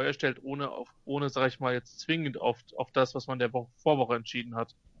komplett neu erstellt, ohne, sag ich mal, jetzt zwingend auf das, was man der Vorwoche entschieden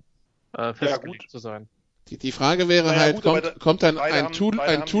hat, festgelegt zu sein. Die Frage wäre kommt dann ein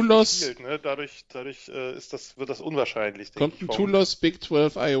Two-Loss? Ne? Dadurch wird das unwahrscheinlich. Kommt ein Two-Loss Big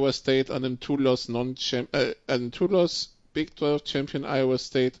 12 Iowa State an einem Two-Loss Big 12 Champion Iowa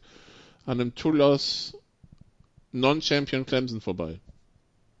State an einem Two-Loss Non-Champion Clemson vorbei?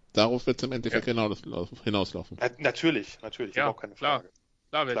 Darauf wird es im Endeffekt hinauslaufen. Natürlich, ja, überhaupt keine Frage.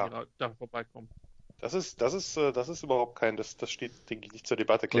 Klar werden die da vorbeikommen. Das ist überhaupt das steht, denke ich, nicht zur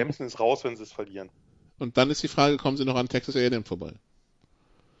Debatte. Clemson ist raus, wenn sie es verlieren. Und dann ist die Frage, kommen sie noch an Texas A&M vorbei?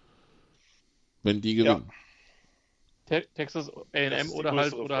 Wenn die gewinnen. Ja. Texas A&M oder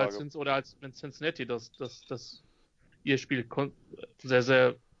wenn Cincinnati das ihr Spiel sehr,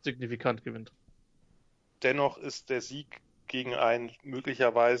 sehr signifikant gewinnt. Dennoch ist der Sieg gegen ein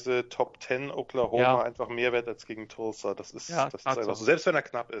möglicherweise Top 10 Oklahoma einfach mehr wert als gegen Tulsa. Das ist einfach so, selbst wenn er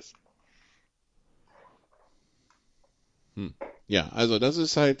knapp ist. Ja, also das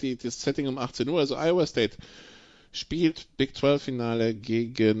ist halt das Setting um 18 Uhr. Also Iowa State spielt Big 12 Finale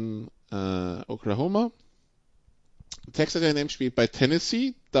gegen Oklahoma. Texas A&M spielt bei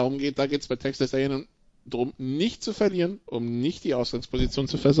Tennessee. Da geht's bei Texas A&M darum, nicht zu verlieren, um nicht die Ausgangsposition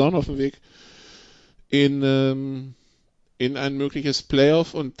zu versauen auf dem Weg in ein mögliches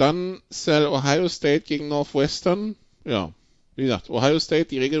Playoff. Und dann Ohio State gegen Northwestern. Ja, wie gesagt, Ohio State,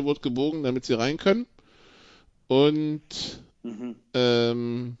 die Regel wurde gebogen, damit sie rein können. Und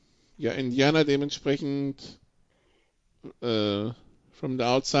Indiana dementsprechend from the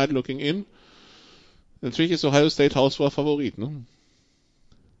outside looking in. Natürlich ist Ohio State haushoher Favorit, ne?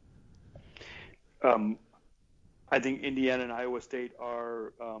 I think Indiana and Iowa State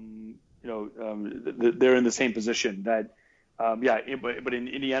are, they're in the same position. That, but in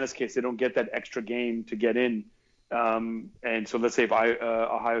Indiana's case, they don't get that extra game to get in. And so let's say if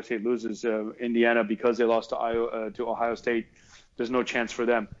Ohio State loses, Indiana, because they lost to Ohio State, there's no chance for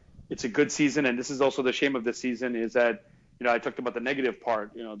them. It's a good season, and this is also the shame of this season is that, I talked about the negative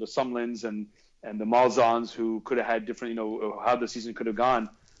part, the Sumlins and the Malzahns who could have had different, how the season could have gone.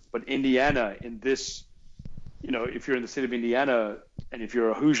 But Indiana in this, if you're in the state of Indiana and if you're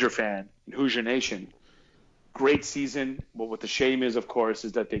a Hoosier fan, Hoosier Nation, great season. But what the shame is, of course,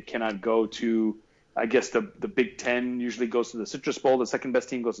 is that they cannot go to, I guess the Big Ten usually goes to the Citrus Bowl. The second best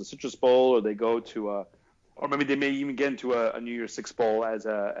team goes to the Citrus Bowl, or they go to, or maybe they may even get into a New Year's Six Bowl as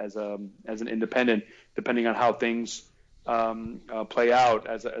an independent, depending on how things play out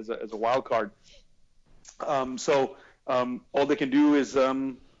as a wild card. So all they can do is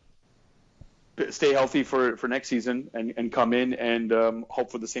stay healthy for next season and come in and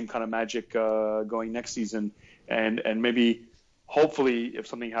hope for the same kind of magic going next season, and maybe hopefully if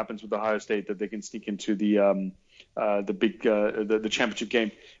something happens with Ohio State that they can sneak into the championship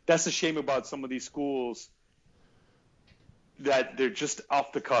game. That's the shame about some of these schools, that they're just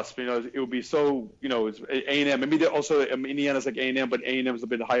off the cusp. It would be so, it's A&M. Maybe they're also Indiana's like A&M, but A&M is a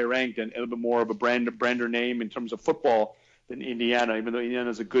bit higher ranked and a little bit more of a brander name in terms of football than Indiana, even though Indiana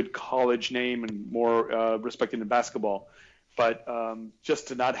is a good college name and more respected in basketball. But just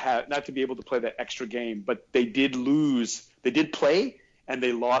to not to be able to play that extra game. But they did lose. They did play, and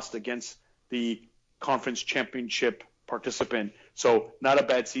they lost against the conference championship participant. So not a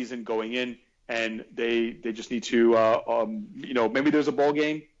bad season going in. And they just need to, maybe there's a bowl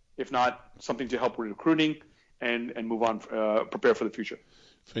game. If not, something to help with recruiting and move on, prepare for the future.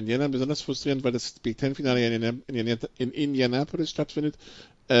 Für Indiana besonders frustrierend, weil das Big Ten-Finale in Indianapolis stattfindet.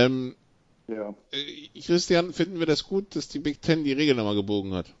 Ja. Christian, finden wir das gut, dass die Big Ten die Regel nochmal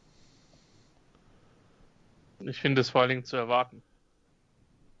gebogen hat? Ich finde es vor allen Dingen zu erwarten.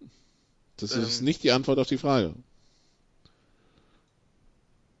 Das ist nicht die Antwort auf die Frage.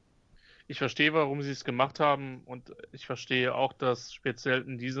 Ich verstehe, warum sie es gemacht haben, und ich verstehe auch, dass speziell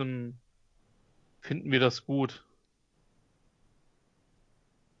in diesem finden wir das gut.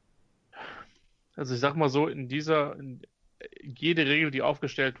 Also ich sag mal so, jede Regel, die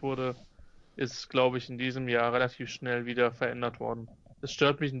aufgestellt wurde, ist, glaube ich, in diesem Jahr relativ schnell wieder verändert worden. Es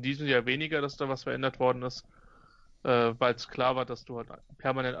stört mich in diesem Jahr weniger, dass da was verändert worden ist, weil es klar war, dass du halt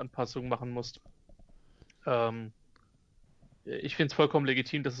permanent Anpassungen machen musst. Ich finde es vollkommen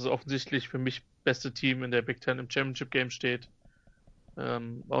legitim, dass es offensichtlich für mich beste Team in der Big Ten im Championship Game steht.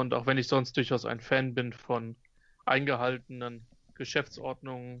 Und auch wenn ich sonst durchaus ein Fan bin von eingehaltenen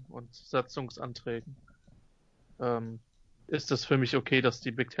Geschäftsordnungen und Satzungsanträgen, ist es für mich okay, dass die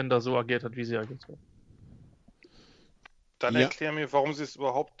Big Ten da so agiert hat, wie sie agiert hat. Dann erklär mir, warum sie es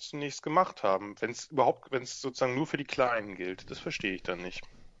überhaupt zunächst gemacht haben, wenn es sozusagen nur für die Kleinen gilt. Das verstehe ich dann nicht.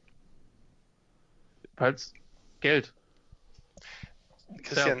 Weil's Geld.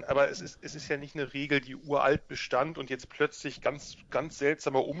 Christian, aber es ist ja nicht eine Regel, die uralt bestand und jetzt plötzlich ganz, ganz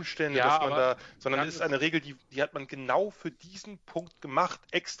seltsame Umstände, sondern es ist eine Regel, die hat man genau für diesen Punkt gemacht,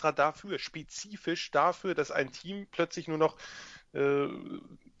 extra dafür, spezifisch dafür, dass ein Team plötzlich nur noch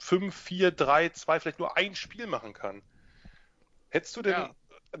 5, 4, 3, 2, vielleicht nur ein Spiel machen kann. Hättest du denn,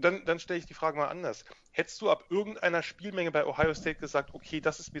 dann stelle ich die Frage mal anders, hättest du ab irgendeiner Spielmenge bei Ohio State gesagt, okay,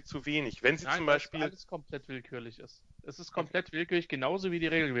 das ist mir zu wenig, wenn sie zum Beispiel... Weil alles komplett willkürlich ist. Es ist komplett willkürlich, genauso wie die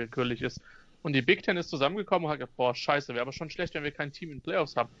Regel willkürlich ist. Und die Big Ten ist zusammengekommen und hat gesagt, boah, scheiße, wäre aber schon schlecht, wenn wir kein Team in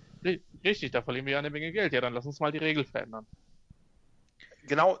Playoffs haben. Richtig, da verlieren wir ja eine Menge Geld. Ja, dann lass uns mal die Regel verändern.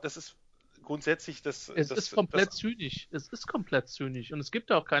 Genau, das ist grundsätzlich das... Es ist komplett zynisch. Es ist komplett zynisch. Und es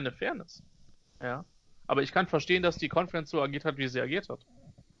gibt auch keine Fairness. Ja. Aber ich kann verstehen, dass die Conference so agiert hat, wie sie agiert hat.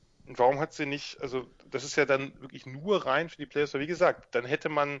 Und warum hat sie nicht, also das ist ja dann wirklich nur rein für die Playoffs, weil wie gesagt, dann hätte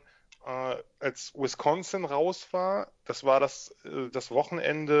man, als Wisconsin raus war, das war das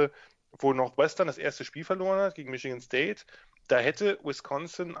Wochenende, wo Northwestern das erste Spiel verloren hat gegen Michigan State, da hätte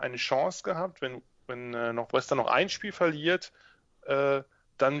Wisconsin eine Chance gehabt, wenn Northwestern noch ein Spiel verliert,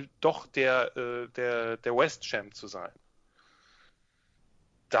 dann doch der West Champ zu sein.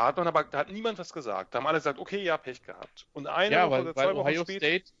 Da hat niemand was gesagt. Da haben alle gesagt, okay, ja, Pech gehabt. Und eine Woche oder 2 Wochen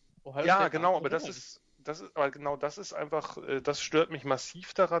später. Ja, genau, aber das ist einfach, das stört mich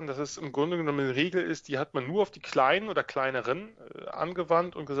massiv daran, dass es im Grunde genommen eine Regel ist, die hat man nur auf die Kleinen oder Kleineren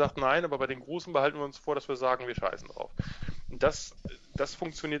angewandt und gesagt, nein, aber bei den Großen behalten wir uns vor, dass wir sagen, wir scheißen drauf. Und das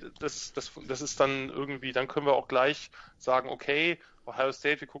funktioniert, das ist dann irgendwie, dann können wir auch gleich sagen, okay, Ohio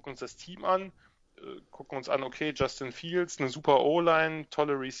State, wir gucken uns das Team an, gucken uns an, okay, Justin Fields, eine super O-Line,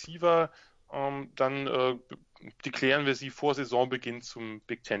 tolle Receiver, dann deklären wir sie vor Saisonbeginn zum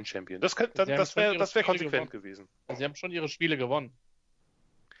Big Ten Champion. Das wäre konsequent gewesen. Also sie haben schon ihre Spiele gewonnen.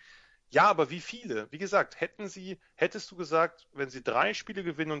 Ja, aber wie viele? Wie gesagt, hättest du gesagt, wenn sie 3 Spiele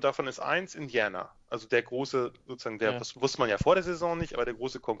gewinnen und davon ist 1 Indiana, also der große, sozusagen, das wusste man ja vor der Saison nicht, aber der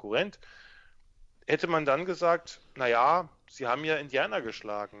große Konkurrent, hätte man dann gesagt, naja, sie haben ja Indiana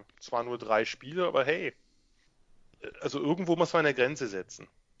geschlagen. Zwar nur 3 Spiele, aber hey, also irgendwo muss man eine Grenze setzen.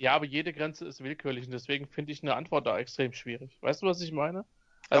 Ja, aber jede Grenze ist willkürlich und deswegen finde ich eine Antwort da extrem schwierig. Weißt du, was ich meine?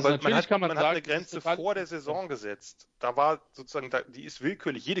 Also aber natürlich man hat sagen, eine Grenze vor der Saison gesetzt. Da war sozusagen, die ist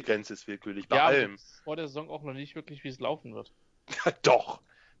willkürlich, jede Grenze ist willkürlich, bei allem. Vor der Saison auch noch nicht wirklich, wie es laufen wird. Ja, doch.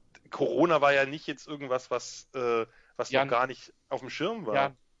 Corona war ja nicht jetzt irgendwas, was noch gar nicht auf dem Schirm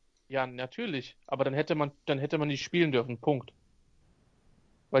war. Ja, natürlich. Aber dann hätte man nicht spielen dürfen. Punkt.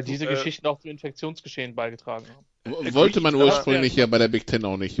 Weil diese Geschichten auch zu Infektionsgeschehen beigetragen haben. Wollte man ursprünglich ja bei der Big Ten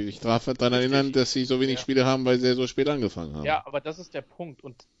auch nicht. Ich darf daran erinnern, dass sie so wenig Spiele haben, weil sie so spät angefangen haben. Ja, aber das ist der Punkt.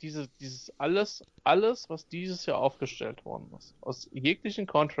 Und dieses alles, was dieses Jahr aufgestellt worden ist, aus jeglichen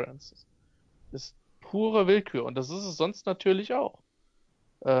Conferences, ist pure Willkür. Und das ist es sonst natürlich auch.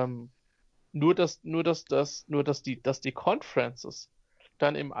 Nur dass die Conferences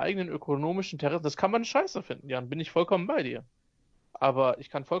dann im eigenen ökonomischen Terrain, das kann man scheiße finden, Jan, bin ich vollkommen bei dir. Aber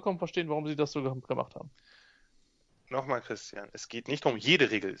ich kann vollkommen verstehen, warum sie das so gemacht haben. Nochmal, Christian, es geht nicht darum, jede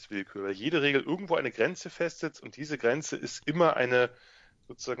Regel ist Willkür, weil jede Regel irgendwo eine Grenze festsetzt und diese Grenze ist immer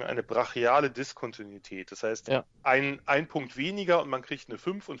sozusagen eine brachiale Diskontinuität. Das heißt, ein Punkt weniger und man kriegt eine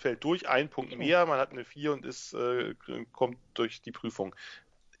 5 und fällt durch, ein Punkt mehr, man hat eine 4 und kommt durch die Prüfung.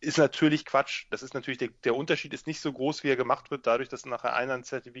 Ist natürlich Quatsch. Das ist natürlich, der Unterschied ist nicht so groß, wie er gemacht wird, dadurch, dass nachher einer ein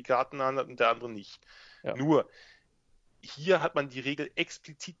Zertifikat in der Hand hat und der andere nicht. Ja. Nur, hier hat man die Regel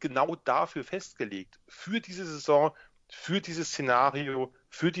explizit genau dafür festgelegt. Für diese Saison, für dieses Szenario,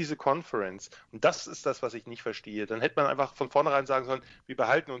 für diese Conference. Und das ist das, was ich nicht verstehe. Dann hätte man einfach von vornherein sagen sollen, wir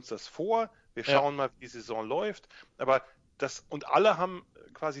behalten uns das vor, wir schauen mal, wie die Saison läuft. Aber und alle haben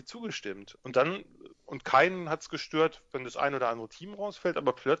quasi zugestimmt. Und keinen hat es gestört, wenn das ein oder andere Team rausfällt,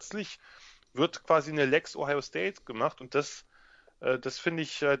 aber plötzlich wird quasi eine Lex Ohio State gemacht und das finde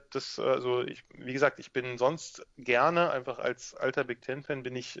ich, wie gesagt, ich bin sonst gerne, einfach als alter Big Ten-Fan,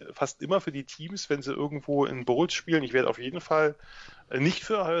 bin ich fast immer für die Teams, wenn sie irgendwo in Bowls spielen. Ich werde auf jeden Fall nicht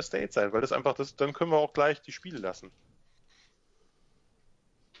für Ohio State sein, weil dann können wir auch gleich die Spiele lassen.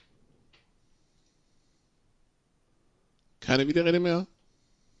 Keine Widerrede mehr?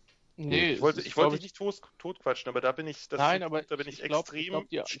 Nee, ich wollte dich nicht totquatschen, aber da bin ich extrem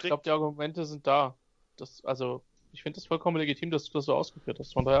strikt. Ich glaube, die Argumente sind da. Ich finde es vollkommen legitim, dass du das so ausgeführt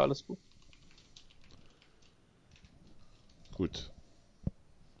hast. Von daher alles gut. Gut.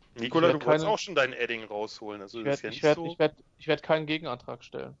 Nikola, du wolltest auch schon dein Edding rausholen. Also ich werde keinen Gegenantrag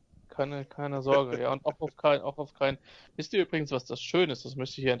stellen. Keine Sorge. Ja, und auch auf keinen. Wisst ihr übrigens, was das Schöne ist? Das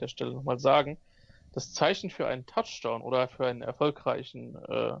möchte ich hier an der Stelle nochmal sagen. Das Zeichen für einen Touchdown oder für einen erfolgreichen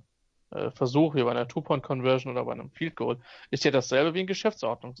Versuch, wie bei einer Two-Point-Conversion oder bei einem Field Goal, ist ja dasselbe wie ein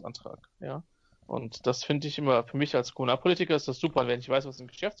Geschäftsordnungsantrag. Ja. Und das finde ich immer, für mich als Kommunalpolitiker ist das super. Und wenn ich weiß, was im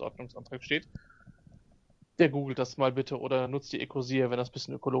Geschäftsordnungsantrag steht, der googelt das mal bitte oder nutzt die Ecosia, wenn er es ein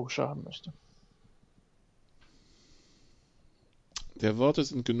bisschen ökologischer haben möchte. Der Worte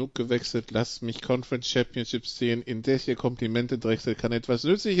sind genug gewechselt. Lasst mich Conference Championships sehen. Indes ihr Komplimente drechselt, kann etwas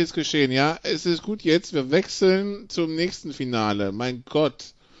Nützliches geschehen. Ja, es ist gut jetzt. Wir wechseln zum nächsten Finale. Mein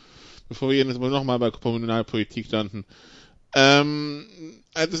Gott. Bevor wir jetzt nochmal bei Kommunalpolitik landen.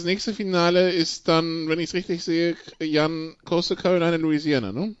 Das nächste Finale ist dann, wenn ich es richtig sehe, Jan, Coastal Carolina,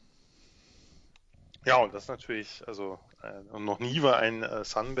 Louisiana, ne? Ja, und das natürlich, noch nie war ein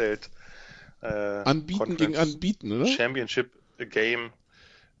Sunbelt Anbieten gegen Anbieten, oder? Championship Game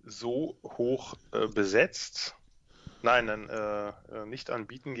so hoch besetzt. Nein, nicht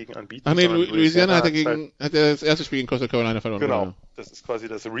Anbieten gegen Anbieten. Ach nee, Louisiana hat das erste Spiel gegen Coastal Carolina verloren. Genau, das ist quasi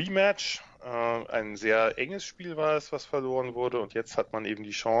das Rematch. Ein sehr enges Spiel war es, was verloren wurde. Und jetzt hat man eben die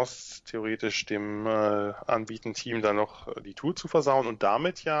Chance, theoretisch dem Anbieten-Team dann noch die Tour zu versauen. Und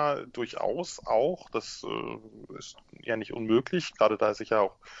damit ja durchaus auch, das ist ja nicht unmöglich, gerade da sich ja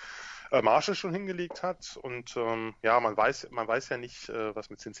auch Marshall schon hingelegt hat. Und man weiß ja nicht,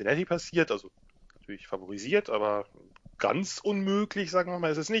 was mit Cincinnati passiert. Also natürlich favorisiert, aber ganz unmöglich, sagen wir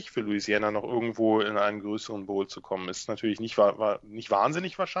mal, ist es nicht für Louisiana noch irgendwo in einen größeren Bowl zu kommen. Ist natürlich nicht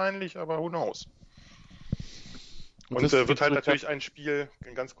wahnsinnig wahrscheinlich, aber who knows. Und wird halt natürlich ein Spiel,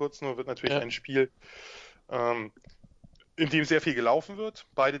 ganz kurz nur, ein Spiel in dem sehr viel gelaufen wird.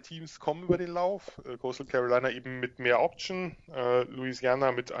 Beide Teams kommen über den Lauf. Coastal Carolina eben mit mehr Option,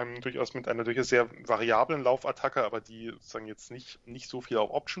 Louisiana mit einer durchaus sehr variablen Laufattacke, aber die sozusagen jetzt nicht so viel auf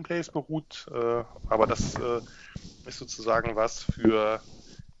Option Plays beruht. Aber das ist sozusagen was für,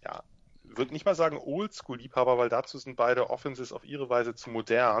 ja, würde nicht mal sagen Oldschool-Liebhaber, weil dazu sind beide Offenses auf ihre Weise zu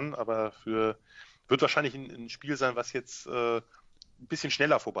modern, aber wird wahrscheinlich ein Spiel sein, was jetzt ein bisschen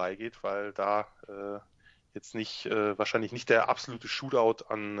schneller vorbeigeht, weil da jetzt wahrscheinlich nicht der absolute Shootout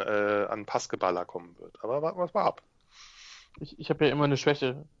an Passgeballer kommen wird. Aber warten wir mal ab. Ich habe ja immer eine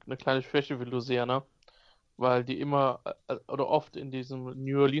kleine Schwäche für Louisiana, weil die immer oder oft in diesem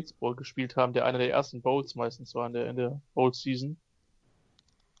New Orleans Bowl gespielt haben, der einer der ersten Bowls meistens war in der Bowl-Season.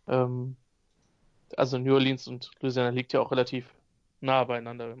 Also New Orleans und Louisiana liegt ja auch relativ nah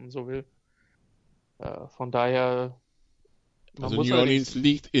beieinander, wenn man so will. Von daher... Also New Orleans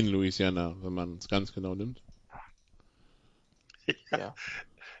liegt in Louisiana, wenn man es ganz genau nimmt. Ja.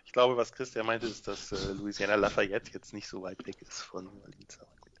 Ich glaube, was Christian meinte, ist, dass Louisiana Lafayette jetzt nicht so weit weg ist von New Orleans.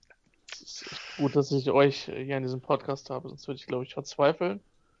 Es ist echt gut, dass ich euch hier in diesem Podcast habe, sonst würde ich, glaube ich, verzweifeln.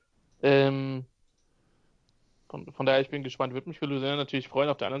 Von daher, ich bin gespannt. Würde mich für Louisiana natürlich freuen.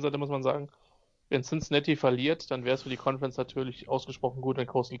 Auf der anderen Seite muss man sagen, wenn Cincinnati verliert, dann wäre es für die Conference natürlich ausgesprochen gut, wenn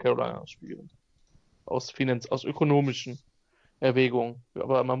Coastal Carolina spielt. Aus ökonomischen Erwägungen.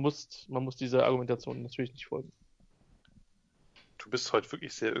 Aber man muss dieser Argumentation natürlich nicht folgen. Du bist heute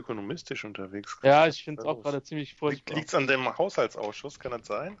wirklich sehr ökonomistisch unterwegs. Ja, ich finde es auch gerade ziemlich furchtbar. Liegt es an dem Haushaltsausschuss? Kann das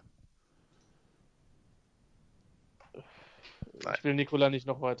sein? Ich will Nikola nicht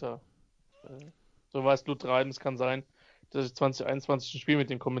noch weiter so weit Blut treiben. Es kann sein, dass ich 2021 ein Spiel mit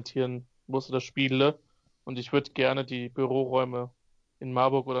ihm kommentieren muss oder spiele. Und ich würde gerne die Büroräume in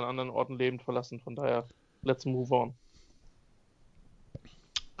Marburg oder an anderen Orten lebend verlassen. Von daher, let's move on.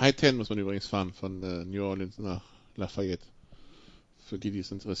 I-10 muss man übrigens fahren von New Orleans nach Lafayette. Für die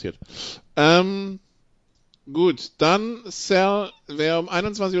es interessiert. Gut, dann Sal, wer um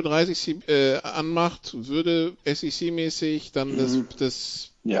 21.30 Uhr anmacht, würde SEC-mäßig dann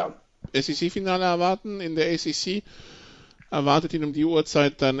das SEC-Finale erwarten. In der ACC erwartet ihn um die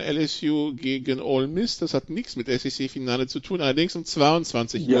Uhrzeit dann LSU gegen Ole Miss. Das hat nichts mit SEC-Finale zu tun. Allerdings um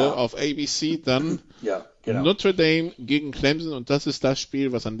 22 Uhr auf ABC dann Notre Dame gegen Clemson. Und das ist das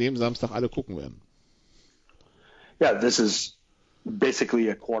Spiel, was an dem Samstag alle gucken werden. Yeah, this is basically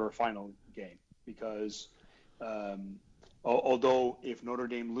a quarterfinal game because although if Notre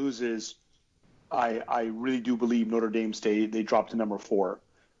Dame loses, I really do believe Notre Dame they dropped to number 4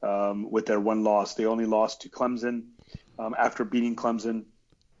 with their one loss. They only lost to Clemson after beating Clemson,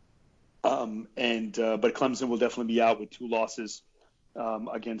 but Clemson will definitely be out with 2 losses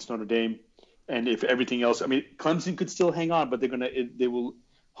against Notre Dame. And if everything else, I mean, Clemson could still hang on, but they will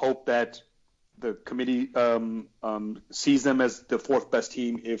hope that the committee sees them as the 4th best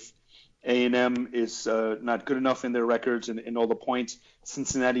team. If A&M is not good enough in their records and all the points,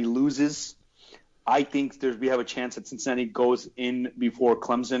 Cincinnati loses, I think we have a chance that Cincinnati goes in before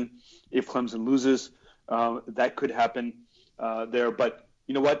Clemson. If Clemson loses, that could happen there. But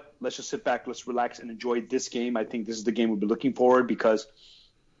you know what? Let's just sit back, let's relax and enjoy this game. I think this is the game we'll be looking forward because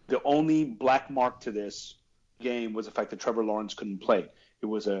the only black mark to this game was the fact that Trevor Lawrence couldn't play. It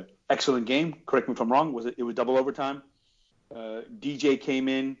was an excellent game. Correct me if I'm wrong. It was double overtime. DJ came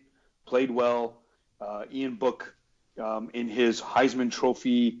in, played well. Ian Book in his Heisman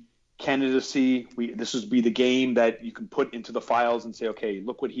Trophy candidacy. This would be the game that you can put into the files and say, okay,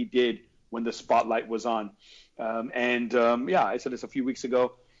 look what he did when the spotlight was on. I said this a few weeks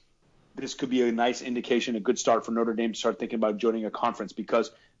ago. This could be a nice indication, a good start for Notre Dame to start thinking about joining a conference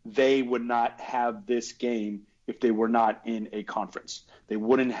because they would not have this game if they were not in a conference. They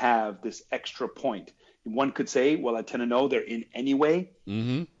wouldn't have this extra point. One could say, well, at 10-0, they're in anyway.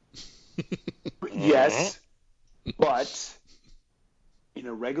 Mm-hmm. Yes, but in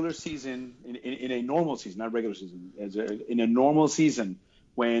a regular season, in a normal season, not regular season, in a normal season,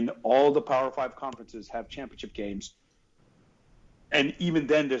 when all the Power 5 conferences have championship games, and even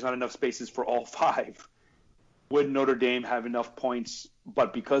then there's not enough spaces for all 5, would Notre Dame have enough points?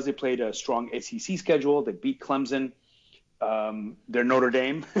 But because they played a strong SEC schedule, they beat Clemson. They're Notre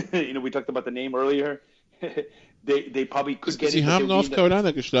Dame. We talked about the name earlier. They probably could get Sie haben North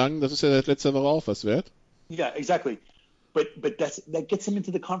Carolina geschlagen. Das ist ja seit letzter Woche auch was wert. Yeah, exactly. But that gets them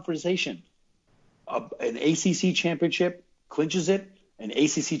into the conversation. An ACC championship clinches it. An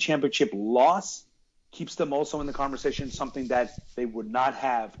ACC championship loss keeps them also in the conversation, something that they would not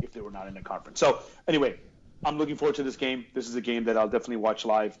have if they were not in a conference. So anyway, I'm looking forward to this game. This is a game that I'll definitely watch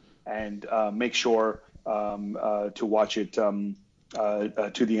live and make sure to watch it to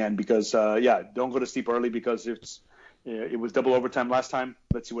the end because, don't go to sleep early because It was double overtime last time.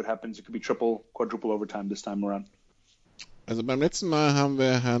 Let's see what happens. It could be triple, quadruple overtime this time around. Also beim letzten Mal haben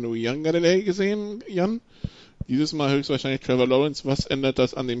wir Herrn Uiagalelei gesehen, Jan. Dieses Mal höchstwahrscheinlich Trevor Lawrence. Was ändert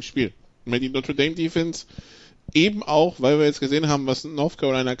das an dem Spiel? Die Notre Dame Defense, eben auch, weil wir jetzt gesehen haben, was North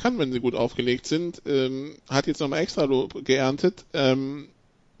Carolina kann, wenn sie gut aufgelegt sind, hat jetzt nochmal extra Lob geerntet.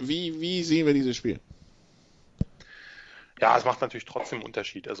 Wie sehen wir dieses Spiel? Ja, es macht natürlich trotzdem einen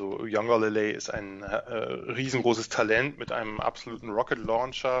Unterschied. Also Uiagalelei ist ein riesengroßes Talent mit einem absoluten Rocket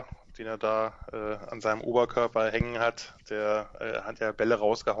Launcher, den er da an seinem Oberkörper hängen hat. Der hat ja Bälle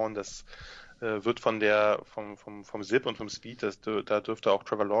rausgehauen, das wird vom Zip und vom Speed, da dürfte auch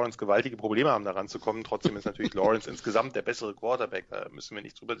Trevor Lawrence gewaltige Probleme haben, da ranzukommen. Trotzdem ist natürlich Lawrence insgesamt der bessere Quarterback, da müssen wir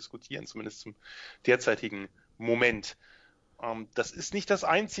nicht drüber diskutieren, zumindest zum derzeitigen Moment. Das ist nicht das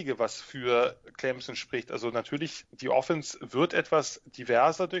Einzige, was für Clemson spricht. Also natürlich, die Offense wird etwas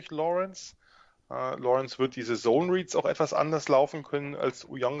diverser durch Lawrence. Lawrence wird diese Zone Reads auch etwas anders laufen können als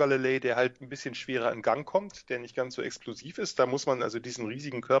Uiagalelei, der halt ein bisschen schwerer in Gang kommt, der nicht ganz so explosiv ist. Da muss man, also diesen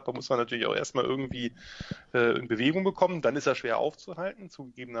riesigen Körper muss man natürlich auch erstmal irgendwie in Bewegung bekommen. Dann ist er schwer aufzuhalten,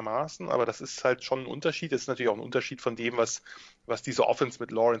 zugegebenermaßen. Aber das ist halt schon ein Unterschied. Das ist natürlich auch ein Unterschied von dem, was diese Offense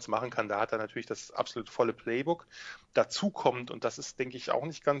mit Lawrence machen kann. Da hat er natürlich das absolut volle Playbook. Dazu kommt, und das ist, denke ich, auch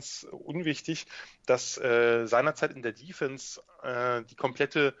nicht ganz unwichtig, dass seinerzeit in der Defense die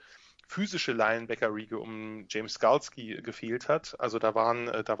komplette physische Linebacker-Riege um James Skalski gefehlt hat. Also da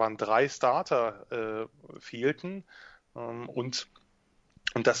waren 3 Starter fehlten und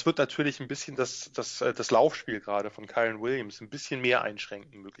das wird natürlich ein bisschen das Laufspiel gerade von Kyren Williams ein bisschen mehr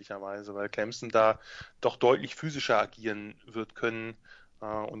einschränken möglicherweise, weil Clemson da doch deutlich physischer agieren wird können.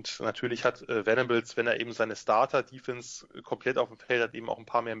 Und natürlich hat Venables, wenn er eben seine Starter-Defense komplett auf dem Feld hat, eben auch ein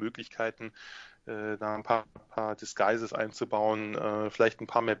paar mehr Möglichkeiten, da ein paar Disguises einzubauen, vielleicht ein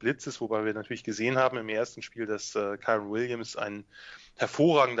paar mehr Blitzes, wobei wir natürlich gesehen haben im ersten Spiel, dass Kyren Williams ein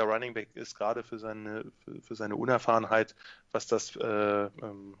hervorragender Running Back ist, gerade für seine Unerfahrenheit, was das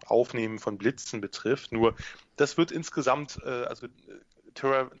Aufnehmen von Blitzen betrifft. Nur das wird insgesamt, also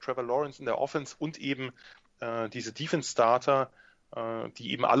Trevor Lawrence in der Offense und eben diese Defense-Starter,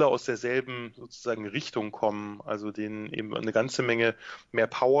 die eben alle aus derselben sozusagen Richtung kommen, also denen eben eine ganze Menge mehr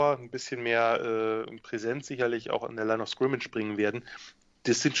Power, ein bisschen mehr Präsenz sicherlich auch an der Line of Scrimmage bringen werden.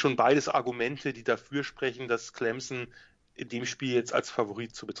 Das sind schon beides Argumente, die dafür sprechen, dass Clemson in dem Spiel jetzt als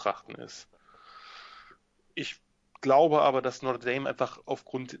Favorit zu betrachten ist. Ich glaube aber, dass Notre Dame einfach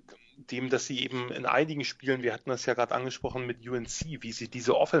aufgrund dem, dass sie eben in einigen Spielen, wir hatten das ja gerade angesprochen mit UNC, wie sie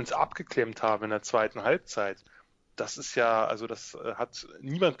diese Offense abgeklemmt haben in der zweiten Halbzeit, das ist ja, also das hat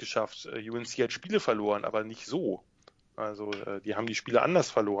niemand geschafft. UNC hat Spiele verloren, aber nicht so. Also die haben die Spiele anders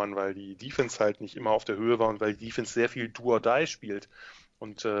verloren, weil die Defense halt nicht immer auf der Höhe war und weil die Defense sehr viel Do or Die spielt.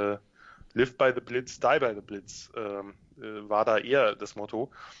 Und Live by the Blitz, Die by the Blitz war da eher das Motto.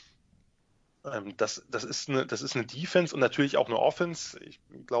 Das ist eine Defense und natürlich auch eine Offense. Ich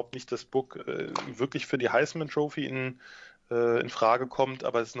glaube nicht, dass Book wirklich für die Heisman Trophy in Frage kommt,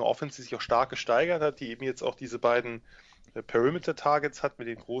 aber es ist eine Offense, die sich auch stark gesteigert hat, die eben jetzt auch diese beiden Perimeter-Targets hat mit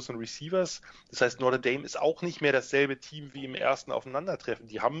den großen Receivers. Das heißt, Notre Dame ist auch nicht mehr dasselbe Team wie im ersten Aufeinandertreffen.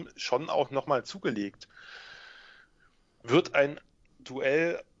 Die haben schon auch nochmal zugelegt. Wird ein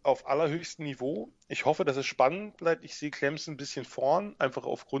Duell auf allerhöchstem Niveau. Ich hoffe, dass es spannend bleibt. Ich sehe Clemson ein bisschen vorn, einfach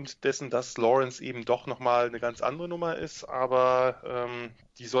aufgrund dessen, dass Lawrence eben doch nochmal eine ganz andere Nummer ist. Aber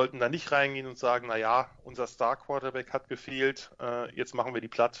die sollten da nicht reingehen und sagen, naja, unser Star-Quarterback hat gefehlt, jetzt machen wir die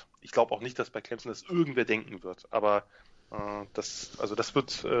platt. Ich glaube auch nicht, dass bei Clemson das irgendwer denken wird. Aber das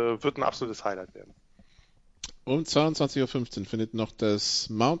wird ein absolutes Highlight werden. Um 22.15 Uhr findet noch das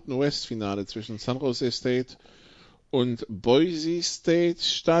Mountain West Finale zwischen San Jose State und Boise State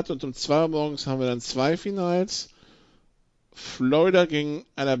statt. Und um 2 Uhr morgens haben wir dann 2 Finals. Florida gegen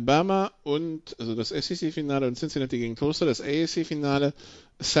Alabama also das SEC-Finale und Cincinnati gegen Tulsa, das AAC-Finale.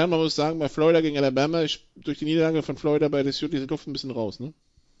 Sam, man muss sagen, bei Florida gegen Alabama, durch die Niederlage von Florida bei LSU, diese Luft ein bisschen raus, ne?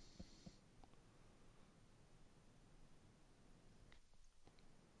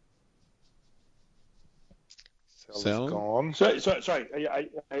 Sorry, I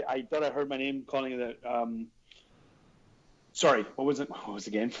thought I heard my name calling it. Sorry, what was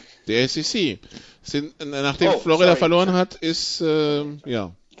the game? Der SEC. Nachdem Florida verloren hat,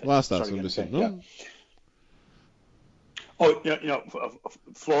 war es das so ein bisschen, ne? Yeah.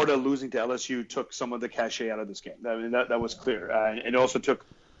 Florida losing to LSU took some of the cachet out of this game. That was clear. It also took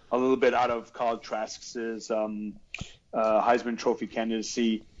a little bit out of Kyle Trask's Heisman Trophy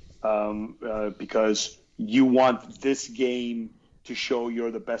candidacy because you want this game to show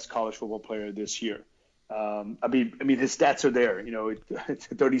you're the best college football player this year. His stats are there.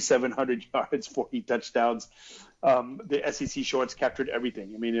 3,700 yards, 40 touchdowns. the SEC shorts captured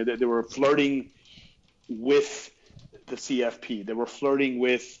everything. I mean, they were flirting with the CFP. They were flirting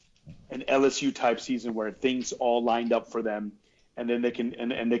with an LSU type season where things all lined up for them, and then they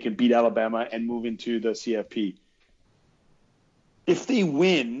can beat Alabama and move into the CFP. If they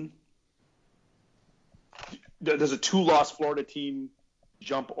win, does a 2-loss Florida team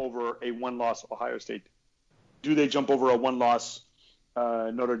jump over a 1-loss Ohio State? Do they jump over a 1-loss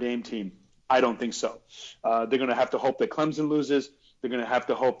Notre Dame team? I don't think so. They're going to have to hope that Clemson loses. They're going to have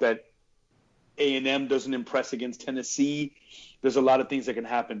to hope that A&M doesn't impress against Tennessee. There's a lot of things that can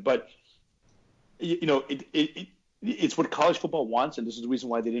happen. But, it's what college football wants, and this is the reason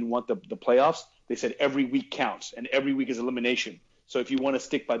why they didn't want the playoffs. They said every week counts, and every week is elimination. So if you want to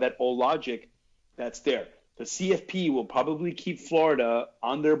stick by that old logic, that's there. The CFP will probably keep Florida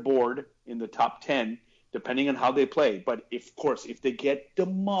on their board in the top 10, depending on how they play. But if they get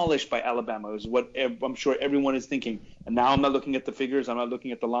demolished by Alabama, is what I'm sure everyone is thinking. And now I'm not looking at the figures. I'm not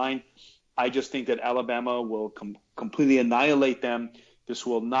looking at the line. I just think that Alabama will completely annihilate them. This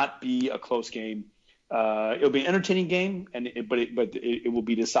will not be a close game. It'll be an entertaining game, but it will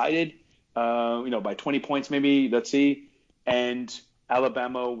be decided, by 20 points maybe. Let's see. And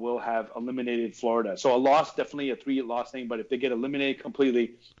Alabama will have eliminated Florida. So a loss, definitely a 3-loss thing. But if they get eliminated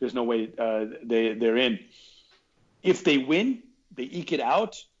completely, there's no way they're in. If they win, they eke it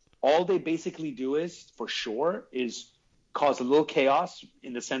out. All they basically do is cause a little chaos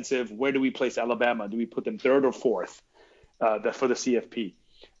in the sense of where do we place Alabama? Do we put them 3rd or 4th for the CFP?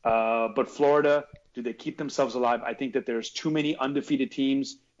 But Florida, do they keep themselves alive? I think that there's too many undefeated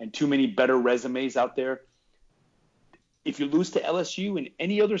teams and too many better resumes out there. If you lose to LSU in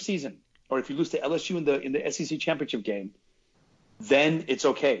any other season, or if you lose to LSU in the SEC championship game, then it's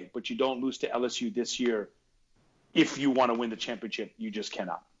okay. But you don't lose to LSU this year. If you want to win the championship, you just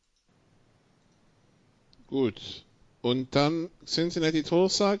cannot. Gut. Und dann Cincinnati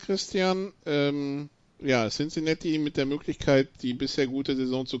Tulsa, Christian. Cincinnati mit der Möglichkeit, die bisher gute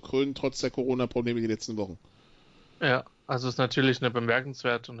Saison zu krönen, trotz der Corona-Probleme die letzten Wochen. Ja, also es ist natürlich eine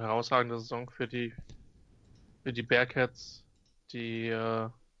bemerkenswerte und herausragende Saison für die Bearcats, die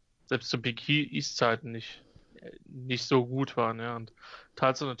selbst zu Big East-Zeiten nicht so gut waren. Ja. Und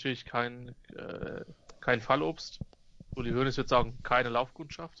Tulsa natürlich kein Fallobst. Uli Hoeneß wird sagen, keine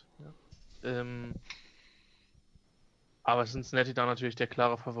Laufkundschaft. Ja. Aber Cincinnati da natürlich der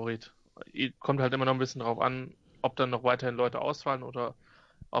klare Favorit. Kommt halt immer noch ein bisschen drauf an, ob dann noch weiterhin Leute ausfallen oder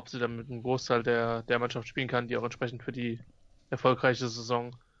ob sie dann mit einem Großteil der Mannschaft spielen kann, die auch entsprechend für die erfolgreiche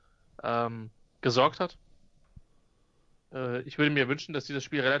Saison gesorgt hat. Ich würde mir wünschen, dass sie das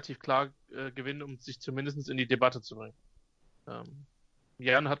Spiel relativ klar gewinnen, um sich zumindest in die Debatte zu bringen.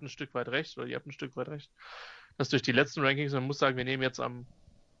 Jan hat ein Stück weit recht, oder ihr habt ein Stück weit recht, dass durch die letzten Rankings, man muss sagen, wir nehmen jetzt am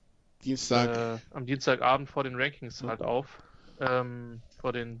Dienstagabend vor den Rankings halt auf,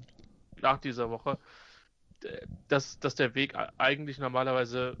 nach dieser Woche, dass der Weg eigentlich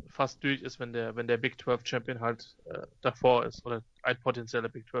normalerweise fast durch ist, wenn der Big 12 Champion halt davor ist, oder ein potenzieller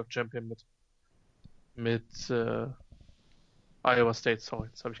Big 12 Champion mit Iowa State, sorry,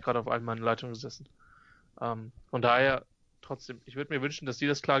 jetzt habe ich gerade auf all meinen Leitungen gesessen. Von daher, trotzdem, ich würde mir wünschen, dass die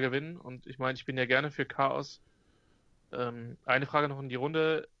das klar gewinnen, und ich meine, ich bin ja gerne für Chaos. Eine Frage noch in die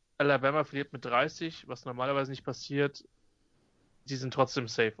Runde. Alabama verliert mit 30, was normalerweise nicht passiert. Die sind trotzdem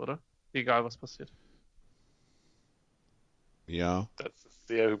safe, oder? Egal, was passiert. Ja. Das ist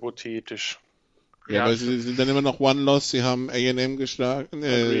sehr hypothetisch. Ja, weil sie sind dann immer noch One-Loss. Sie haben A&M geschlagen.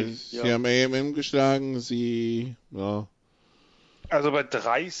 Haben A&M geschlagen. Also bei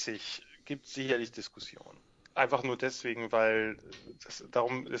 30 gibt es sicherlich Diskussionen. Einfach nur deswegen, weil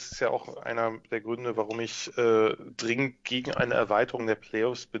darum ist es ja auch einer der Gründe, warum ich dringend gegen eine Erweiterung der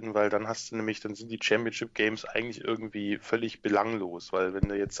Playoffs bin, weil dann sind die Championship Games eigentlich irgendwie völlig belanglos, weil wenn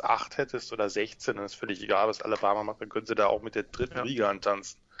du jetzt 8 hättest oder 16, dann ist völlig egal, was Alabama macht, dann können sie da auch mit der dritten Liga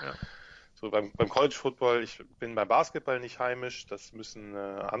antanzen. Ja. So beim College Football, ich bin beim Basketball nicht heimisch, das müssen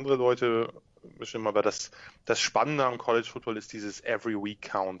andere Leute bestimmen, aber das Spannende am College Football ist dieses Every Week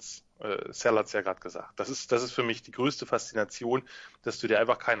Counts. Sal hat es ja gerade gesagt. Das ist für mich die größte Faszination, dass du dir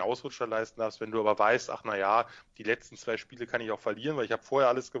einfach keinen Ausrutscher leisten darfst, wenn du aber weißt, die letzten 2 Spiele kann ich auch verlieren, weil ich habe vorher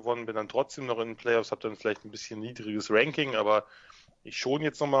alles gewonnen, bin dann trotzdem noch in den Playoffs, habe dann vielleicht ein bisschen niedriges Ranking, aber ich schon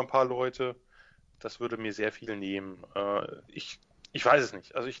jetzt noch mal ein paar Leute. Das würde mir sehr viel nehmen. Ich weiß es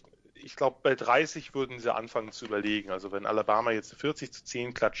nicht. Also ich glaube, bei 30 würden sie anfangen zu überlegen. Also wenn Alabama jetzt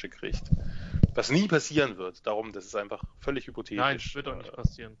 40-10 Klatsche kriegt, was nie passieren wird, das ist einfach völlig hypothetisch. Nein, das wird auch nicht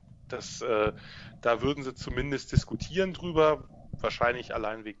passieren. Da würden sie zumindest diskutieren drüber. Wahrscheinlich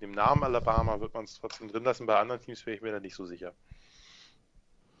allein wegen dem Namen Alabama wird man es trotzdem drin lassen. Bei anderen Teams wäre ich mir da nicht so sicher.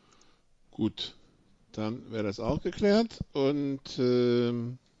 Gut. Dann wäre das auch geklärt. Und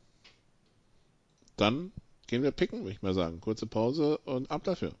dann gehen wir picken, würde ich mal sagen. Kurze Pause und ab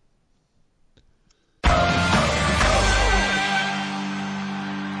dafür.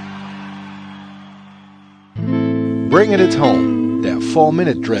 Bring it home, der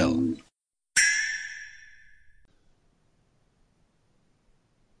 4-Minute-Drill.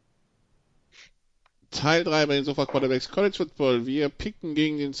 Teil 3 bei den Sofa Quarterbacks College Football. Wir picken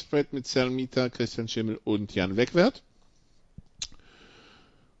gegen den Spread mit Salmita, Christian Schimmel und Jan Wegwert.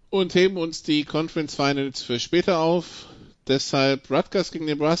 Und heben uns die Conference Finals für später auf. Deshalb Rutgers gegen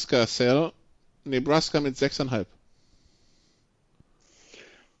Nebraska. Sal, Nebraska mit 6,5.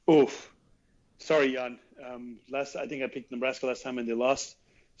 Oof. Sorry, Jan. I think I picked Nebraska last time and they lost.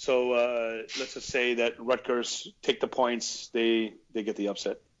 So let's just say that Rutgers take the points. They get the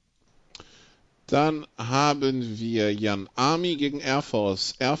upset. Dann haben wir Jan Army gegen Air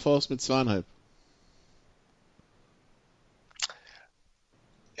Force. Air Force mit 2,5.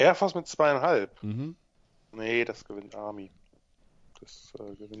 Air Force mit 2,5? Mhm. Nee, das gewinnt Army. Das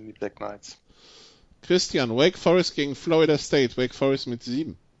gewinnen die Black Knights. Christian, Wake Forest gegen Florida State. Wake Forest mit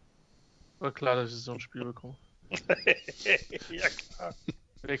 7. War klar, dass ich so ein Spiel bekomme. Ja, klar.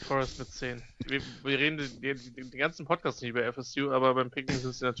 Wake Forest mit 10. Wir reden den ganzen Podcast nicht über FSU, aber beim Picken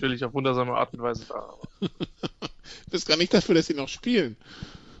sind sie natürlich auf wundersame Art und Weise da. Du bist gar nicht dafür, dass sie noch spielen.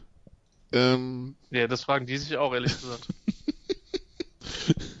 Ja, das fragen die sich auch, ehrlich gesagt.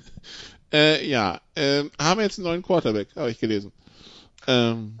 Haben wir jetzt einen neuen Quarterback, habe ich gelesen.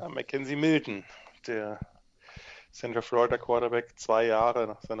 Mackenzie Milton, der Central Florida Quarterback, 2 Jahre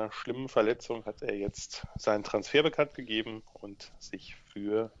nach seiner schlimmen Verletzung hat er jetzt seinen Transfer bekannt gegeben und sich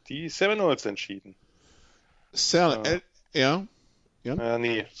für die Seminoles entschieden. Ja?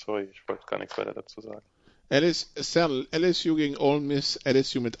 Nee, sorry, ich wollte gar nichts weiter dazu sagen. LSU gegen Ole Miss,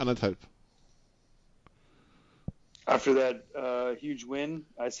 LSU mit 1,5. After that huge win,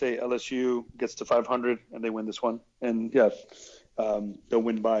 I say LSU gets to 500 and they win this one. And yeah, they'll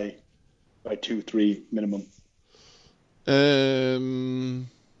win by 2-3 minimum. Jan,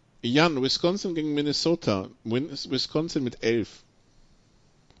 Wisconsin gegen Minnesota. Wisconsin mit 11.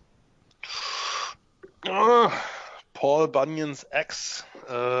 Paul Bunyans Ex.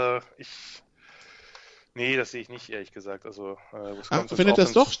 Nee, das sehe ich nicht, ehrlich gesagt. Also, findet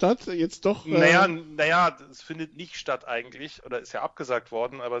das doch statt? Jetzt doch? Naja, es findet nicht statt eigentlich, oder ist ja abgesagt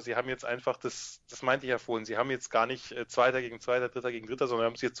worden, aber sie haben jetzt einfach, das meinte ich ja vorhin, sie haben jetzt gar nicht Zweiter gegen Zweiter, Dritter gegen Dritter, sondern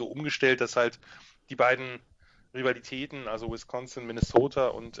haben es jetzt so umgestellt, dass halt die beiden Rivalitäten, also Wisconsin, Minnesota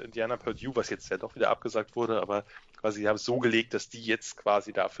und Indiana Purdue, was jetzt ja doch wieder abgesagt wurde, aber quasi haben es so gelegt, dass die jetzt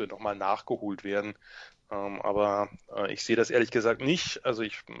quasi dafür nochmal nachgeholt werden. Aber ich sehe das ehrlich gesagt nicht. Also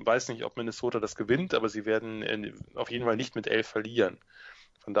ich weiß nicht, ob Minnesota das gewinnt, aber sie werden auf jeden Fall nicht mit 11 verlieren.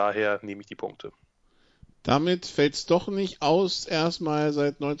 Von daher nehme ich die Punkte. Damit fällt es doch nicht aus, erstmal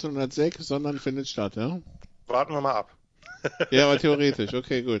seit 1906, sondern findet statt, ja? Warten wir mal ab. Ja, aber theoretisch.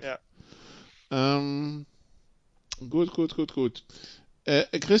 Okay, gut. Ja. Gut.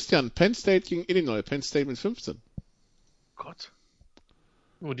 Christian, Penn State gegen Illinois. Penn State mit 15. Gott.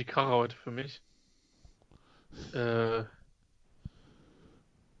 Nur die Karre heute für mich. Penn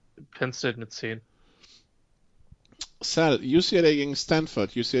State mit 10. Sal, UCLA gegen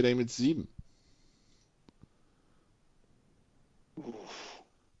Stanford. UCLA mit 7.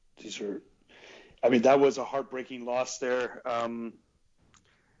 That was a heartbreaking loss there.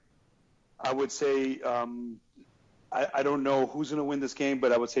 I would say I don't know who's going to win this game,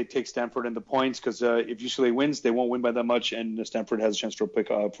 but I would say take Stanford and the points because if UCLA wins, they won't win by that much, and Stanford has a chance to pick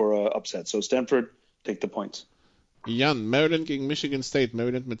for upset. So Stanford, take the points. Jan, Maryland gegen Michigan State.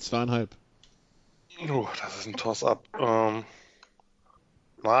 Maryland mit 2,5. Das ist ein Toss-up.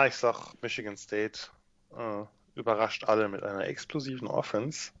 Ich sag Michigan State überrascht alle mit einer explosiven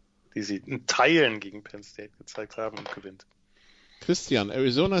Offense, die sie in Teilen gegen Penn State gezeigt haben und gewinnt. Christian,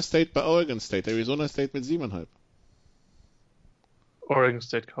 Arizona State bei Oregon State. Arizona State mit 7,5. Oregon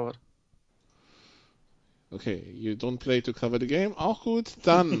State covered. Okay, you don't play to cover the game. Auch gut.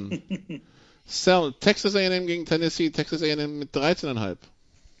 Dann Sal, Texas A&M gegen Tennessee. Texas A&M mit 13,5.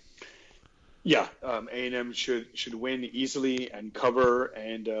 Yeah, A&M should win easily and cover,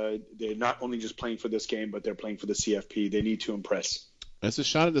 and they're not only just playing for this game, but they're playing for the CFP. They need to impress. Es ist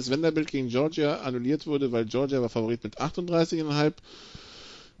schade, dass Vanderbilt gegen Georgia annulliert wurde, weil Georgia war Favorit mit 38,5.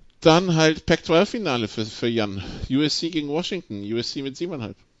 Dann halt Pac-12-Finale für Jan. USC gegen Washington. USC mit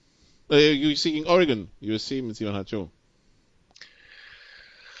 7,5. USC gegen Oregon. USC mit 7,5. Joe.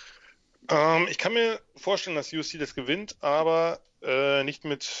 Ich kann mir vorstellen, dass USC das gewinnt, aber nicht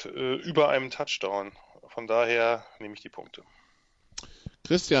mit über einem Touchdown. Von daher nehme ich die Punkte.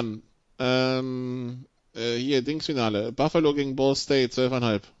 Christian, Hier, Dingsfinale. Buffalo gegen Ball State,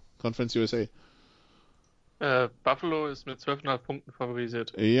 12,5. Conference USA. Buffalo ist mit 12,5 Punkten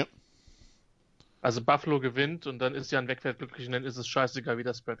favorisiert. Ja. Also Buffalo gewinnt und dann ist ja ein Wegwert glücklich und dann ist es scheißegal, wie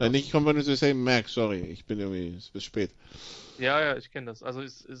das Spread aussieht. Nicht Conference USA, Max, sorry. Ich bin irgendwie, es ist bis spät. Ja, ich kenne das. Also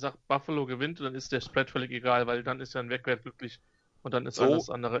ich sag, Buffalo gewinnt und dann ist der Spread völlig egal, weil dann ist ja ein Wegwert glücklich und dann ist So alles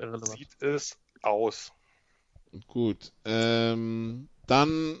andere irrelevant. Sieht es aus. Gut. Dann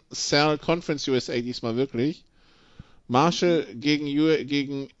Sal Conference USA diesmal wirklich. Marshall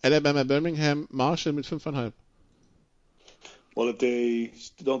gegen Alabama Birmingham. Marshall mit 5,5. Well, if they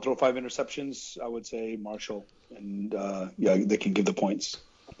don't throw 5 interceptions, I would say Marshall. And, they can give the points.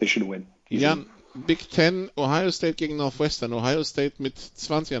 They should win. Jan, Big Ten, Ohio State gegen Northwestern. Ohio State mit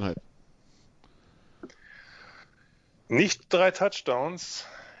 20,5. Nicht 3 Touchdowns.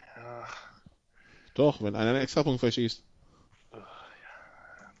 Ja. Doch, wenn einer einen Extrapunkt verschießt.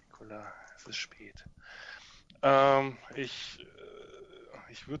 Nikola, es ist spät.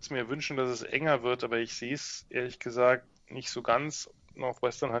 Ich würde es mir wünschen, dass es enger wird, aber ich sehe es ehrlich gesagt nicht so ganz.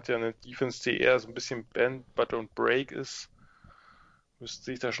 Northwestern hat ja eine Defense, die eher so ein bisschen Bend, But und Break ist. Müsste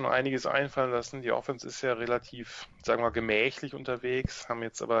sich da schon einiges einfallen lassen. Die Offense ist ja relativ, sagen wir mal, gemächlich unterwegs, haben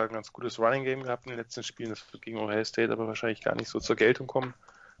jetzt aber ein ganz gutes Running Game gehabt in den letzten Spielen. Das wird gegen Ohio State aber wahrscheinlich gar nicht so zur Geltung kommen.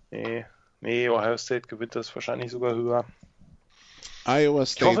 Nee, Ohio State gewinnt das wahrscheinlich sogar höher. Iowa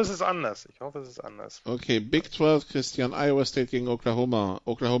State. Ich hoffe, es ist anders. Okay, Big 12, Christian. Iowa State gegen Oklahoma.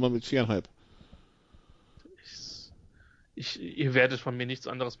 Oklahoma mit 4,5. Ihr werdet von mir nichts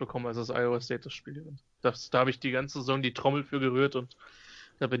anderes bekommen, als das Iowa State das Spiel gewinnt. Da habe ich die ganze Saison die Trommel für gerührt und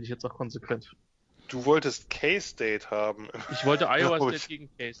da bin ich jetzt auch konsequent. Du wolltest K-State haben. Ich wollte Iowa State gegen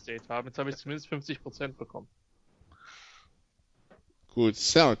K-State haben. Jetzt habe ich zumindest 50% bekommen. Gut,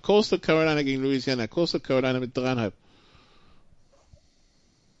 Sal. Coastal Carolina gegen Louisiana. Coastal Carolina mit 3,5.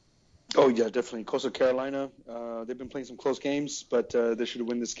 Oh, yeah, definitely. Coastal Carolina, they've been playing some close games, but they should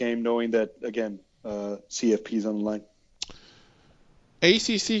win this game knowing that, again, CFP is on the line.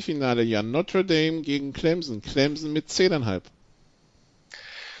 ACC-Finale, ja. Notre Dame gegen Clemson. Clemson mit 10,5.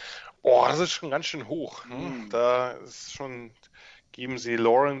 Oh, das ist schon ganz schön hoch. Da ist schon, geben sie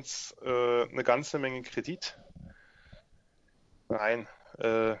Lawrence eine ganze Menge Kredit. Nein,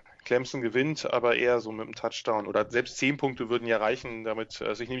 Clemson gewinnt, aber eher so mit einem Touchdown. Oder selbst 10 Punkte würden ja reichen, damit,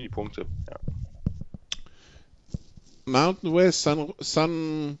 also ich nehme die Punkte. Ja. Mountain West,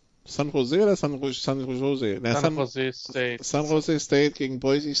 San Jose oder San Jose? San Jose State. San Jose State gegen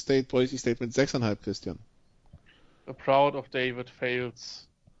Boise State. Boise State mit 6,5, Christian. Proud of David Fails.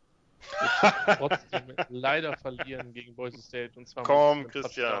 Trotzdem leider verlieren gegen Boise State. Und zwar Komm,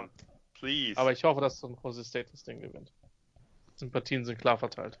 Christian, please. Aber ich hoffe, dass San Jose State das Ding gewinnt. Sympathien sind klar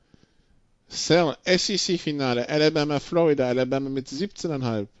verteilt. Sal, SEC-Finale, Alabama, Florida. Alabama mit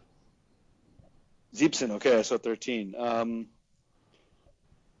 17,5. 17, okay, so 13.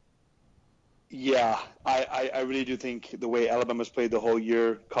 Yeah, I really do think the way Alabama's played the whole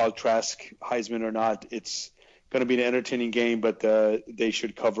year, Kyle Trask, Heisman or not, it's going to be an entertaining game, but they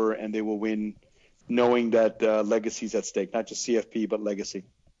should cover and they will win, knowing that legacy's at stake, not just CFP, but legacy.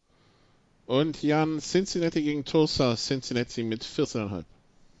 Und Jan, Cincinnati gegen Tulsa, Cincinnati mit 14,5.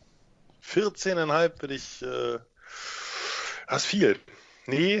 14,5 würde ich, das ist viel.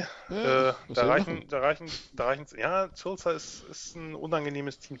 Nee, ja, da reichen, ja, Tulsa ist ein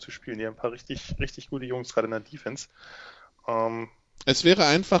unangenehmes Team zu spielen. Die haben ein paar richtig gute Jungs, gerade in der Defense. Es wäre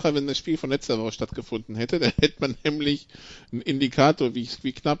einfacher, wenn das Spiel von letzter Woche stattgefunden hätte. Da hätte man nämlich einen Indikator,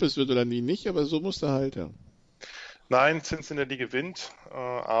 wie knapp es wird oder nie nicht, aber so muss er halt, ja. Nein, Cincinnati gewinnt,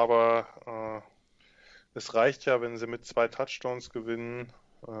 aber es reicht ja, wenn sie mit 2 Touchdowns gewinnen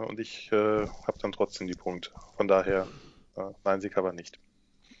und ich habe dann trotzdem die Punkte. Von daher, nein, sie covern nicht.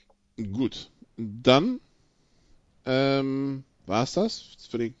 Gut, dann war's das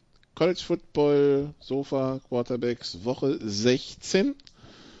für die College Football Sofa Quarterbacks Woche 16.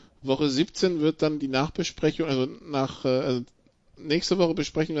 Woche 17 wird dann die Nachbesprechung, also nächste Woche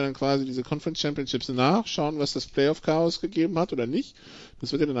besprechen wir dann quasi diese Conference Championships nach, schauen, was das Playoff-Chaos gegeben hat oder nicht.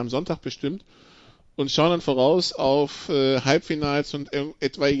 Das wird ja dann am Sonntag bestimmt. Und schauen dann voraus auf Halbfinals und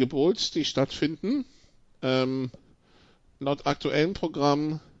etwaige Bowls, die stattfinden. Laut aktuellem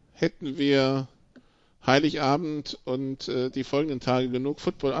Programm hätten wir Heiligabend und die folgenden Tage genug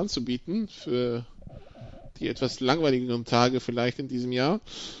Football anzubieten für die etwas langweiligeren Tage vielleicht in diesem Jahr.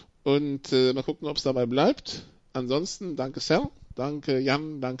 Und mal gucken, ob es dabei bleibt. Ansonsten danke Sal, danke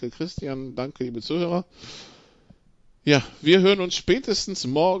Jan, danke Christian, danke liebe Zuhörer. Ja, wir hören uns spätestens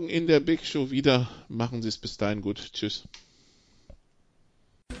morgen in der Big Show wieder. Machen Sie es bis dahin gut. Tschüss.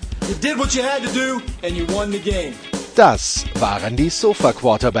 You did what you had to do and you won the game. Das waren die Sofa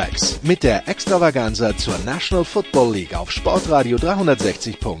Quarterbacks mit der Extravaganza zur National Football League auf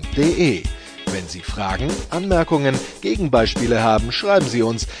sportradio360.de. Wenn Sie Fragen, Anmerkungen, Gegenbeispiele haben, schreiben Sie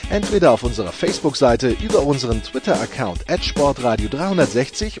uns entweder auf unserer Facebook-Seite, über unseren Twitter-Account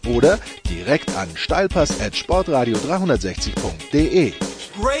 @sportradio360 oder direkt an steilpass@sportradio360.de.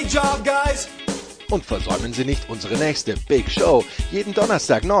 Great job, guys! Und versäumen Sie nicht unsere nächste Big Show, jeden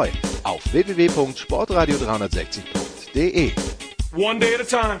Donnerstag neu auf www.sportradio360.de. One day at a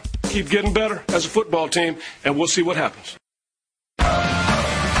time. Keep getting better as a football team, and we'll see what happens.